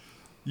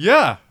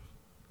 Yeah.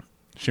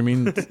 She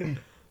means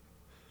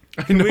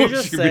I know we what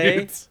just she say-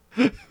 means.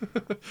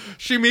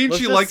 She means Let's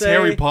she just likes say-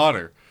 Harry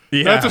Potter.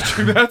 Yeah.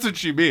 That's what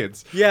she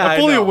means. Yeah, I'm I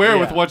fully know, aware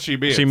with yeah. what she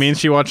means. she means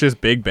she watches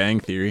Big Bang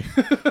Theory.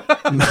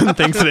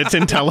 Thinks that it's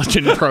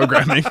intelligent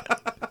programming.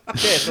 Okay,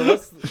 so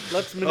let's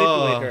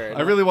manipulate her.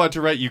 I really want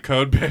to write you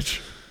code,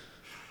 bitch.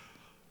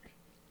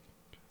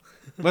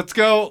 Let's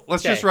go.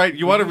 Let's just Okay. write.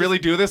 You want to really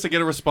do this and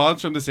get a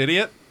response from this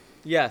idiot?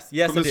 yes, From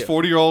I this do.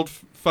 40-year-old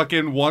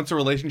fucking wants a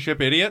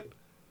relationship idiot?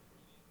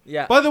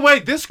 Yeah. By the way,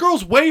 this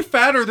girl's way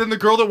fatter than the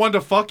girl that wanted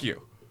to fuck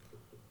you.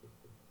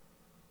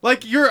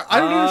 Like I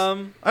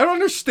don't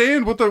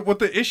understand what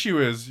the issue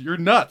is. You're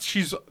nuts.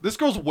 This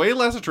girl's way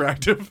less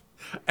attractive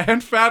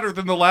and fatter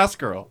than the last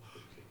girl.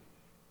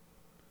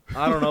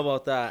 I don't know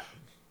about that.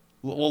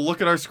 Well, look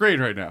at our screen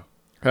right now.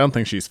 I don't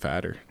think she's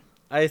fatter.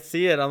 I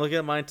see it. I'm looking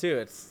at mine too.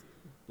 It's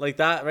like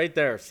that right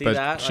there. See But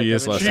that? she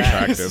is I'm less into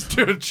that. attractive.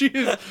 Dude,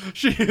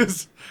 she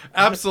is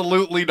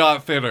absolutely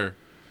not thinner.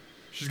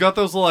 She's got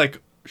those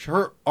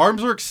her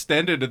arms are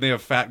extended and they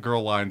have fat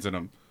girl lines in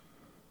them.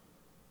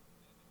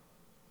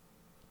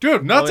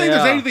 Dude, not Oh, saying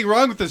there's yeah. anything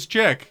wrong with this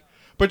chick,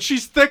 but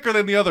she's thicker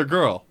than the other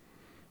girl.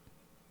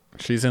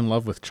 She's in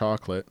love with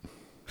chocolate.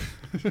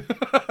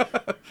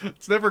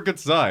 It's never a good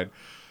sign.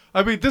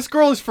 I mean, this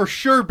girl is for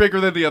sure bigger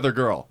than the other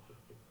girl.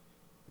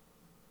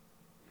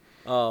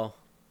 Oh.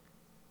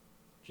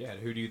 Chad,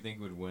 who do you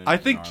think would win I in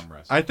think an arm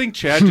wrestle? I think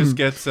Chad just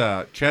gets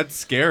Chad's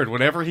scared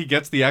whenever he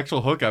gets the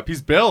actual hookup.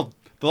 He's bailed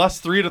the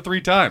last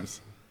 3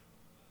 times.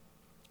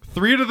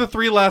 3 of the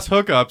 3 last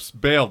hookups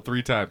bailed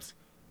 3 times.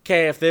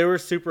 Okay, if they were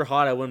super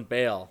hot, I wouldn't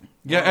bail.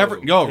 Yeah, Whoa.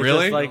 no, It's really?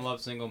 just like- You don't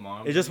love single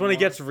moms. It's just when it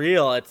anymore? gets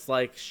real, it's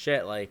like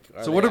shit. Like,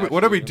 So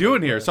what are we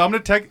doing here? So I'm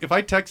gonna if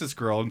I text this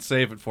girl and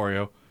save it for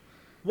you.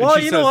 well,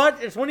 she you know says-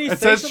 what? It's when you it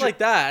say says shit she- like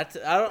that.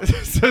 I don't.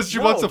 It says she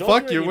No, wants to don't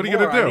fuck do you. it What are you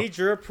gonna anymore. do? I need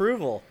your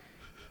approval.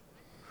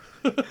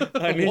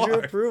 I need your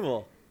Why?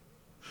 approval.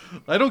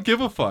 I don't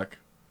give a fuck.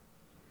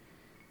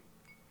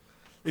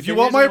 If you Same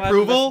want my reason why I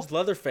haven't approval, messaged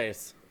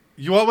Leatherface.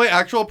 you want my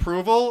actual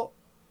approval.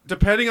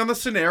 Depending on the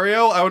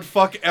scenario, I would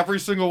fuck every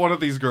single one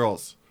of these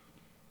girls.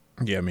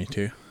 Yeah, me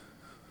too.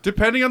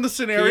 Depending on the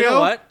scenario,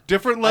 what?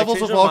 different I levels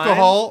of changed my mind.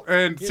 alcohol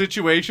and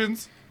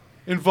situations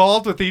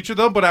involved with each of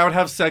them, but I would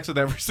have sex with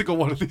every single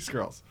one of these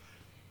girls.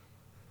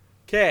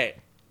 Okay.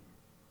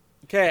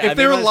 Okay. If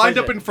they were lined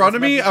up in front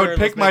of me, I would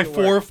pick my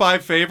 4 or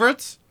 5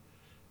 favorites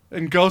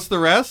and ghost the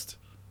rest.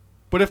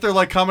 But if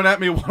they're coming at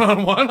me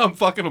one-on-one, I'm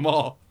fucking them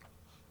all.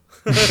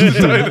 To tell you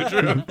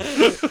the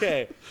truth.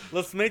 Okay,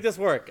 let's make this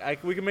work.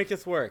 We can make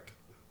this work.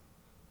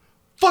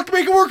 Fuck,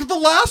 make it work with the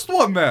last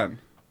one then.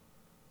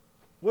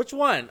 Which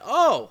one?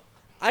 Oh,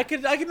 I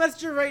could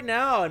message her right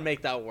now and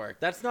make that work.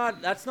 That's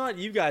not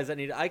you guys that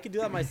need it. I could do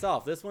that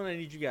myself. This one I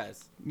need you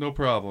guys. No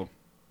problem.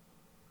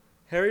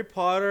 Harry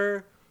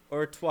Potter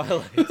or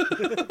Twilight?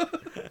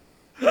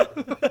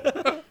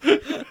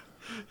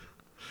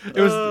 It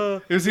was you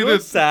know either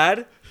what's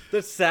sad.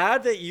 That's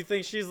sad that you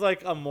think she's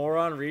like a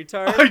moron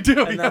retard. I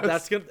do, and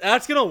yes.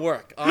 that's gonna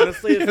work.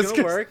 Honestly, it's Yes,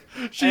 gonna 'cause work.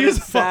 she and is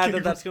it's sad fucking-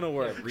 that that's gonna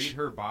work. Read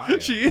her bio.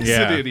 she is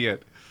Yeah. an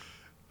idiot.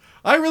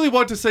 I really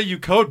want to say you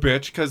code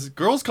bitch because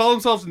girls call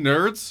themselves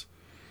nerds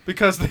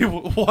because they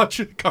watch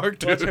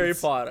cartoons. What's Harry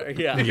Potter?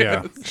 Yeah.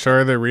 Yeah. Show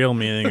her the real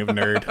meaning of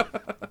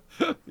nerd.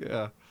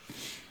 Yeah.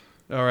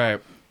 All right.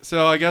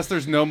 So I guess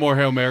there's no more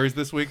Hail Marys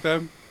this week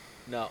then.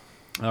 No.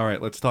 All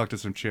right. Let's talk to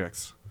some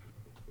chicks.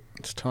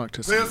 Let's talk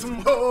to There's some.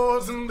 some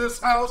hoes in this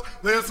house.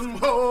 There's some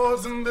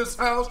hoes in this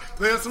house.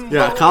 There's some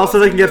Yeah, hoes Kyle said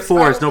they can in get this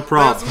fours, house. no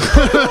problem.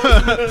 There's some hoes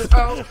in this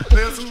house.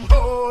 There's some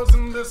hoes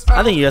in this house.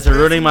 I think you guys are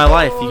ruining my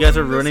life. You guys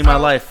are ruining my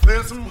life.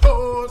 There's some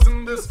hoes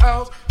in this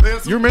house.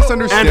 There's some You're hoes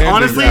misunderstanding. And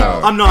honestly,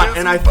 now. I'm not.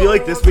 And I feel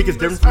like this week is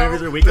different from every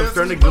other week. I'm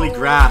starting to really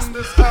grasp.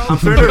 I'm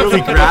starting to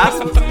really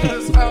grasp.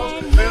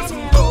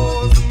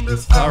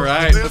 All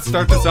right. Let's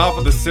start this off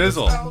with a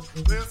sizzle.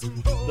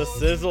 The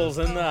sizzle's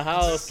in the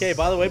house. Okay,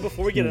 by the way,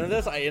 before we get into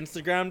this, I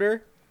Instagrammed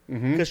her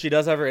because she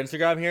does have her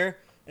Instagram here,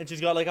 and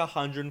she's got like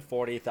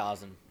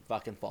 140,000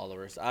 fucking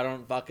followers. I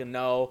don't fucking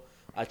know.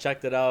 I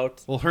checked it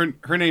out. Well, her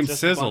name's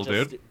Just a Sizzle, bunch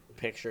of dude.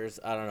 pictures.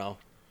 I don't know.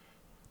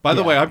 By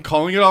the Yeah. way, I'm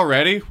calling it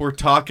already. We're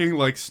talking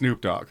like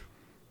Snoop Dogg.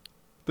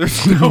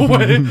 There's no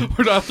way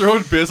we're not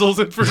throwing bizzles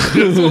in for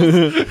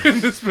shizzles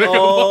in this big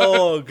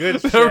Oh, good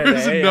shit. There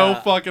is eh? no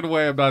Yeah. fucking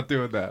way I'm not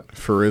doing that.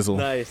 Frizzle.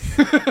 Nice.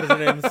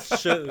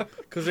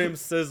 Because her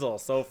name's Sizzle,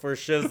 so for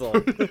shizzle.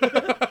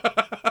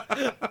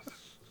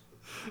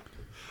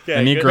 Okay,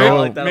 Any good. girl- I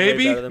like that way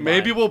better than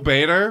Maybe mine. we'll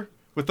bait her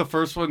with the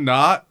first one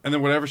not, and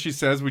then whatever she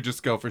says, we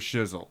just go for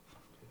shizzle.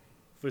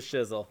 For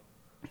shizzle.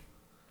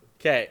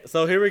 Okay,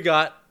 so here we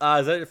got.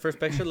 Is that your first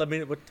picture? Let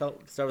me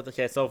start with.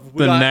 Okay, so we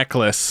The got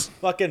necklace.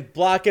 fucking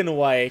black and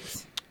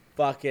white,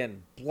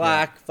 fucking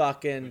black,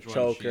 fucking one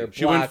choker.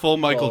 She went black full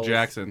Michael clothes.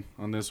 Jackson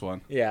on this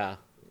one. Yeah,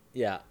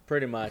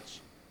 pretty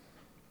much.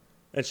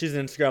 And she's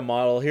an Instagram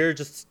model. Here,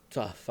 just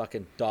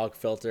fucking dog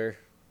filter.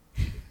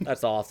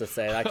 That's all I have to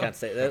say. I can't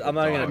say that. I'm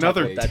not gonna talk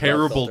Another about that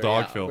terrible filter.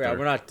 dog Yeah, filter. Yeah,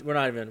 we're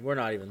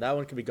not even. That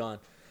one could be gone.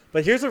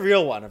 But here's a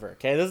real one of her.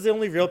 Okay, this is the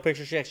only real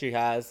picture she actually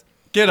has.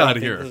 Get I out of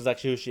think here. This is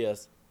actually who she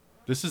is.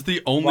 This is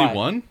the only Why?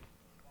 one?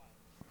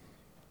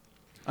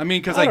 I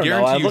mean, because I I don't know.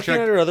 guarantee I'm you looking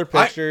checked- at her other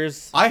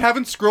pictures. I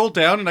haven't scrolled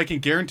down, and I can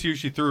guarantee you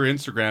she threw her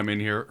Instagram in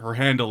here, her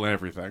handle and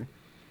everything.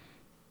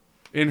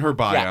 In her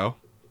bio.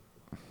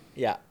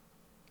 Yeah.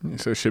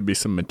 So there should be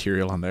some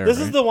material on there. This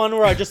right? is the one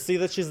where I just see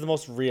that she's the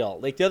most real.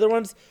 Like the other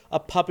one's a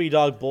puppy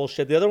dog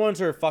bullshit. The other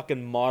ones are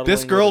fucking modeling.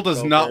 This girl with a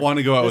does not choker. want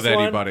to go out with This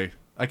one- anybody.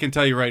 I can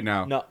tell you right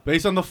now. No.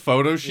 Based on the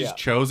photos she's Yeah.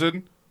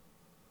 chosen,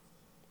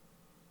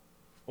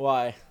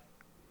 Why?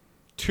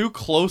 2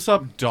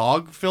 close-up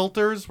dog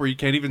filters where you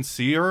can't even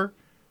see her.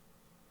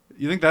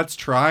 You think that's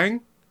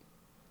trying?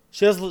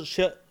 She has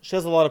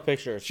a lot of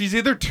pictures. She's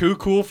either too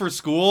cool for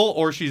school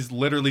or she's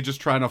literally just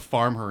trying to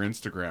farm her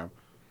Instagram.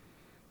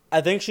 I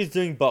think she's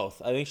doing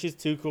both. I think she's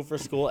too cool for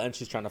school and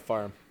she's trying to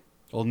farm.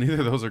 Well, neither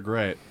of those are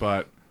great,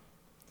 but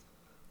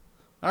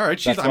all right.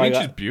 That's why I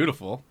got- She's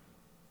beautiful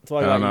That's why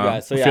I I got don't you know.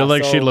 guys. So I yeah, feel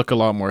like so, she'd look a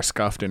lot more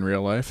scuffed in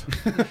real life.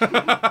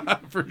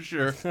 for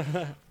sure.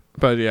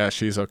 But yeah,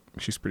 she's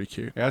pretty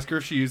cute. Ask her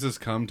if she uses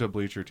cum to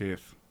bleach her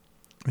teeth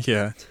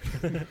Yeah.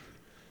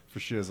 for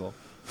shizzle.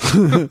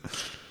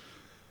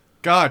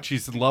 God,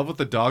 she's in love with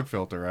the dog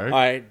filter, right? All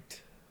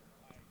right.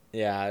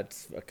 Yeah,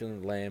 it's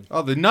fucking lame.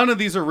 Oh, none of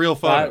these are real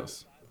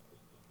photos.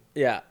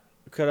 Yeah.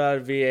 Cut out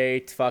a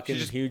V8, fucking She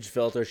just- huge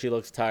filter. She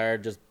looks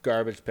tired, just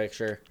garbage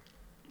picture.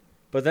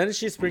 But then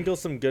she sprinkles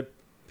some good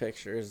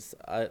pictures.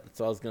 That's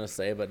what I was gonna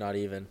say, but not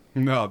even.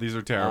 No, these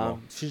are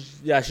terrible. She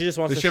just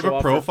wants Does to she show have a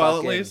off her profile at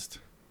fucking- least?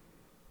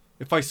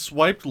 If I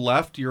swiped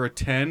left, you're a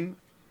 10.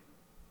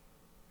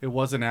 It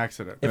was an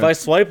accident. If I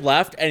swipe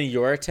left and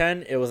you're a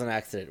 10, it was an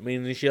accident.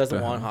 Meaning she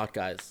doesn't want hot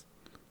guys.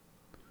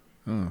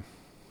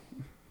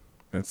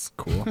 That's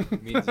cool.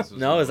 Means this was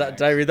No, an is that?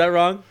 Did I read that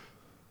wrong?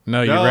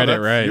 No, you No, read it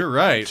that's- right. you're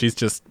right.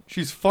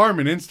 She's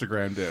farming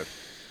Instagram,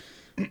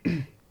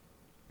 dude.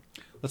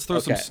 Let's throw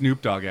some Okay.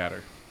 Snoop Dogg at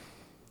her.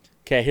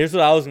 Okay, here's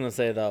what I was gonna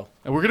say though.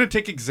 And we're going to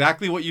take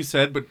exactly what you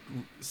said, but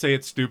say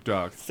it's Snoop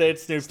Dogg. Say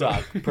it's Snoop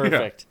Dogg.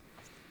 Perfect.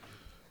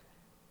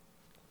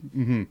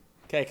 Mm-hmm.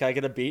 Okay, can I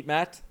get a beat,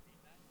 Matt?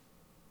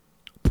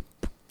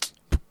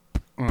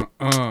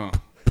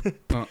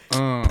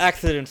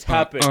 Accidents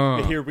happen,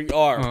 and here we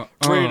are,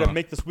 ready to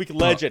make this week a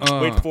legend.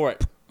 Wait for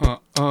it.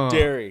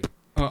 Dairy.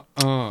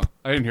 I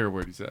didn't hear a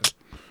word he said.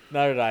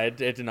 Neither did I. It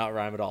did not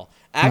rhyme at all.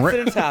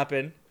 Accidents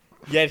happen,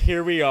 yet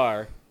here we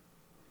are.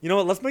 You know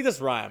what? Let's make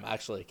this rhyme,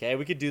 actually. Okay,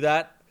 we could do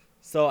that.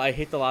 So I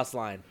hate the last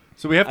line.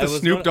 So we have I to was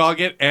Snoop gonna- Dogg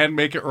it and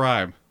make it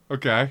rhyme.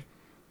 Okay.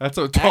 That's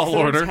a tall Accidents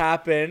order.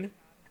 happen.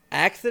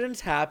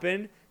 Accidents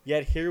happen,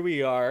 yet here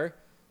we are,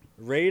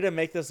 ready to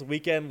make this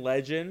weekend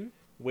legend.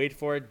 Wait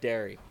for it,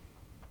 Dairy.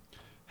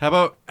 How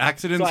about So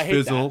accidents I hate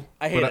fizzle?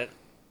 that. I hate but it.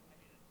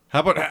 How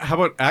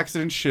about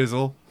accident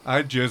shizzle?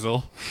 I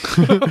jizzle.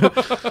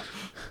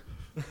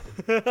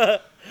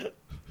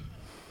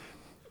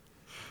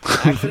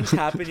 Accidents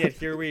happen, yet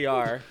here we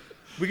are.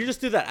 We can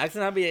just do that.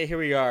 Accident happen, yet here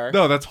we are.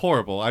 No, that's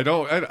horrible. I'm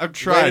Ready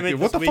trying. to make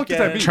What the this fuck does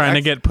that weekend? mean? Trying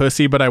to get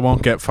pussy, but I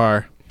won't get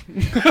far.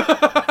 Did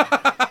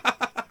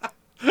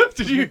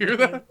you hear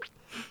that?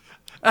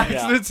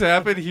 Accidents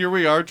happen. Here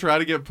we are trying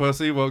to get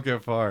pussy. Won't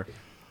get far.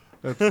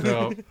 That's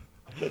dope.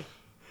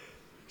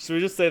 Should we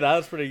just say that?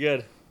 That's pretty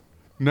good.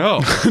 No.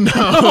 That's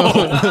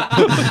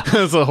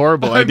a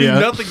horrible I idea.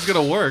 mean, nothing's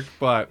gonna work.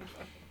 But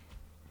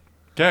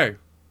okay.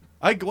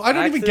 I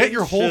don't even get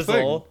your whole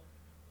thing.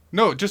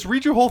 No, just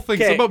read your whole thing.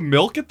 It's 'Kay. about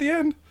milk at the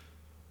end.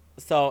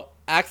 So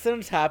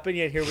accidents happen,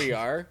 yet here we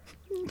are.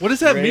 What does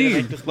that Ready to mean?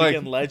 make this Like,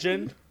 weekend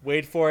legend.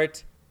 Wait for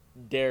it.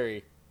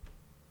 Dairy.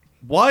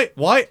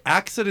 why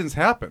accidents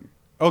happen?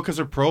 Oh, because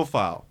they're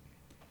profile,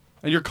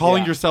 and you're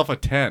calling Yeah. yourself a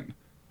 10.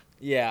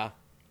 Yeah.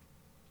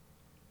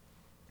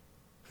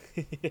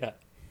 Yeah.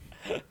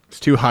 It's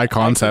too high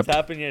concept. Accidents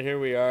happen, yet here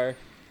we are.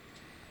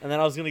 And then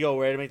I was gonna go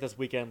where to make this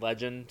weekend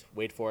legend.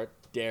 Wait for it.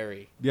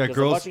 Dairy. Yeah, Because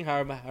girls- I'm watching How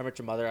I Met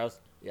Your Mother.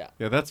 Yeah.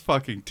 Yeah, that's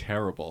fucking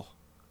terrible.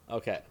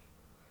 Okay.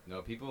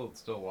 No, people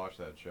still watch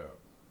that show.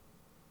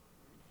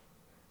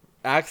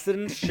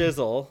 Accident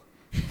shizzle.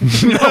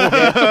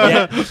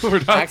 yeah. We're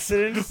not.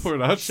 Accidents We're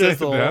not saying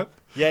shizzle. that.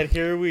 Yet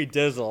here we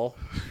dizzle.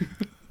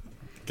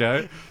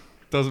 Okay,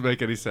 doesn't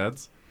make any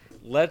sense.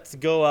 Let's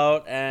go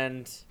out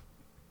and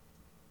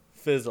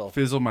fizzle.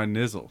 Fizzle my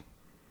nizzle.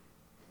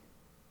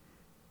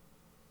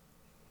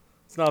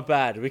 It's not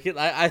bad. We can.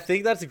 I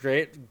think that's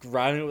great.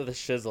 Rhyming it with a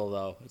shizzle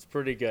though. It's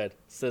pretty good.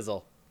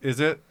 Sizzle. Is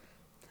it?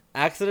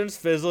 Accidents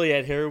fizzle.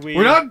 Yet here we.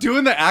 We're not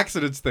doing the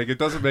accidents thing. It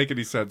doesn't make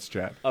any sense,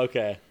 chat.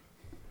 Okay.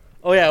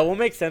 Oh yeah, it will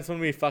make sense when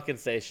we fucking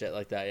say shit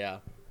like that. Yeah.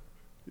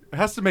 It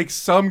has to make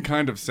some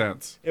kind of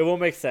sense. It will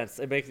make sense.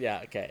 It makes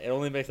okay. It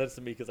only makes sense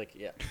to me because like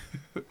yeah.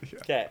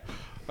 Okay.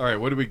 All right,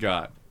 what do we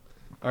got?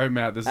 All right,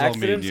 Matt. This is all me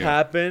and Accidents you.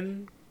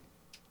 happen.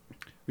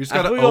 We just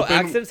gotta After we go open,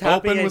 accidents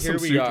happening, open and with some.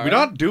 here we are. We're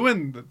not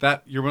doing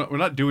that. We're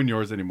not doing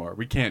yours anymore.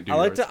 We can't do. I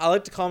like yours. to. I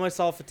like to call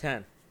myself a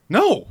 10.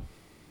 No.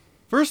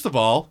 First of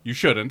all, you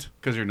shouldn't,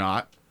 because you're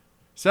not.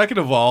 Second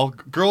of all,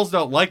 girls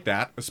don't like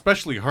that,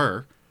 especially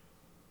her.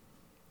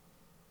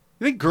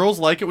 You think girls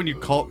like it when you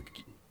call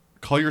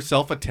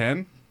yourself a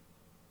 10?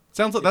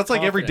 Sounds like that's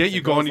like every date Confidence.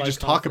 you go and you Girls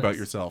just like talk about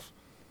confidence. yourself.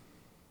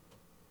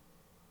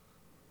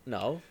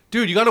 No.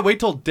 Dude, you gotta wait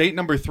till date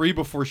number 3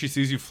 before she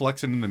sees you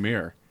flexing in the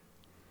mirror.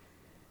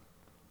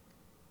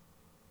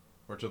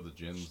 Or till the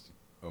gyms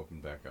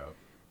open back up.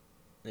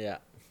 Yeah.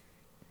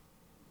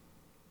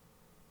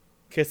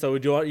 Okay, so you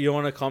don't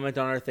want to comment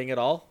on our thing at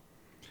all?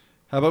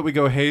 How about we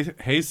go, hey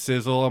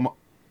Sizzle, I'm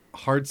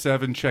hard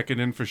 7 checking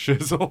in for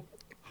shizzle.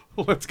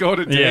 Let's go on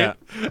a date. Yeah.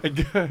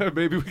 And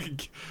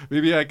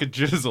maybe I could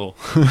jizzle.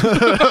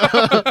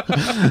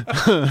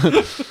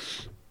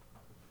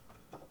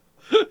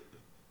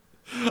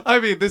 I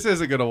mean, this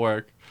isn't gonna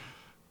work.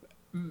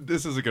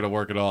 This isn't gonna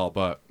work at all,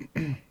 but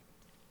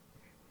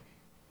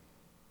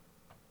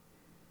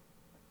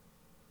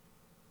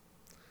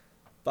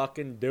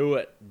Fucking do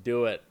it.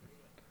 Do it.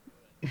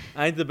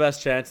 I think the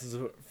best chances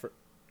for...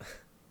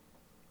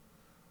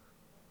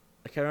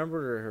 I can't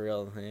remember what her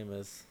real name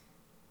is.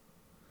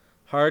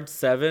 Hard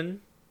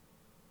 7.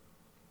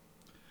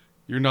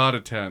 you're not a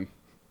 10.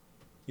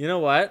 You know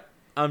what?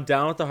 I'm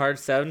down with the hard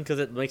 7 because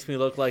it makes me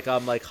look like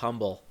I'm like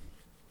humble.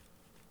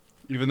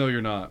 Even though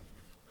you're not.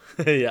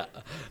 Yeah.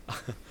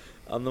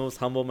 I'm the most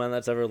humble man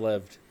that's ever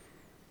lived.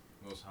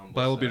 Most humble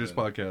Bible Beaters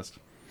 7. podcast.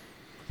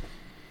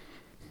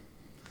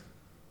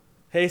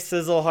 Hey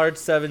Sizzle, hard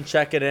 7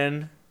 checking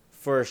in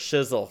for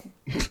shizzle.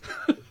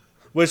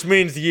 Which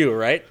means you,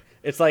 right?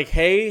 It's like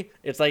hey,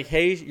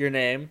 your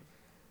name.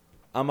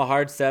 I'm a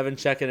hard 7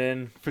 checking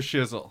in For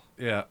shizzle.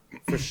 Yeah.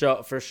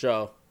 for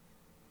show.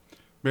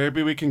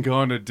 Maybe we can go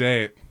on a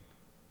date.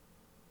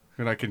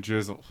 And I can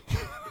jizzle.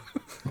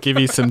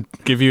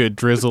 Give you a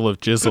drizzle of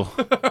jizzle.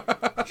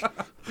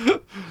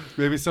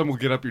 Maybe some will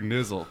get up your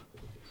nizzle.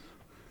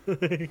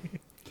 Maybe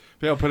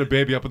I'll put a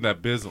baby up in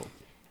that bizzle.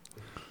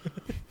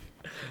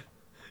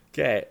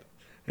 Okay.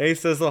 Hey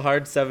Sizzle,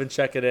 hard 7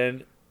 checking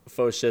in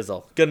faux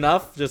shizzle. Good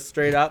enough? Just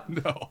straight up?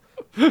 No.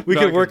 We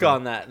Not can work good enough.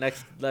 on that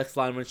next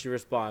line when she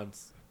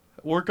responds.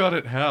 Work on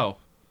it how?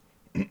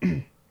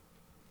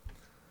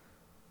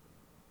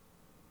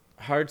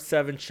 Hard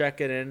 7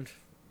 checking in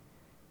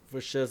for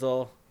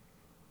shizzle.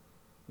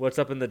 What's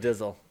up in the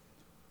dizzle?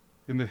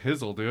 In the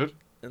hizzle, dude.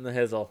 In the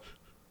hizzle.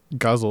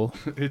 Guzzle.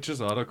 It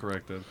just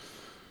autocorrected.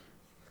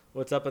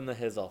 What's up in the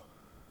hizzle?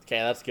 Okay,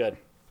 that's good.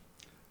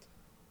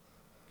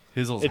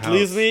 Hizzle's It house.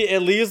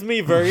 leaves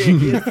me very.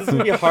 This is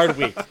gonna be a hard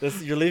week.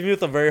 You're leaving me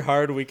with a very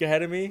hard week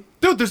ahead of me.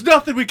 Dude, there's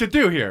nothing we could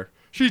do here.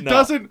 She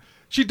doesn't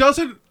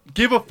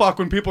give a fuck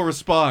when people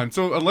respond.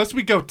 So unless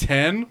we go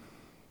 10,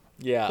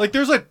 Yeah. like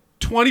there's a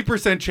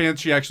 20% chance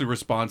she actually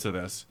responds to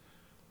this.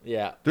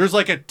 Yeah. There's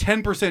like a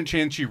 10%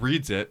 chance she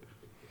reads it.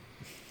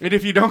 And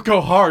if you don't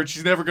go hard,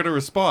 she's never going to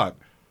respond.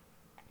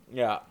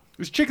 Yeah.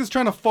 This chick is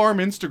trying to farm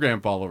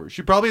Instagram followers.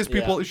 She probably has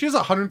people. Yeah. She has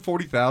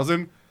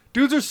 140,000.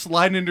 Dudes are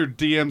sliding into her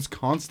DMs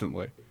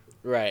constantly.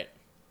 Right.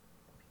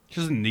 She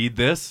doesn't need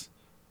this.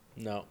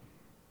 No.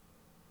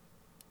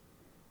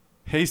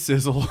 Hey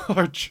Sizzle,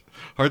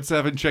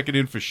 Heart7 checking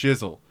in for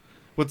Shizzle.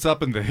 What's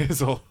up in the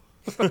hizzle?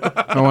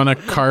 I want to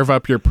carve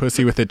up your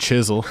pussy with a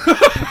chisel.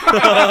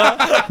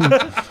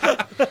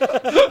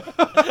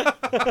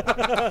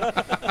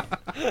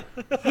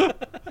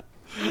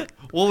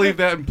 We'll leave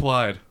that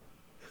implied.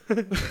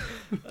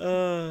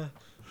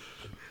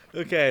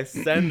 Okay,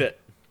 send it.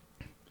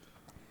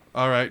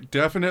 All right,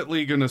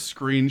 definitely gonna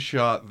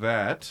screenshot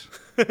that.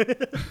 I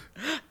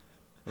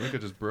think I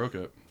just broke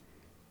it.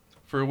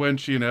 For when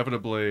she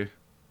inevitably...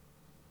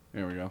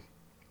 There we go.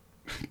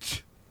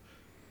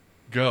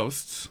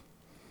 Ghosts.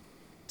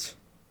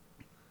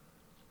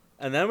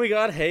 And then we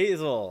got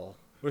Hazel.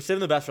 We're saving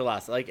the best for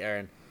last. I like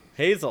Aaron.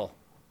 Hazel.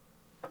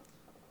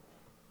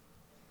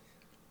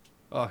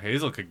 Oh,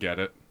 Hazel could get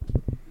it.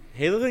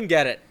 Hazel can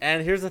get it.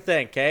 And here's the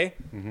thing, okay?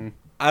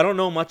 I don't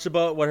know much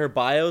about what her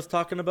bio is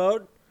talking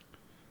about.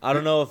 I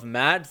don't know if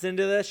Matt's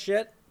into this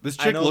shit. This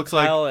I chick know looks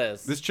Kyle like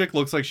is. this chick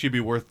looks like she'd be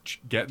worth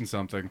getting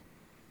something.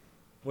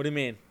 What do you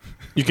mean?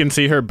 You can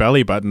see her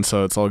belly button,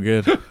 so it's all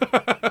good.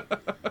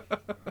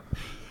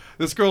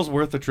 This girl's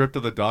worth a trip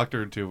to the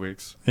doctor in 2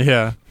 weeks.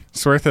 Yeah.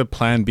 It's worth a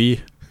plan B.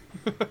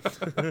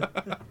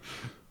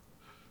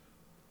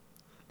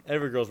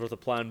 Every girl's worth a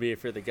plan B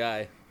if you're the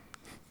guy.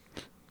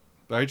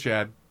 All right,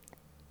 Chad.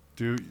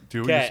 Do what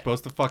you're 'Kay.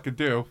 supposed to fucking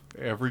do.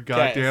 Every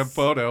goddamn s-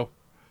 photo.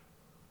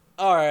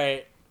 All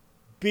right.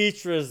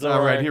 Beach resort.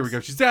 All right, here we go.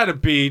 She's at a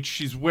beach.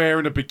 She's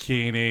wearing a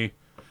bikini.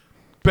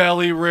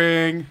 Belly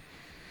ring.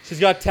 She's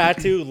got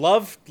tattoo.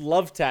 Love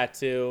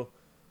tattoo.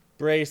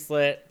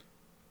 Bracelet.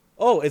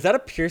 Oh, is that a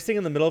piercing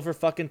in the middle of her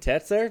fucking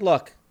tits there?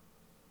 Look.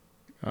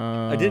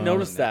 I didn't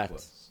notice that.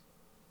 Necklace.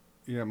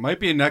 Yeah, it might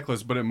be a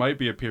necklace, but it might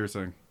be a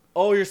piercing.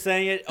 Oh, you're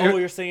saying it. Oh,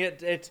 you're saying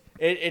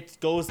it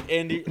goes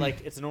into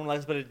like it's a normal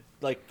necklace, but it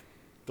like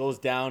goes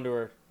down to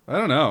her. I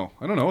don't know.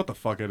 I don't know what the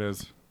fuck it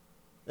is.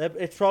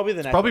 It's probably the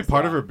necklace. Probably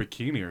part of yeah. her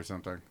bikini or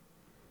something.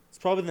 It's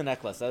probably the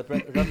necklace. That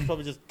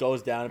probably just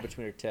goes down in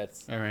between her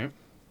tits. All right.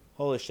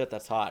 Holy shit,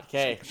 that's hot.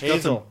 Okay, She's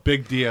got some Hazel.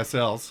 big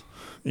DSLs.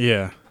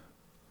 Yeah.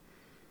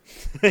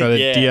 Got a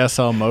Yeah.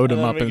 DSL modem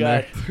And then up we in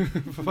got- there.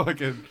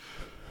 Fucking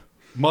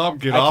mom,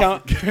 get I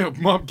off!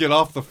 Mom, get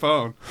off the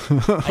phone. I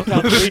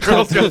count 3 This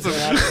girl's got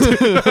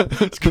tattoos. some.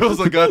 This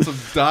girl's got some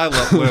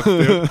dial-up lips,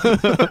 dude.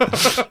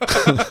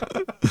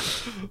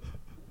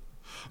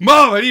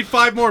 Mom, I need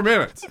 5 more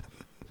minutes.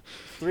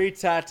 3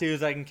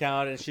 tattoos I can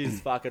count, and she's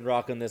fucking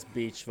rocking this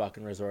beach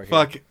fucking resort. Here.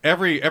 Fuck,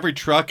 every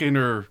truck in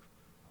her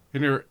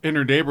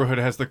neighborhood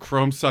has the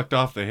chrome sucked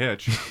off the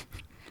hitch.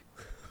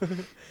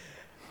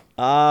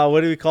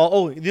 What do we call?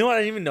 Oh, you know what I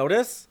didn't even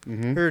notice?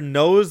 Her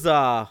nose.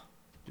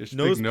 Just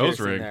Nose big nose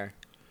piercing ring. there.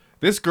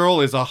 This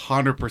girl is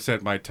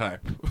 100% my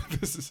type.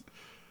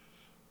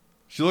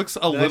 She looks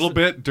a little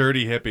bit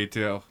dirty hippie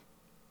too.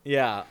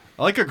 Yeah.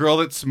 I like a girl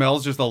that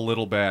smells just a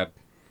little bad.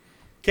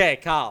 Okay,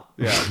 Kyle.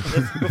 Yeah.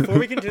 Before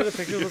we continue the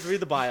pictures, let's read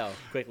the bio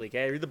quickly.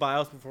 Okay, read the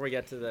bios before we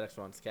get to the next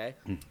ones. Okay.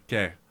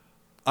 Okay.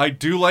 I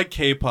do like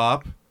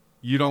K-pop.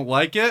 You don't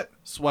like it?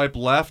 Swipe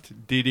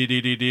left.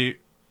 D.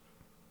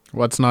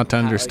 What's not to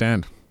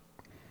understand?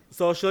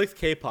 So she likes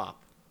K-pop,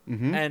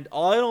 and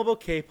all I know about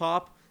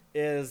K-pop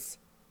is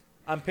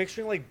I'm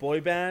picturing like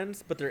boy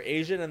bands, but they're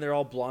Asian and they're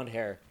all blonde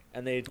hair,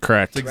 and they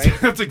Correct. Right?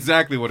 That's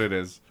exactly what it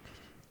is.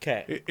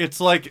 Okay.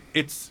 It's like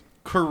it's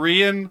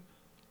Korean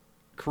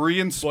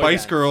Spice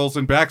bands. Girls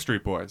and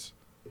Backstreet Boys.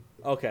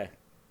 Okay.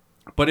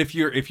 But if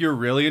you're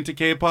really into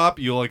K-pop,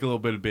 you'll like a little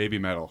bit of baby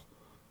metal.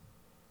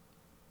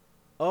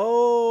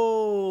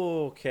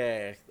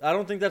 Okay. I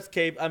don't think that's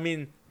K. I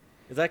mean,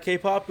 is that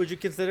K-pop? Would you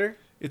consider?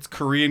 It's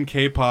Korean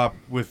K-pop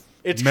with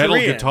It's metal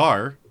Korean.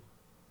 guitar.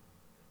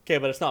 Okay,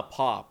 but it's not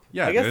pop.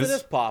 Yeah, I it guess is. it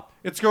is pop.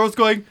 It's girls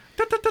going.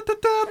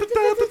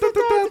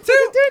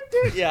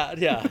 Yeah,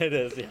 it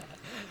is. Yeah.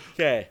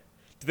 Okay.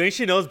 Do you think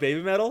she knows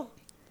baby metal?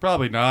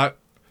 Probably not.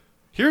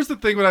 Here's the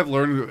thing that I've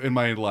learned in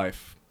my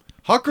life.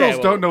 Hot girls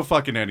well- don't know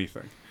fucking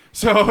anything.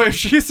 So if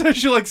she says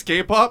she likes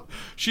K-pop,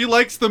 she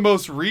likes the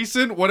most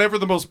recent, whatever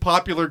the most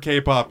popular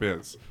K-pop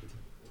is.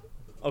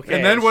 Okay.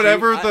 And then she-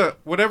 whatever I-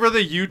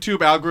 the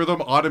YouTube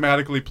algorithm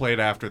automatically played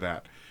after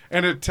that.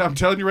 And I'm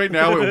telling you right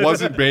now, it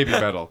wasn't baby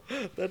metal.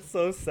 That's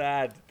so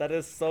sad. That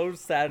is so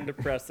sad and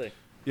depressing.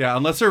 Yeah,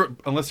 unless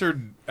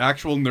her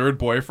actual nerd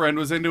boyfriend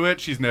was into it,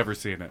 she's never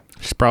seen it.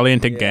 She's probably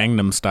into Yeah.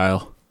 Gangnam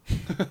Style.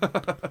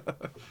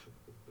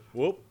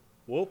 Whoop,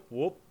 whoop,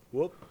 whoop,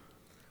 whoop.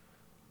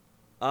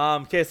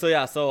 Okay, so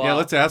yeah, Yeah,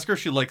 let's ask her if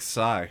she likes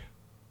Psy.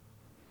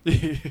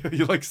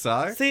 You like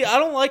Psy? see, I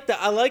don't like that.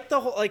 I like the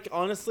whole, like,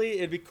 honestly,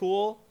 it'd be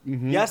cool.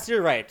 Yes,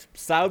 you're right.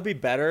 Psy would be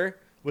better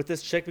with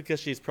this chick because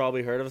she's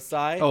probably heard of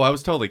Psy. Oh, I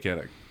was totally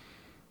kidding.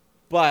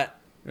 But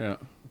Yeah.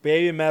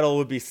 baby metal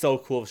would be so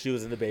cool if she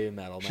was into baby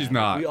metal. Man. She's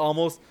not.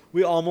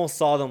 We almost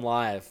saw them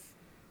live.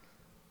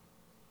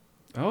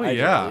 Oh I did,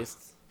 at yeah. least.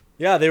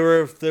 Yeah, they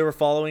were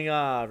following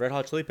Red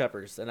Hot Chili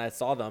Peppers, and I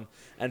saw them.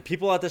 And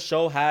people at the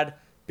show had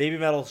Baby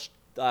Metal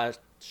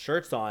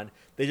shirts on.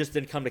 They just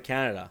didn't come to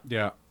Canada.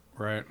 Yeah,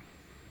 right.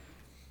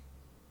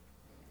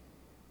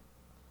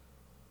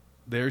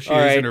 There she All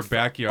is right. in her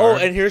backyard. Oh,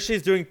 and here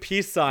she's doing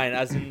peace sign,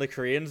 as in the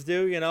Koreans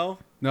do. You know.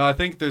 No, I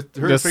think her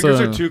That's,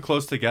 fingers are too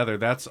close together.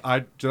 That's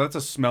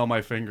a smell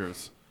my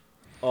fingers.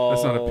 Oh.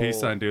 That's not a peace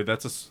sign, dude.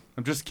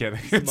 I'm just kidding.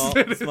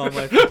 Smell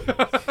my.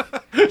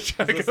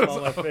 Check us smell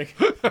my out.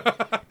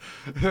 finger.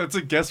 That's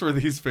a guess where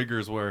these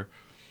fingers were.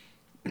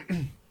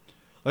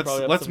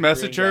 Probably have Let's some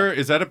message Korean her.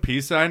 Is that a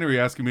peace sign, or are you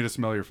asking me to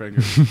smell your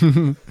fingers?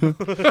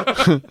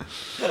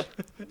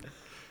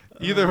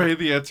 Either way,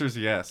 the answer is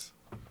yes.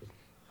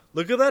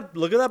 Look at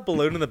that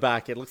balloon in the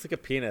back. It looks like a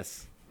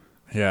penis.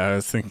 Yeah, I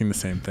was thinking the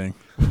same thing.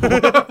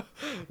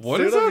 What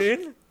See is what I that?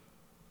 mean?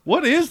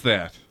 What is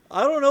that?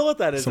 I don't know what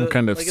that is. Some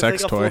kind of it's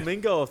sex like toy. a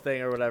flamingo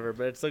thing or whatever,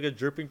 but it's like a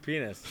drooping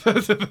penis.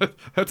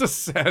 That's a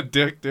sad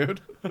dick,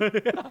 dude.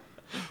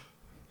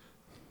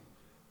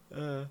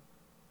 And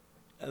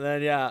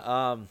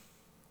then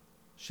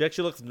she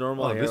actually looks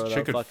normal Oh, here. this without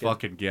chick could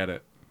fucking get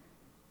it.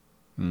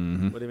 What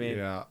do you mean?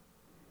 Yeah.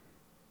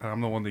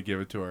 I'm the one that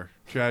give it to her.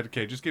 Chad,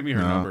 okay, just give me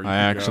her No, number. You I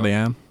can actually go.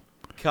 am.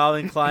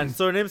 Calvin Klein.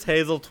 So her name's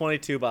Hazel,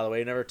 22, by the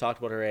way. Never talked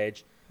about her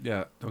age.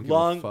 Yeah, don't give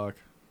Long- a fuck.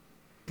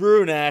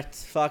 Brunette,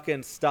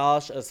 fucking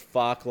stylish as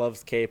fuck,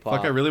 loves K-pop.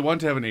 Fuck, I really want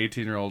to have an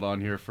 18-year-old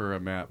on here for a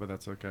Matt, but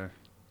that's okay.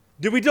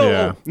 Did we do?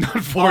 Yeah.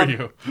 Not for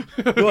you.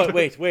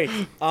 Wait.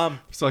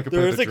 So I can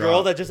There play is the a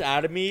girl drop. that just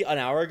added me an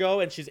hour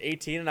ago, and she's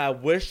 18, and I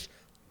wish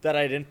that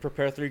I didn't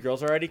prepare 3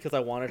 girls already because I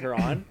wanted her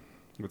on.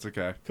 It's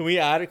okay. Can we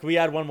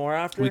add one more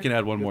after? We can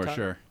add one Do we more, have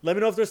time? sure. Let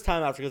me know if there's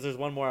time after, because there's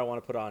one more I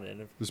want to put on. And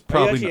There's are you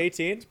probably actually not-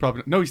 18? It's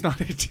probably no, he's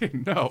not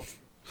 18. No.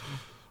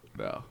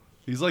 No.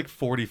 He's like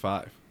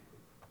 45.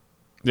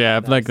 Yeah, I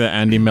have like the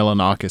Andy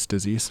Milonakis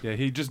disease. Yeah,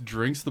 he just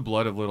drinks the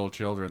blood of little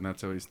children.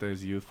 That's how he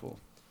stays youthful.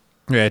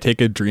 Yeah, I take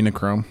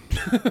adrenochrome.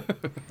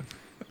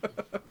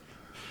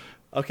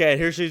 Okay,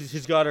 and here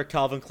she's got her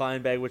Calvin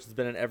Klein bag, which has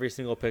been in every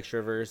single picture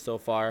of hers so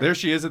far. There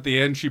she is at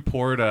the end. She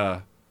poured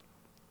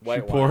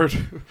White wine.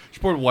 she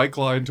poured White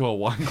Claw into a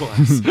wine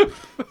glass.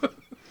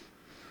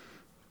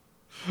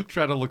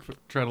 try to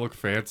look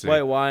fancy.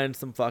 White wine,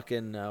 some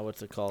fucking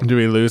what's it called? Do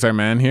we lose our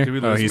man here? Did we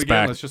Oh, lose him he's again?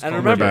 back. Let's just And call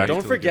him remember, back don't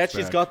till he forget gets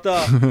she's back. got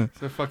the. Is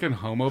there fucking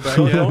homo back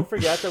don't, yet? don't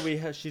forget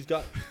that she's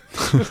got.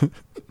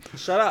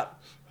 Shut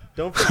up!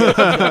 Don't forget she's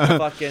got the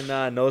fucking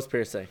nose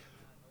piercing.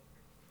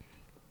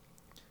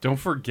 Don't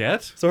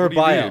forget. So her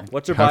bio.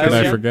 What's her How bio? could I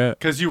again? forget?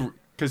 Because you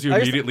I just-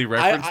 immediately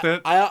referenced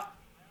it.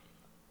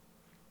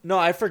 No,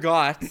 I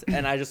forgot,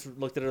 and I just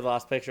looked at her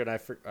last picture, and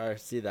I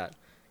see that.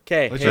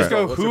 Okay, Let's just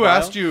go. What's her Who bio?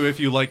 asked you if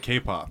you like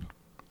K-pop?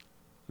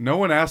 No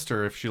one asked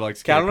her if she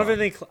likes Okay, K-pop. I don't have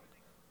anything.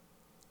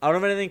 I don't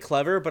have anything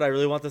clever, but I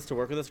really want this to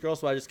work with this girl,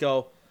 so I just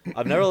go.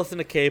 I've never listened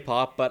to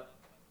K-pop, but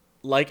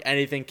like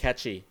anything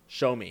catchy,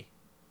 show me.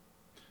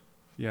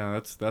 Yeah,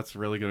 that's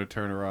really gonna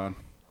turn her on.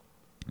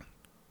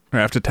 I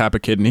have to tap a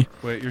kidney.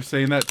 Wait, you're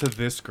saying that to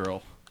this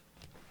girl?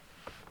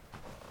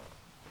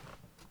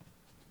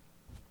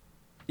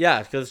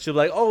 Yeah, because she'll be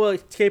like, "Oh, well,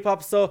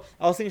 K-pop so."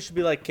 I was thinking she'd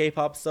be like,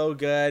 "K-pop so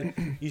good.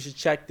 You should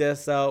check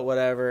this out.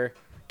 Whatever.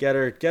 Get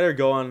her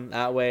going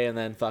that way, and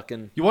then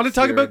fucking." You want to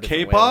talk steer her a about different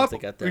way K-pop? once they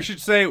get there. We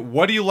should say,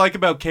 "What do you like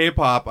about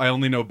K-pop?" I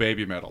only know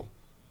Baby Metal.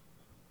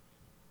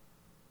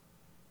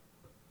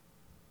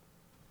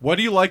 What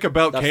do you like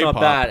about That's K-pop?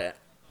 not bad.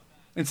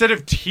 Instead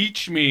of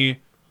teach me,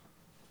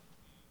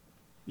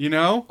 you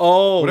know?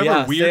 Oh, Whatever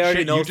yeah. weird they already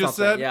shit know you just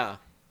something. said?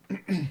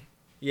 Yeah.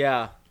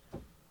 Yeah.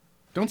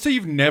 Don't say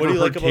you've never do you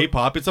heard like about-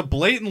 K-pop. It's a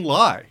blatant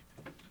lie.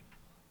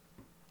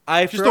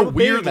 I Just a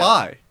weird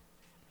lie.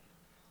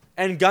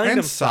 And Gangnam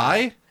And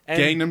Style. Psy? And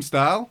Gangnam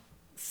Style?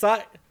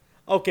 Psy.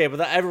 Okay, but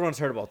everyone's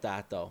heard about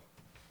that though.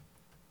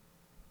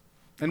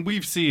 And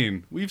we've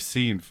seen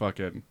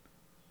fucking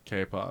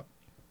K-pop.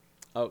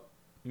 Oh,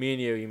 me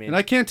and you mean? And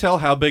I can't tell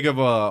how big of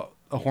a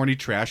horny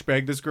trash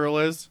bag this girl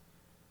is.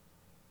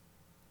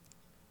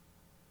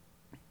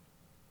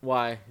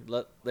 Why?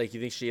 Like, you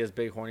think she has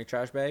big horny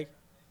trash bag?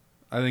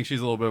 I think she's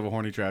a little bit of a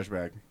horny trash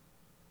bag.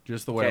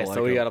 Just the way I Okay, like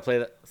so we it. gotta play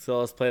that. So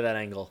let's play that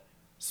angle.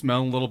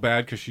 Smelling a little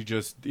bad because she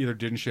just either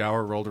didn't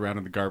shower or rolled around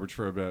in the garbage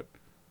for a bit.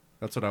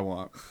 That's what I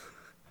want.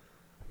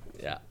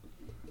 Yeah.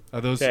 Are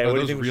those, Okay, are what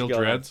do you those think we real should go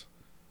dreads?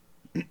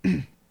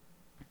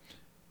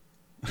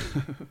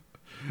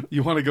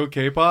 You want to go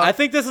K-pop? I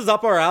think this is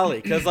up our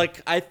alley because,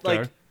 like,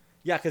 Fair.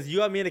 yeah, because you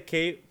got me into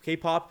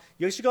K-pop.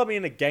 You actually got me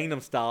into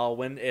Gangnam Style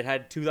when it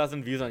had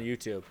 2,000 views on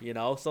YouTube. You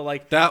know, so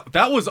like, that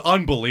was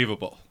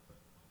unbelievable.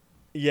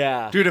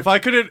 yeah, Dude, if I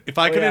could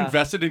yeah.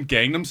 invested in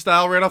Gangnam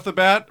Style right off the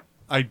bat,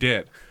 I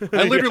did.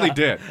 I literally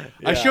did.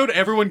 I Yeah. showed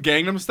everyone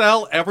Gangnam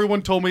Style.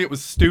 Everyone told me it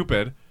was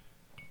stupid.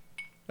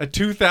 At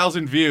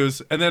 2,000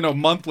 views, and then a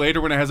month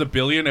later when it has 1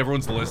 billion,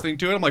 everyone's listening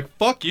to it. I'm like,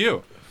 fuck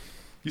you.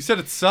 You said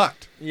it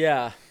sucked.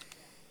 yeah.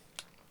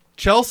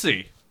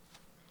 Chelsea.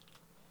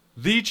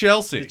 The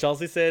Chelsea. Did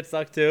Chelsea say it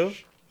sucked too?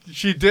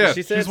 She did. Did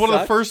she say She's it one of the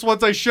sucked? first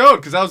ones I showed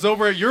because I was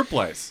over at your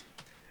place.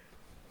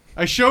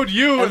 I showed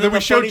you, and then then we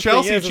the showed funny thing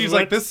Chelsea, and is she's we like,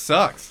 went- "This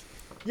sucks."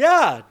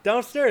 Yeah,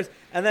 downstairs.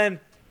 And then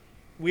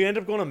we end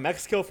up going to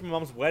Mexico for my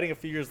mom's wedding a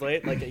few years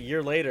late, like a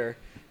year later.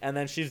 And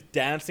then she's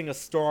dancing a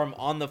storm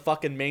on the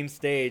fucking main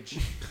stage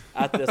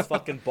at this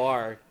fucking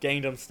bar,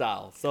 Gangnam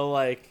Style. So,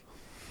 like,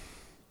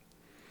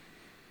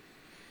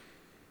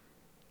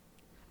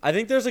 I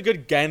think there's a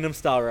good Gangnam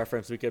Style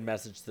reference we could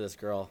message to this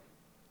girl.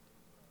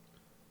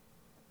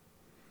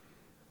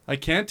 I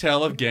can't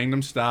tell if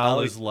Gangnam Style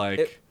Like, is like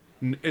it-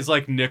 is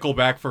like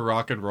Nickelback for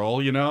rock and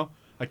roll. You know,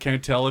 I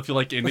can't tell if you're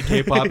like into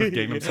K-pop if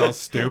Gangnam Style's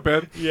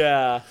stupid.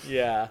 Yeah,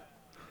 yeah.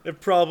 It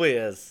probably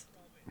is.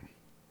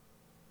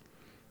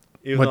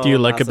 Even What though do you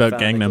I'm a like massive about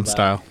fan of Gangnam Nickelback.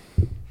 Style?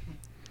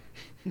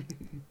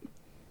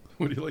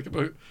 What do you like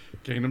about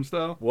Gangnam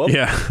Style? Whoop.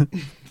 Yeah.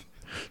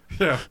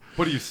 Yeah.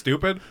 What are you,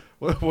 stupid?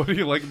 What do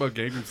you like about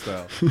Gangnam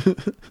Style?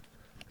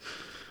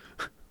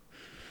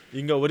 You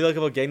can go, what do you like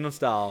about Gangnam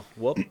Style?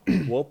 Whoop,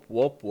 whoop,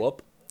 whoop,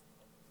 whoop.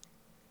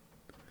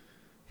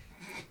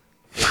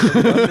 There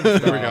we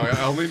go.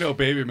 I only know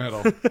Baby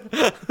Metal.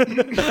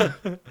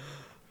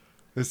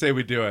 They say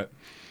we do it.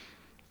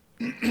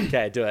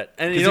 Okay, do it.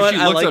 And 'Cause you know if what?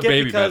 she I looks like up it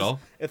Baby because Metal-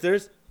 if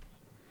there's,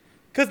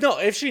 because no,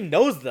 if she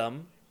knows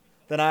them,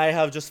 then I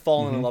have just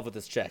fallen Mm-hmm. in love with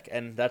this chick,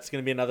 and that's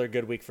gonna be another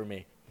good week for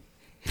me.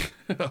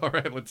 All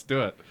right, let's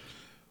do it.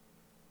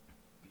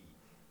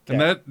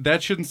 And Okay.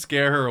 that shouldn't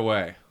scare her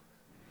away.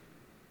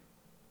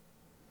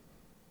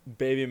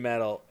 Baby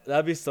Metal,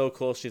 that'd be so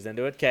cool. If she's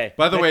into it. Okay.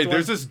 By the next way, one,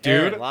 there's this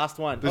Aaron, dude- last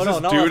one. There's oh no,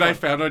 this not dude last I one.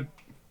 found on.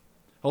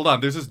 Hold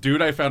on, there's this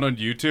dude I found on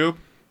YouTube.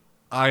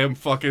 I am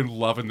fucking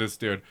loving this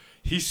dude.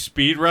 He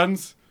speed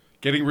runs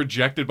getting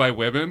rejected by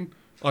women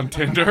on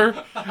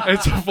Tinder. And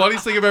it's the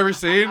funniest thing I've ever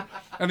seen.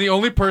 And the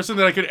only person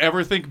that I could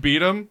ever think could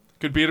beat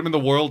him in the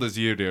world is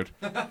you, dude.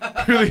 You're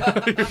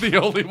the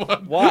only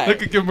one Why? that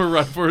could give him a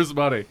run for his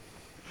money.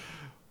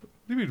 What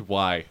do you mean,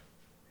 why?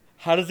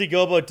 How does he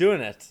go about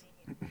doing it?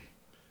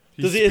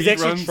 Is he speed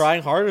actually runs-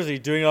 trying hard, or is he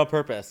doing it on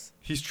purpose?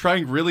 He's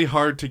trying really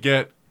hard to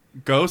get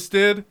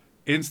ghosted,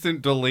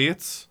 instant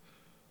deletes,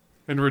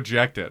 and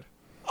rejected.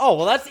 Oh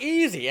well, that's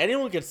easy.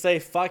 Anyone could say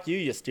 "fuck you,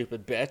 you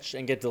stupid bitch"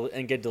 and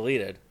get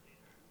deleted.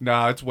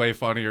 Nah, it's way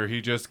funnier.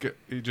 He just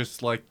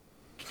like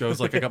goes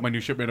like, "I got my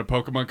new shipment of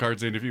Pokemon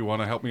cards in. If you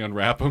want to help me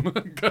unwrap them."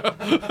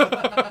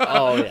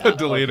 Oh yeah.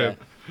 Deleted.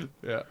 Okay.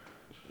 Yeah,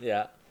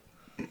 Yeah.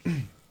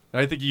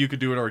 I think you could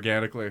do it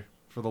organically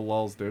for the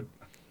lulz, dude.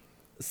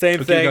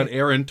 Same Okay, you thing. got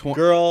Aaron.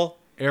 Girl,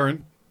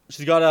 Aaron.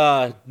 she's got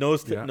a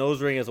nose Yeah.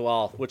 nose ring as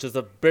well, which is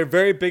a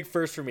very big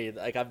first for me.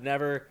 Like I've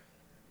never,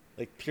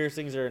 like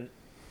piercings are.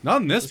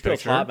 Not in this This girl's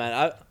picture. hot, man.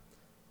 Yeah.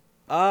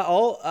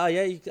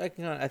 I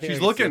can. I think I She's can see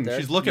it looking. there.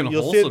 She's looking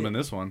You'll see it- wholesome in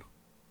this one.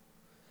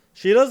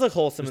 She does look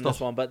wholesome Just in this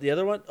the- one, but the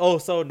other one, oh,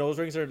 so nose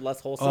rings are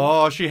less wholesome.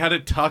 Oh, she had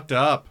it tucked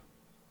up.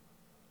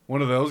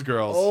 One of those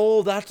girls.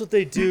 Oh, that's what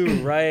they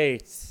do,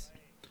 right?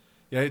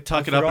 Yeah,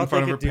 tuck it I up in forgot front they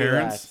of her could do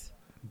parents.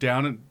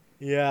 Down and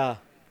that. Yeah.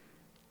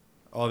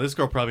 oh, this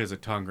girl probably has a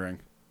tongue ring.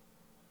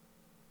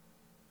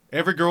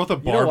 Every girl with a know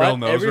what? barbell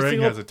nose Every ring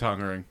single- has a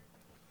tongue ring.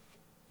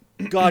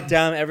 God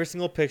damn, every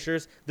single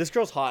pictures. This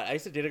girl's hot. I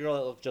used to date a girl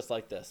that looked just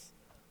like this.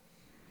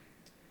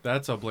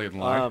 That's a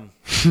blatant lie.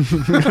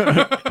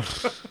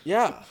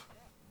 Yeah.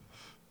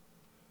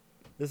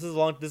 This is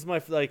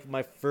my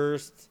my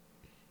first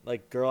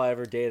girl I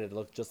ever dated.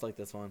 Looked just like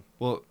this one.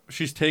 Well,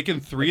 she's taken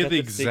three Like of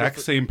the that's a secret exact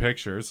for- same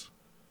pictures.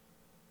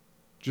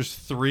 Just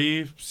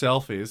 3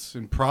 selfies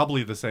in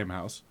probably the same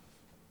house.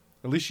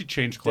 At least she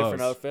changed clothes.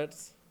 Different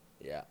outfits.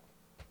 Yeah.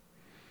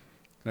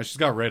 Now she's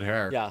got red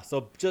hair. Yeah.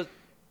 So just.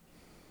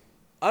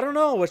 I don't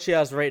know what she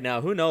has right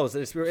now. Who knows?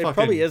 It Fucking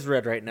probably is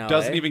red right now.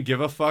 Doesn't eh? even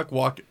give a fuck.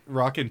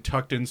 Rocking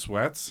tucked in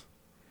sweats.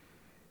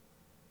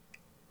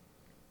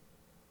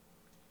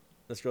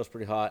 This girl's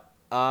pretty hot.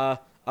 I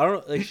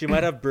don't know. Like she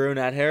might have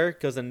brunette hair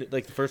because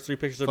the first 3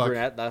 pictures are Fuck.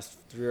 brunette. Last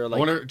 3 are I like.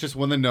 wonder just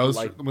when the nose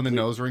like-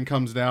 nose ring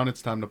comes down,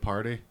 it's time to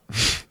party.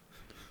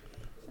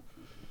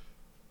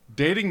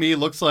 Dating me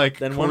looks like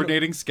Then one-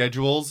 coordinating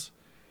schedules,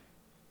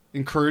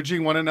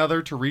 encouraging one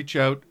another to reach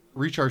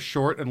our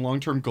short and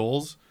long-term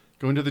goals,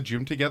 going to the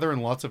gym together,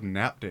 and lots of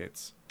nap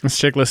dates. This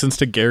chick listens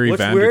to Gary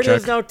What's weird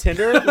is Vaynerchuk. now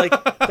Tinder like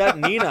that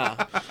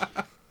Nina.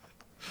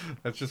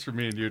 That's just for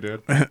me and you,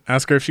 dude.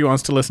 Ask her if she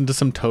wants to listen to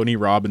some Tony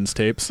Robbins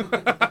tapes.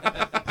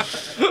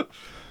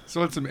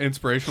 So it's some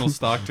inspirational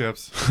stock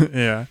tips.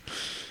 Yeah.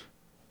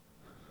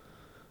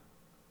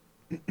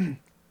 And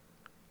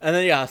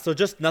then yeah, so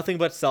just nothing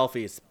but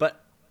selfies. But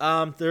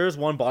there is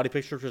one body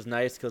picture which was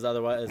nice because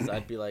otherwise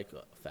I'd be like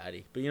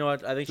fatty. But you know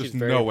what? I think Just she's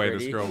very no way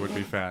pretty. this girl would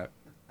be fat.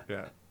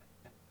 Yeah.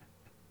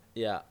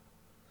 Yeah.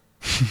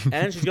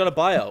 And she's got a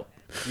bio.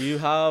 Do you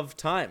have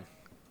time?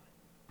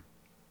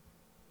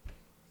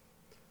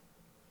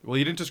 Well,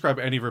 you didn't describe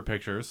any of her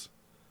pictures.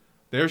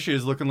 There she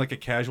is, looking like a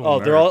casual. Oh,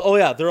 nerd. they're all. Oh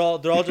yeah, they're all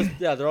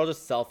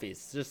just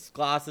selfies, just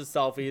glasses,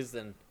 selfies,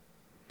 and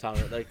tongue.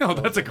 Like, Oh,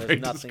 that's a there's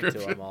great nothing to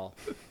description. them all.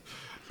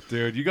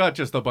 Dude, you got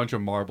just a bunch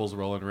of marbles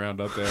rolling around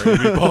up there,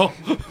 people.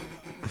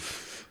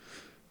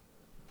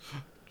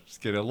 Just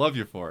kidding. I love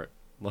you for it.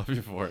 Love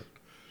you for it.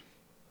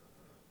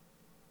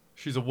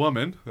 She's a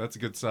woman. That's a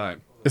good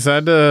sign. Is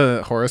that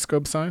a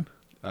horoscope sign?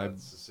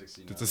 That's a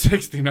 69. It's a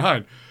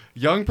 69.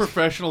 Young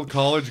professional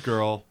college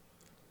girl.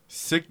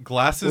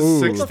 Glasses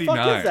Ooh. What the 69.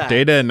 fuck is that?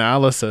 Data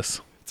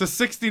analysis. It's a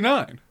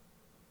 69.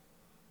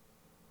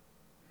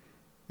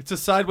 It's a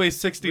sideways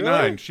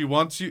 69. Really? She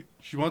wants you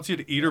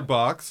to eat her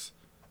box.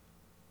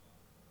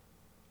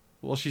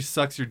 Well, she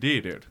sucks your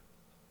D, dude.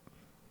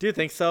 Do you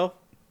think so?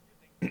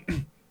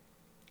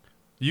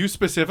 You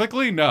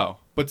specifically? No.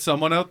 But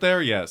someone out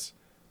there, yes.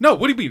 No,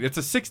 what do you mean? It's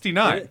a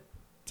 69. Really?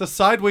 It's a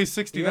sideways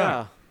 69.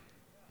 Yeah.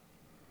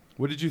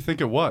 What did you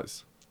think it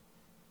was?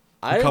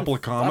 I A didn't- couple of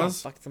I don't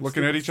commas? fuck, some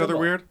Looking at stupid each other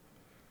symbol. weird?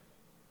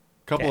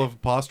 Couple Okay. of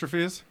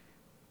apostrophes?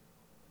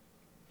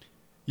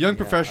 Young Yeah,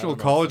 professional I don't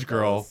know college what that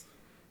girl, is.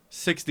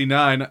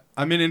 69.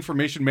 I'm in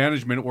information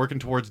management working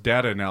towards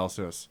data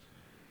analysis.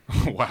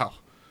 Wow.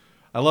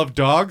 I love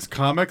dogs,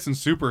 comics, and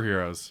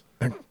superheroes.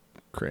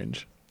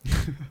 Cringe.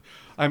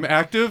 I'm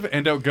active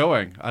and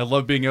outgoing. I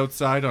love being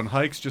outside on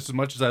hikes just as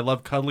much as I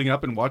love cuddling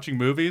up and watching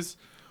movies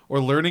or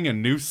learning a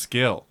new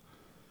skill.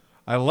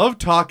 I love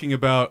talking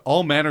about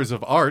all manners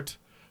of art,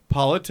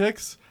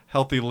 politics,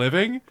 healthy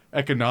living,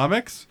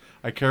 economics.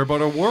 I care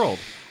about our world.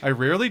 I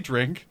rarely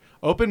drink,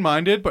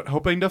 open-minded but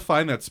hoping to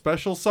find that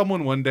special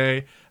someone one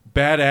day,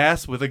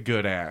 badass with a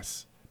good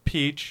ass.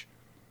 Peach.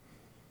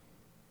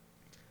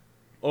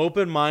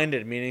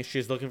 Open-minded, meaning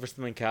she's looking for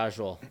something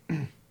casual.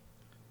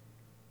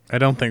 I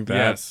don't think that.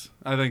 Yes,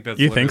 I think that's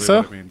You think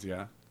literally so? what it means,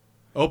 yeah.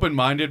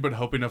 Open-minded but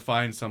hoping to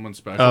find someone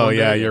special. Oh one day.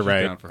 yeah, you're she's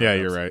right. down for Yeah,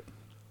 hookups. you're right.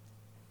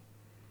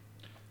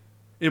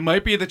 It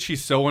might be that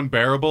she's so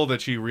unbearable that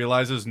she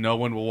realizes no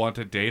one will want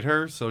to date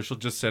her, so she'll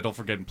just settle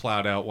for getting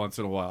plowed out once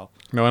in a while.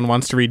 No one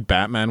wants to read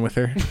Batman with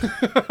her.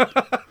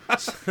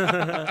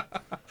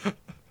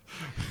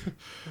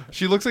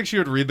 She looks like she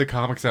would read the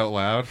comics out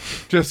loud.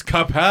 Just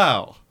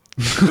kapow.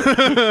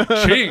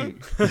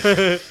 Ching.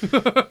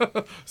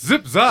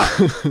 Zip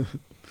zop.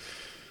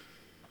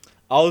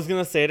 I was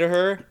gonna say to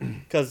her,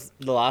 because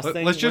the last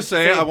thing. Let's just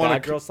when she say I want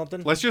bad to. girl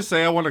something. Let's just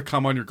say I want to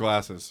come on your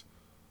glasses.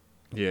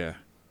 Yeah.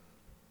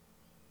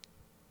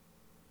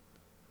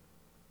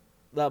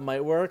 That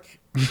might work.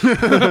 It's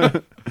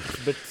a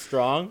bit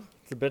strong.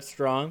 It's a bit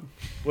strong.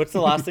 What's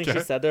the last thing she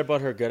Okay. said there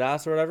about her good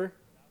ass or whatever?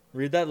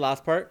 Read that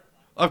last part.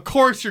 Of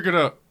course you're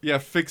gonna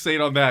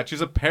fixate on that.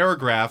 She's a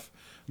paragraph.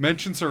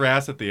 Mentions her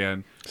ass at the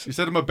end. She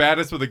said I'm a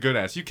badass with a good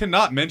ass. You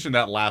cannot mention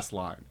that last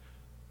line.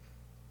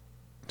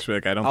 She's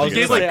like, I don't I was think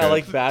gonna it's say that I good.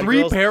 like bad 3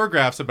 girls.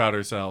 paragraphs about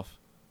herself.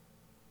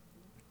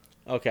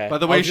 Okay. By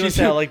the I way, was gonna she's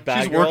say I like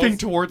bad she's girls. working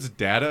towards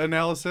data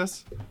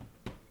analysis.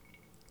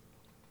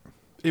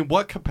 In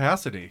what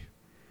capacity?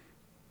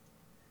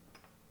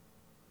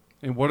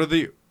 And what are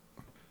the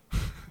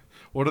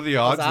Let's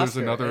odds ask there's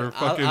her. another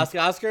I'll fucking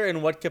ask her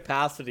in what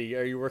capacity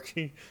are you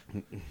working?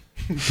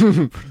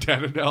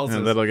 data analysis?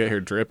 And that'll get her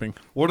dripping.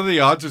 What are the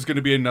odds there's going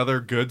to be another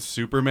good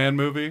Superman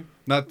movie?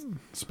 Not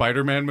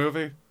Spider-Man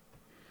movie?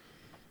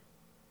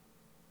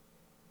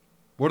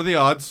 What are the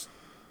odds?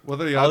 What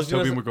are the I was odds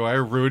gonna Tobey say-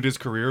 Maguire ruined his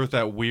career with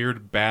that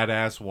weird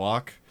badass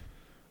walk?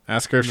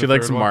 Ask her if And she the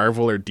likes third one?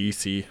 Marvel or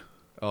DC.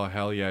 Oh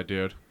hell yeah,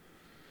 dude.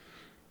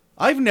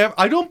 I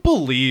don't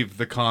believe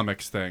the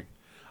comics thing.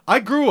 I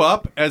grew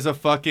up as a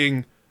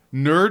fucking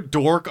nerd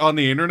dork on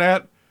the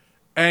internet,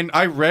 and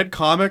I read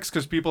comics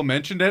because people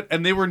mentioned it,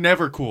 and they were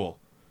never cool.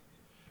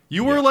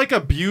 You were like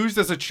abused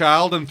as a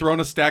child and thrown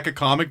a stack of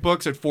comic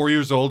books at 4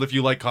 years old if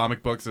you like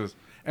comic books as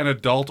an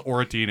adult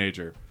or a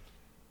teenager.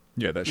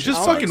 Yeah, that's It's I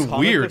just don't think fucking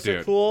comic weird, books are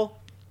dude. Cool,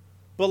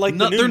 but like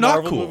No, the new they're not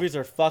Marvel cool. movies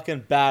are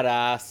fucking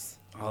badass.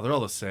 Oh, they're all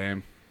the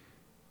same.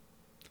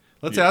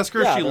 Let's ask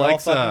her Yeah, if she they're all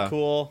likes fucking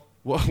cool.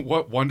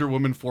 what Wonder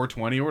Woman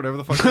 420 or whatever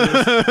the fuck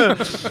it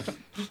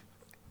is.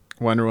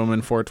 Wonder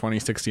Woman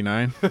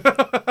 42069.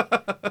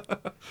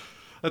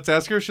 Let's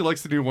ask her if she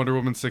likes the new Wonder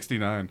Woman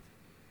 69.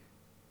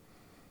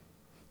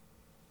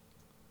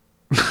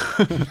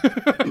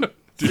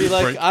 See,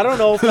 like break- I don't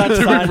know if that's Did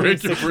we signed in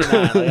break your 69.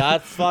 brain? Like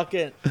that's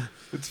fucking.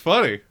 It's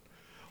funny.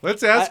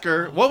 Let's ask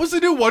her. What was the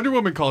new Wonder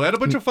Woman called? It had a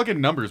bunch of fucking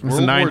numbers. It was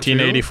World War II?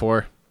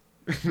 1984.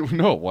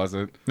 No, it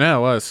wasn't. Yeah,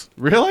 it was.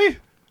 Really?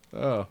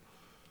 Oh.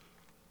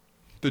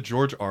 The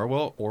George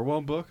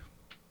Orwell book?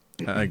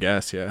 I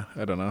guess, yeah.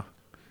 I don't know.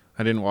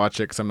 I didn't watch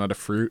it because I'm not a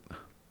fruit.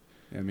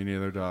 Yeah, me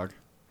neither, dog.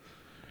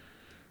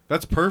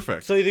 That's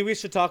perfect. So you think we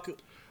should talk? So you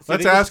Let's think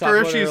we should ask talk her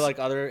if about she's- like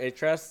other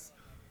interests.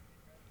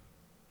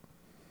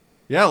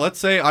 Yeah, let's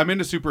say I'm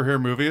into superhero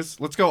movies.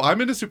 Let's go.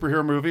 I'm into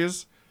superhero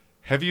movies.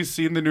 Have you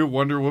seen the new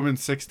Wonder Woman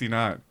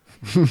 69?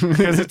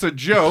 Because it's a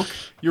joke.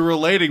 You're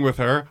relating with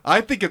her.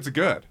 I think it's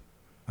good.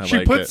 I She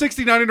like put it.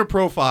 69 in her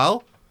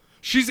profile.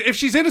 If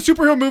she's in a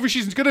superhero movie,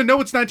 she's gonna know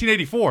it's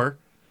 1984.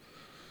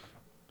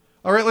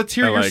 All right, let's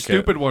hear I your like it.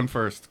 stupid one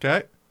first,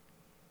 okay?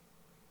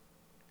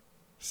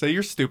 Say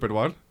your stupid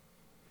one.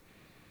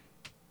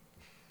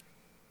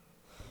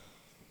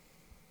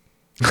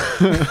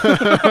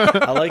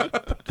 I like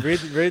read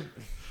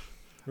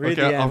Okay,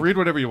 the I'll end. read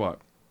whatever you want.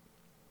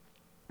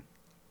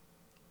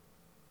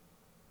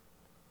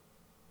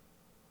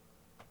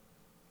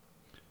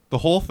 The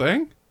whole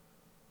thing?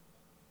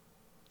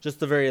 Just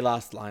the very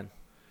last line.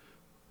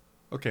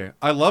 Okay.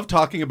 I love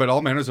talking about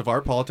all manners of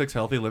art, politics,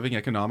 healthy living,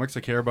 economics. I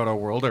care about our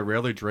world. I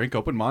rarely drink.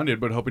 Open-minded,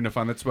 but hoping to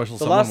find that special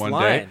The someone last one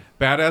line. day.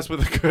 Badass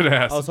with a good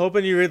ass. I was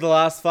hoping you read the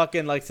last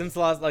fucking since the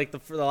last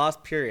for the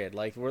last period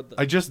I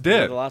just where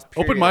did. the last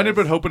period Open-minded, is.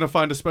 but hoping to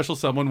find a special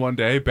someone one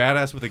day.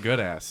 Badass with a good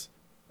ass.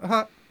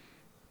 Uh-huh.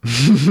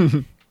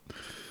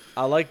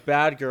 I like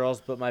bad girls,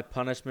 but my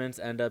punishments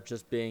end up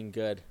just being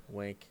good.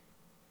 Wink.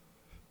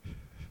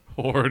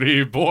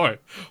 Horny boy.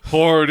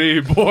 Horny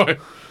boy.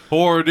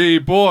 Horny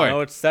boy. No,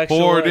 it's sexual.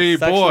 Horny It's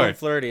sexual boy. and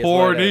flirty is what it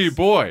Horny is.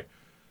 boy.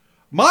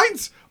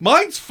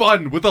 Mine's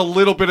fun with a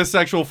little bit of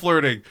sexual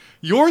flirting.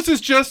 Yours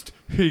is just,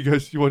 hey you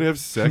guys, you want to have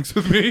sex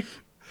with me?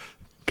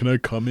 Can I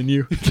come in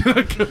you? Can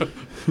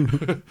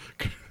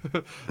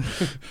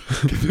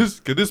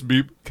this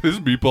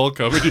meatball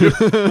come at you?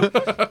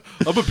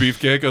 I'm a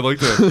beefcake.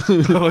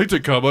 I like to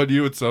come on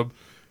you with some.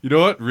 You know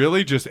what?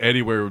 Really, just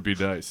anywhere would be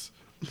nice.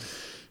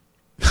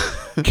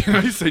 Can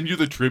I send you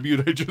the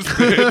tribute I just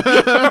made?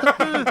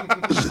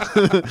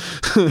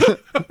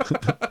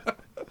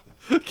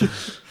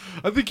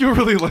 I think you'll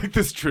really like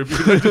this tribute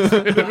I just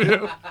made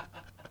of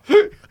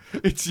you.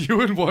 It's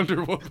you and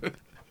Wonder Woman.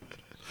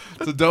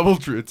 It's a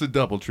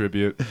double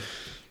tribute.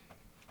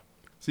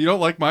 So you don't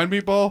like mine,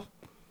 Meatball?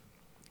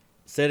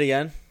 Say it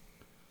again.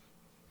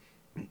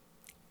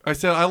 I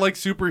said I like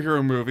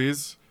superhero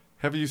movies.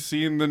 Have you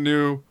seen the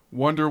new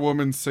Wonder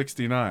Woman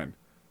 69?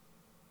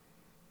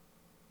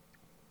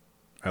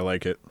 I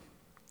like it.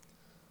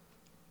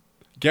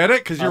 Get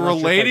it? Because you're I'm not sure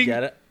if I relating.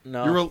 get it.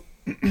 No.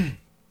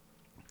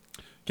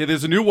 Okay,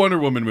 there's a new Wonder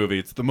Woman movie.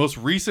 It's the most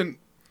recent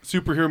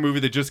superhero movie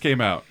that just came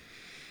out.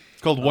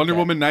 It's called Wonder Okay.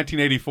 Woman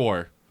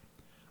 1984.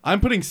 I'm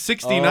putting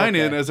 69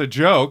 in okay. as a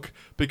joke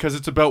because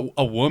it's about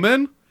a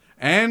woman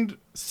and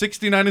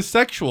 69 is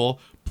sexual.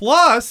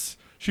 Plus,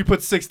 she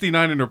put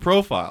 69 in her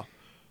profile.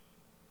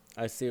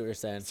 I see what you're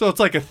saying. So it's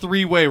like a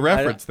three-way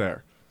reference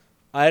there.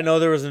 I didn't know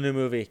there was a new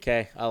movie.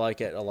 Okay, I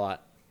like it a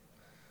lot.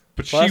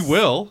 But Plus, she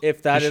will.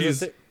 If that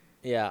She's- is,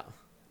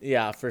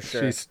 yeah, for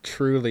sure. She's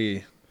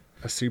truly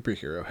a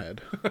superhero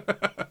head.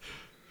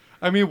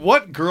 I mean,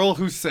 what girl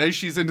who says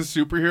she's into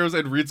superheroes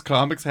and reads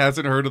comics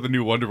hasn't heard of the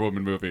new Wonder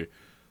Woman movie?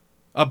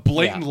 A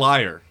blatant Yeah.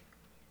 liar.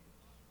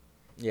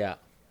 Yeah.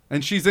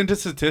 And she's into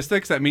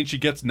statistics. That means she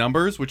gets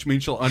numbers, which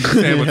means she'll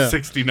understand Yeah. what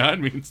 69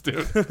 means,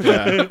 too.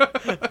 Yeah.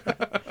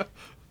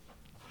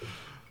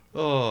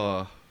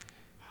 Oh.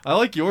 I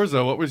like yours,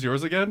 though. What was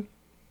yours again?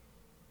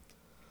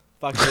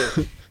 Fuck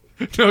you.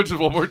 No, just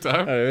one more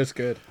time. Oh, it was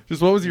good.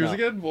 Just what was yours No.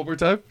 again? One more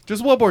time?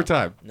 Just one more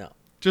time. No.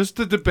 Just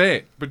the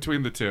debate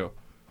between the two.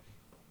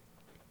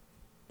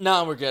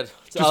 No, we're good.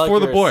 Just for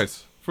the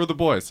boys. For the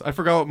boys. I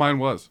forgot what mine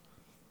was.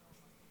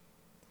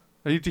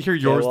 I need to hear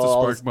yours well,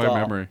 I'll to just spark my tell.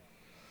 memory.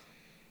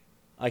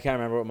 I can't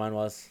remember what mine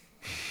was.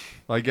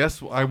 I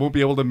guess I won't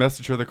be able to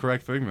message her the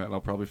correct thing then.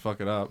 I'll probably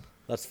fuck it up.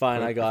 That's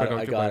fine. If I got I it. don't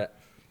I get got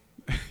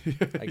my-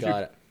 it. I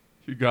got it.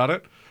 You got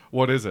it?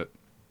 What is it?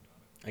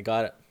 I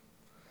got it.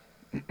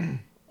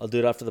 I'll do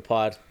it after the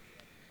pod.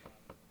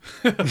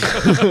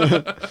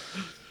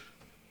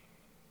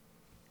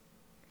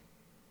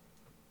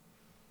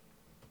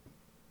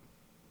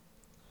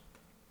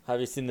 Have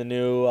you seen the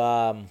new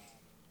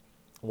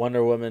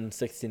Wonder Woman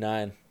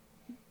 69?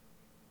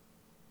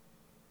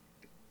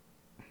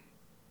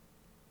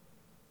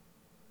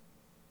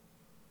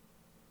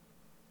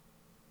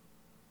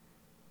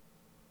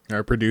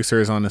 Our producer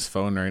is on his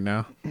phone right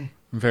now.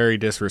 Very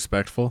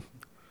disrespectful.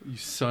 You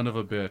son of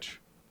a bitch.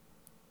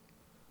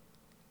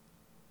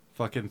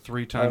 Fucking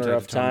 3 times Having a I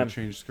rough have time time. to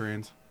change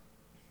screens.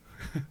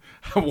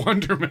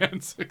 Wonder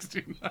Man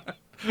 69.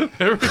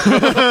 There we go.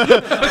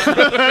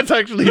 That's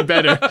actually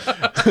better.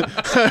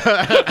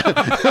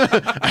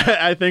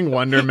 I think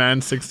Wonder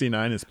Man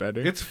 69 is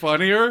better. It's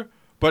funnier,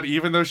 but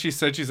even though she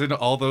said she's into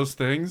all those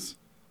things,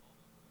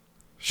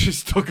 she's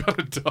still got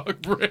a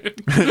dog brain.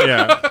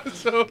 Yeah.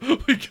 So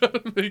we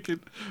gotta make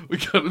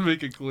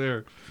it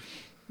clear.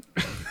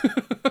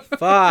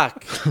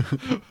 Fuck.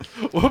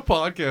 What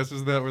podcast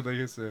is that where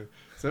they say?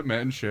 Is that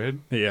Matt and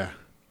Shane? Yeah.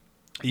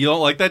 You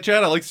don't like that,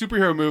 Chad? I like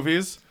superhero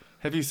movies.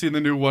 Have you seen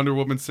the new Wonder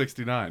Woman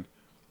 69?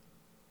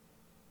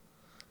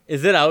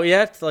 Is it out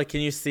yet? Like, can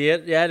you see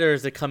it yet, or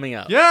is it coming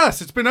out?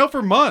 Yes, it's been out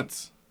for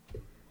months.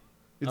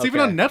 It's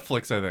even Okay. on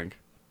Netflix, I think,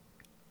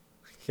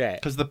 Okay.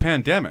 because of the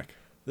pandemic.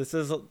 This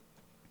is.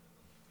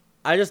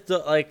 I just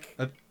don't like.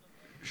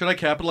 Should I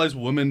capitalize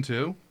woman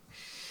too?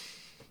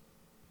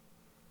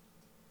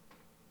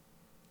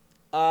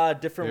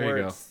 Different There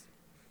you go. words.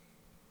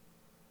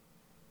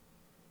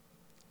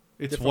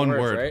 It's Different one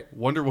words, word. right?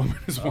 Wonder Woman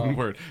is Oh. one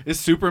word. Is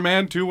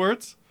Superman 2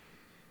 words?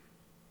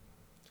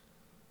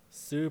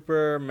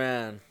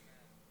 Superman.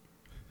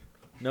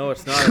 No,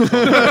 it's not. It's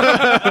one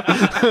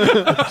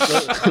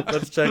word.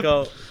 Let's check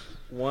out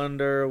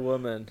Wonder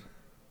Woman.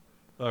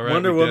 All right,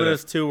 Wonder we did Woman it.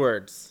 is 2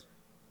 words.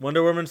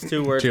 Wonder Woman's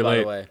 2 words, Too by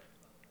late. the way.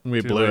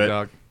 We Too blew late, it.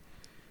 dog.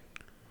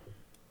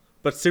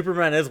 But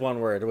Superman is 1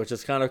 word, which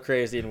is kind of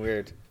crazy and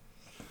weird.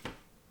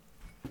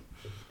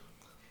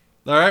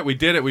 All right, we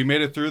did it. We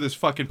made it through this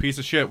fucking piece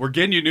of shit. We're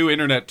getting you new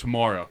internet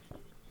tomorrow.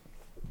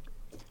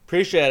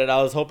 Appreciate it.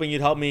 I was hoping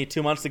you'd help me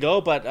 2 months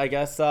ago, but I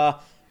guess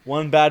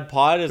one bad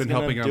pod is Been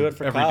going helping to him do it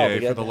for every Kyle day to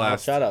get for the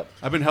last. Shut up.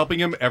 I've been helping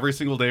him every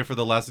single day for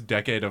the last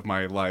decade of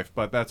my life,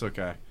 but that's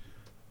okay.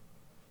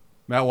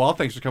 Matt Wall,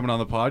 thanks for coming on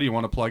the pod. You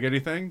want to plug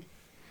anything?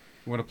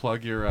 You want to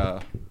plug your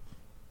Buy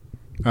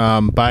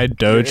Your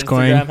Dogecoin.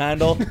 Instagram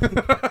handle.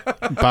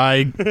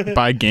 buy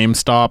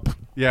GameStop.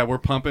 Yeah, we're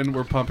pumping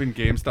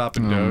GameStop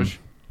and Doge.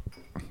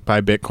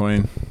 Buy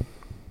Bitcoin.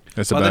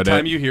 That's By about the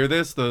time it. you hear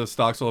this, the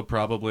stocks will have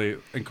probably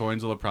and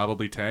coins will have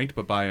probably tanked,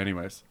 but buy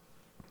anyways.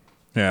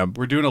 Yeah,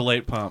 We're doing a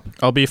late pump.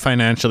 I'll be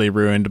financially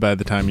ruined by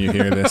the time you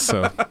hear this,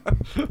 so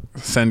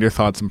send your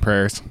thoughts and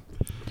prayers.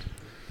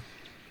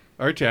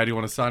 All right, Chad, you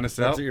want to sign us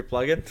That's out? what you're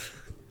plugging?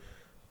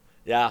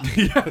 Yeah.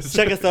 Yes.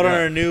 Check us out on Yeah.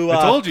 our new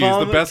I told you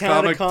he's the best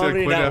Canada comic to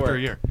Comedy quit after Network.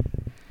 a year.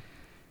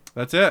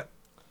 That's it.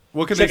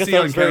 What can Check they us see out.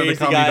 on It's very easy,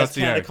 guys.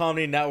 CanadaComedy.ca? Canada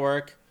Comedy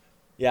Network.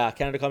 Yeah,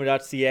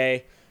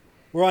 CanadaComedy.ca.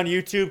 We're on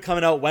YouTube,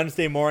 coming out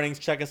Wednesday mornings.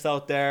 Check us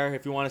out there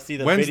if you want to see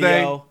the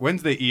video.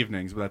 Wednesday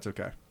evenings, but that's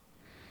okay.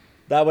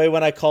 That way,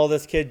 when I call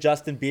this kid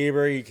Justin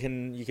Bieber, you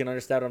can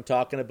understand what I'm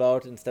talking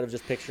about instead of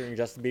just picturing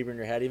Justin Bieber in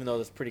your head, even though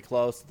it's pretty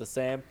close to the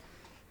same.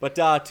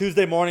 But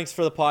Tuesday mornings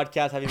for the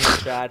podcast, have you met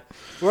Chad?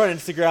 We're on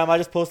Instagram. I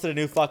just posted a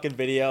new fucking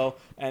video,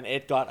 and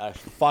it got a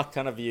fuck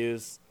ton of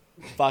views.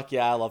 Fuck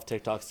yeah, I love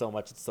TikTok so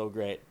much. It's so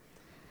great.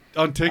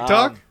 On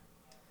TikTok?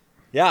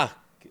 Yeah.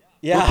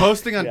 Yeah. We're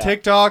posting on Yeah.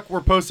 TikTok.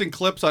 We're posting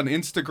clips on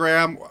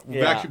Instagram. We've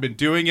Yeah. actually been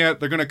doing it.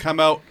 They're going to come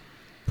out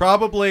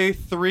probably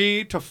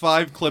 3 to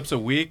 5 clips a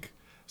week.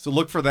 So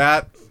look for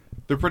that.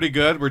 They're pretty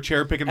good. We're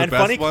cherry picking the And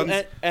best funny, ones.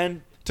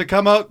 and To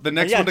come out, the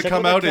next yeah, one to check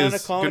come out out the is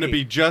Canada going to Comedy.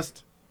 be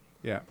just,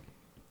 yeah.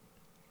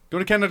 Go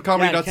to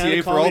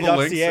CanadaComedy.ca for all the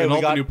links CanadaComedy.ca. and We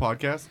all the got- new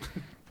podcasts.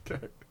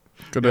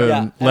 Go to yeah,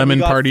 and we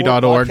got 4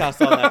 lemonparty.org.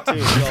 podcasts on that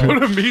too, so- Go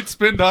to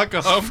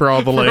meatspin.com For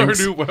all the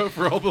links.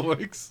 For all the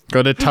links.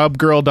 Go to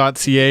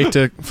tubgirl.ca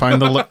to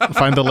find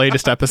the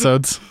latest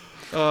episodes.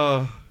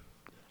 All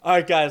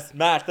right, guys.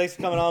 Matt, thanks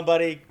for coming on,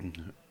 buddy.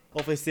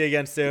 Hopefully see you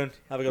again soon.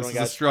 Have a good This one, is a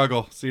guys.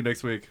 struggle. See you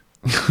next week.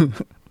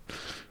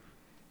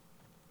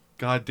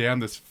 God damn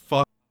this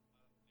fuck.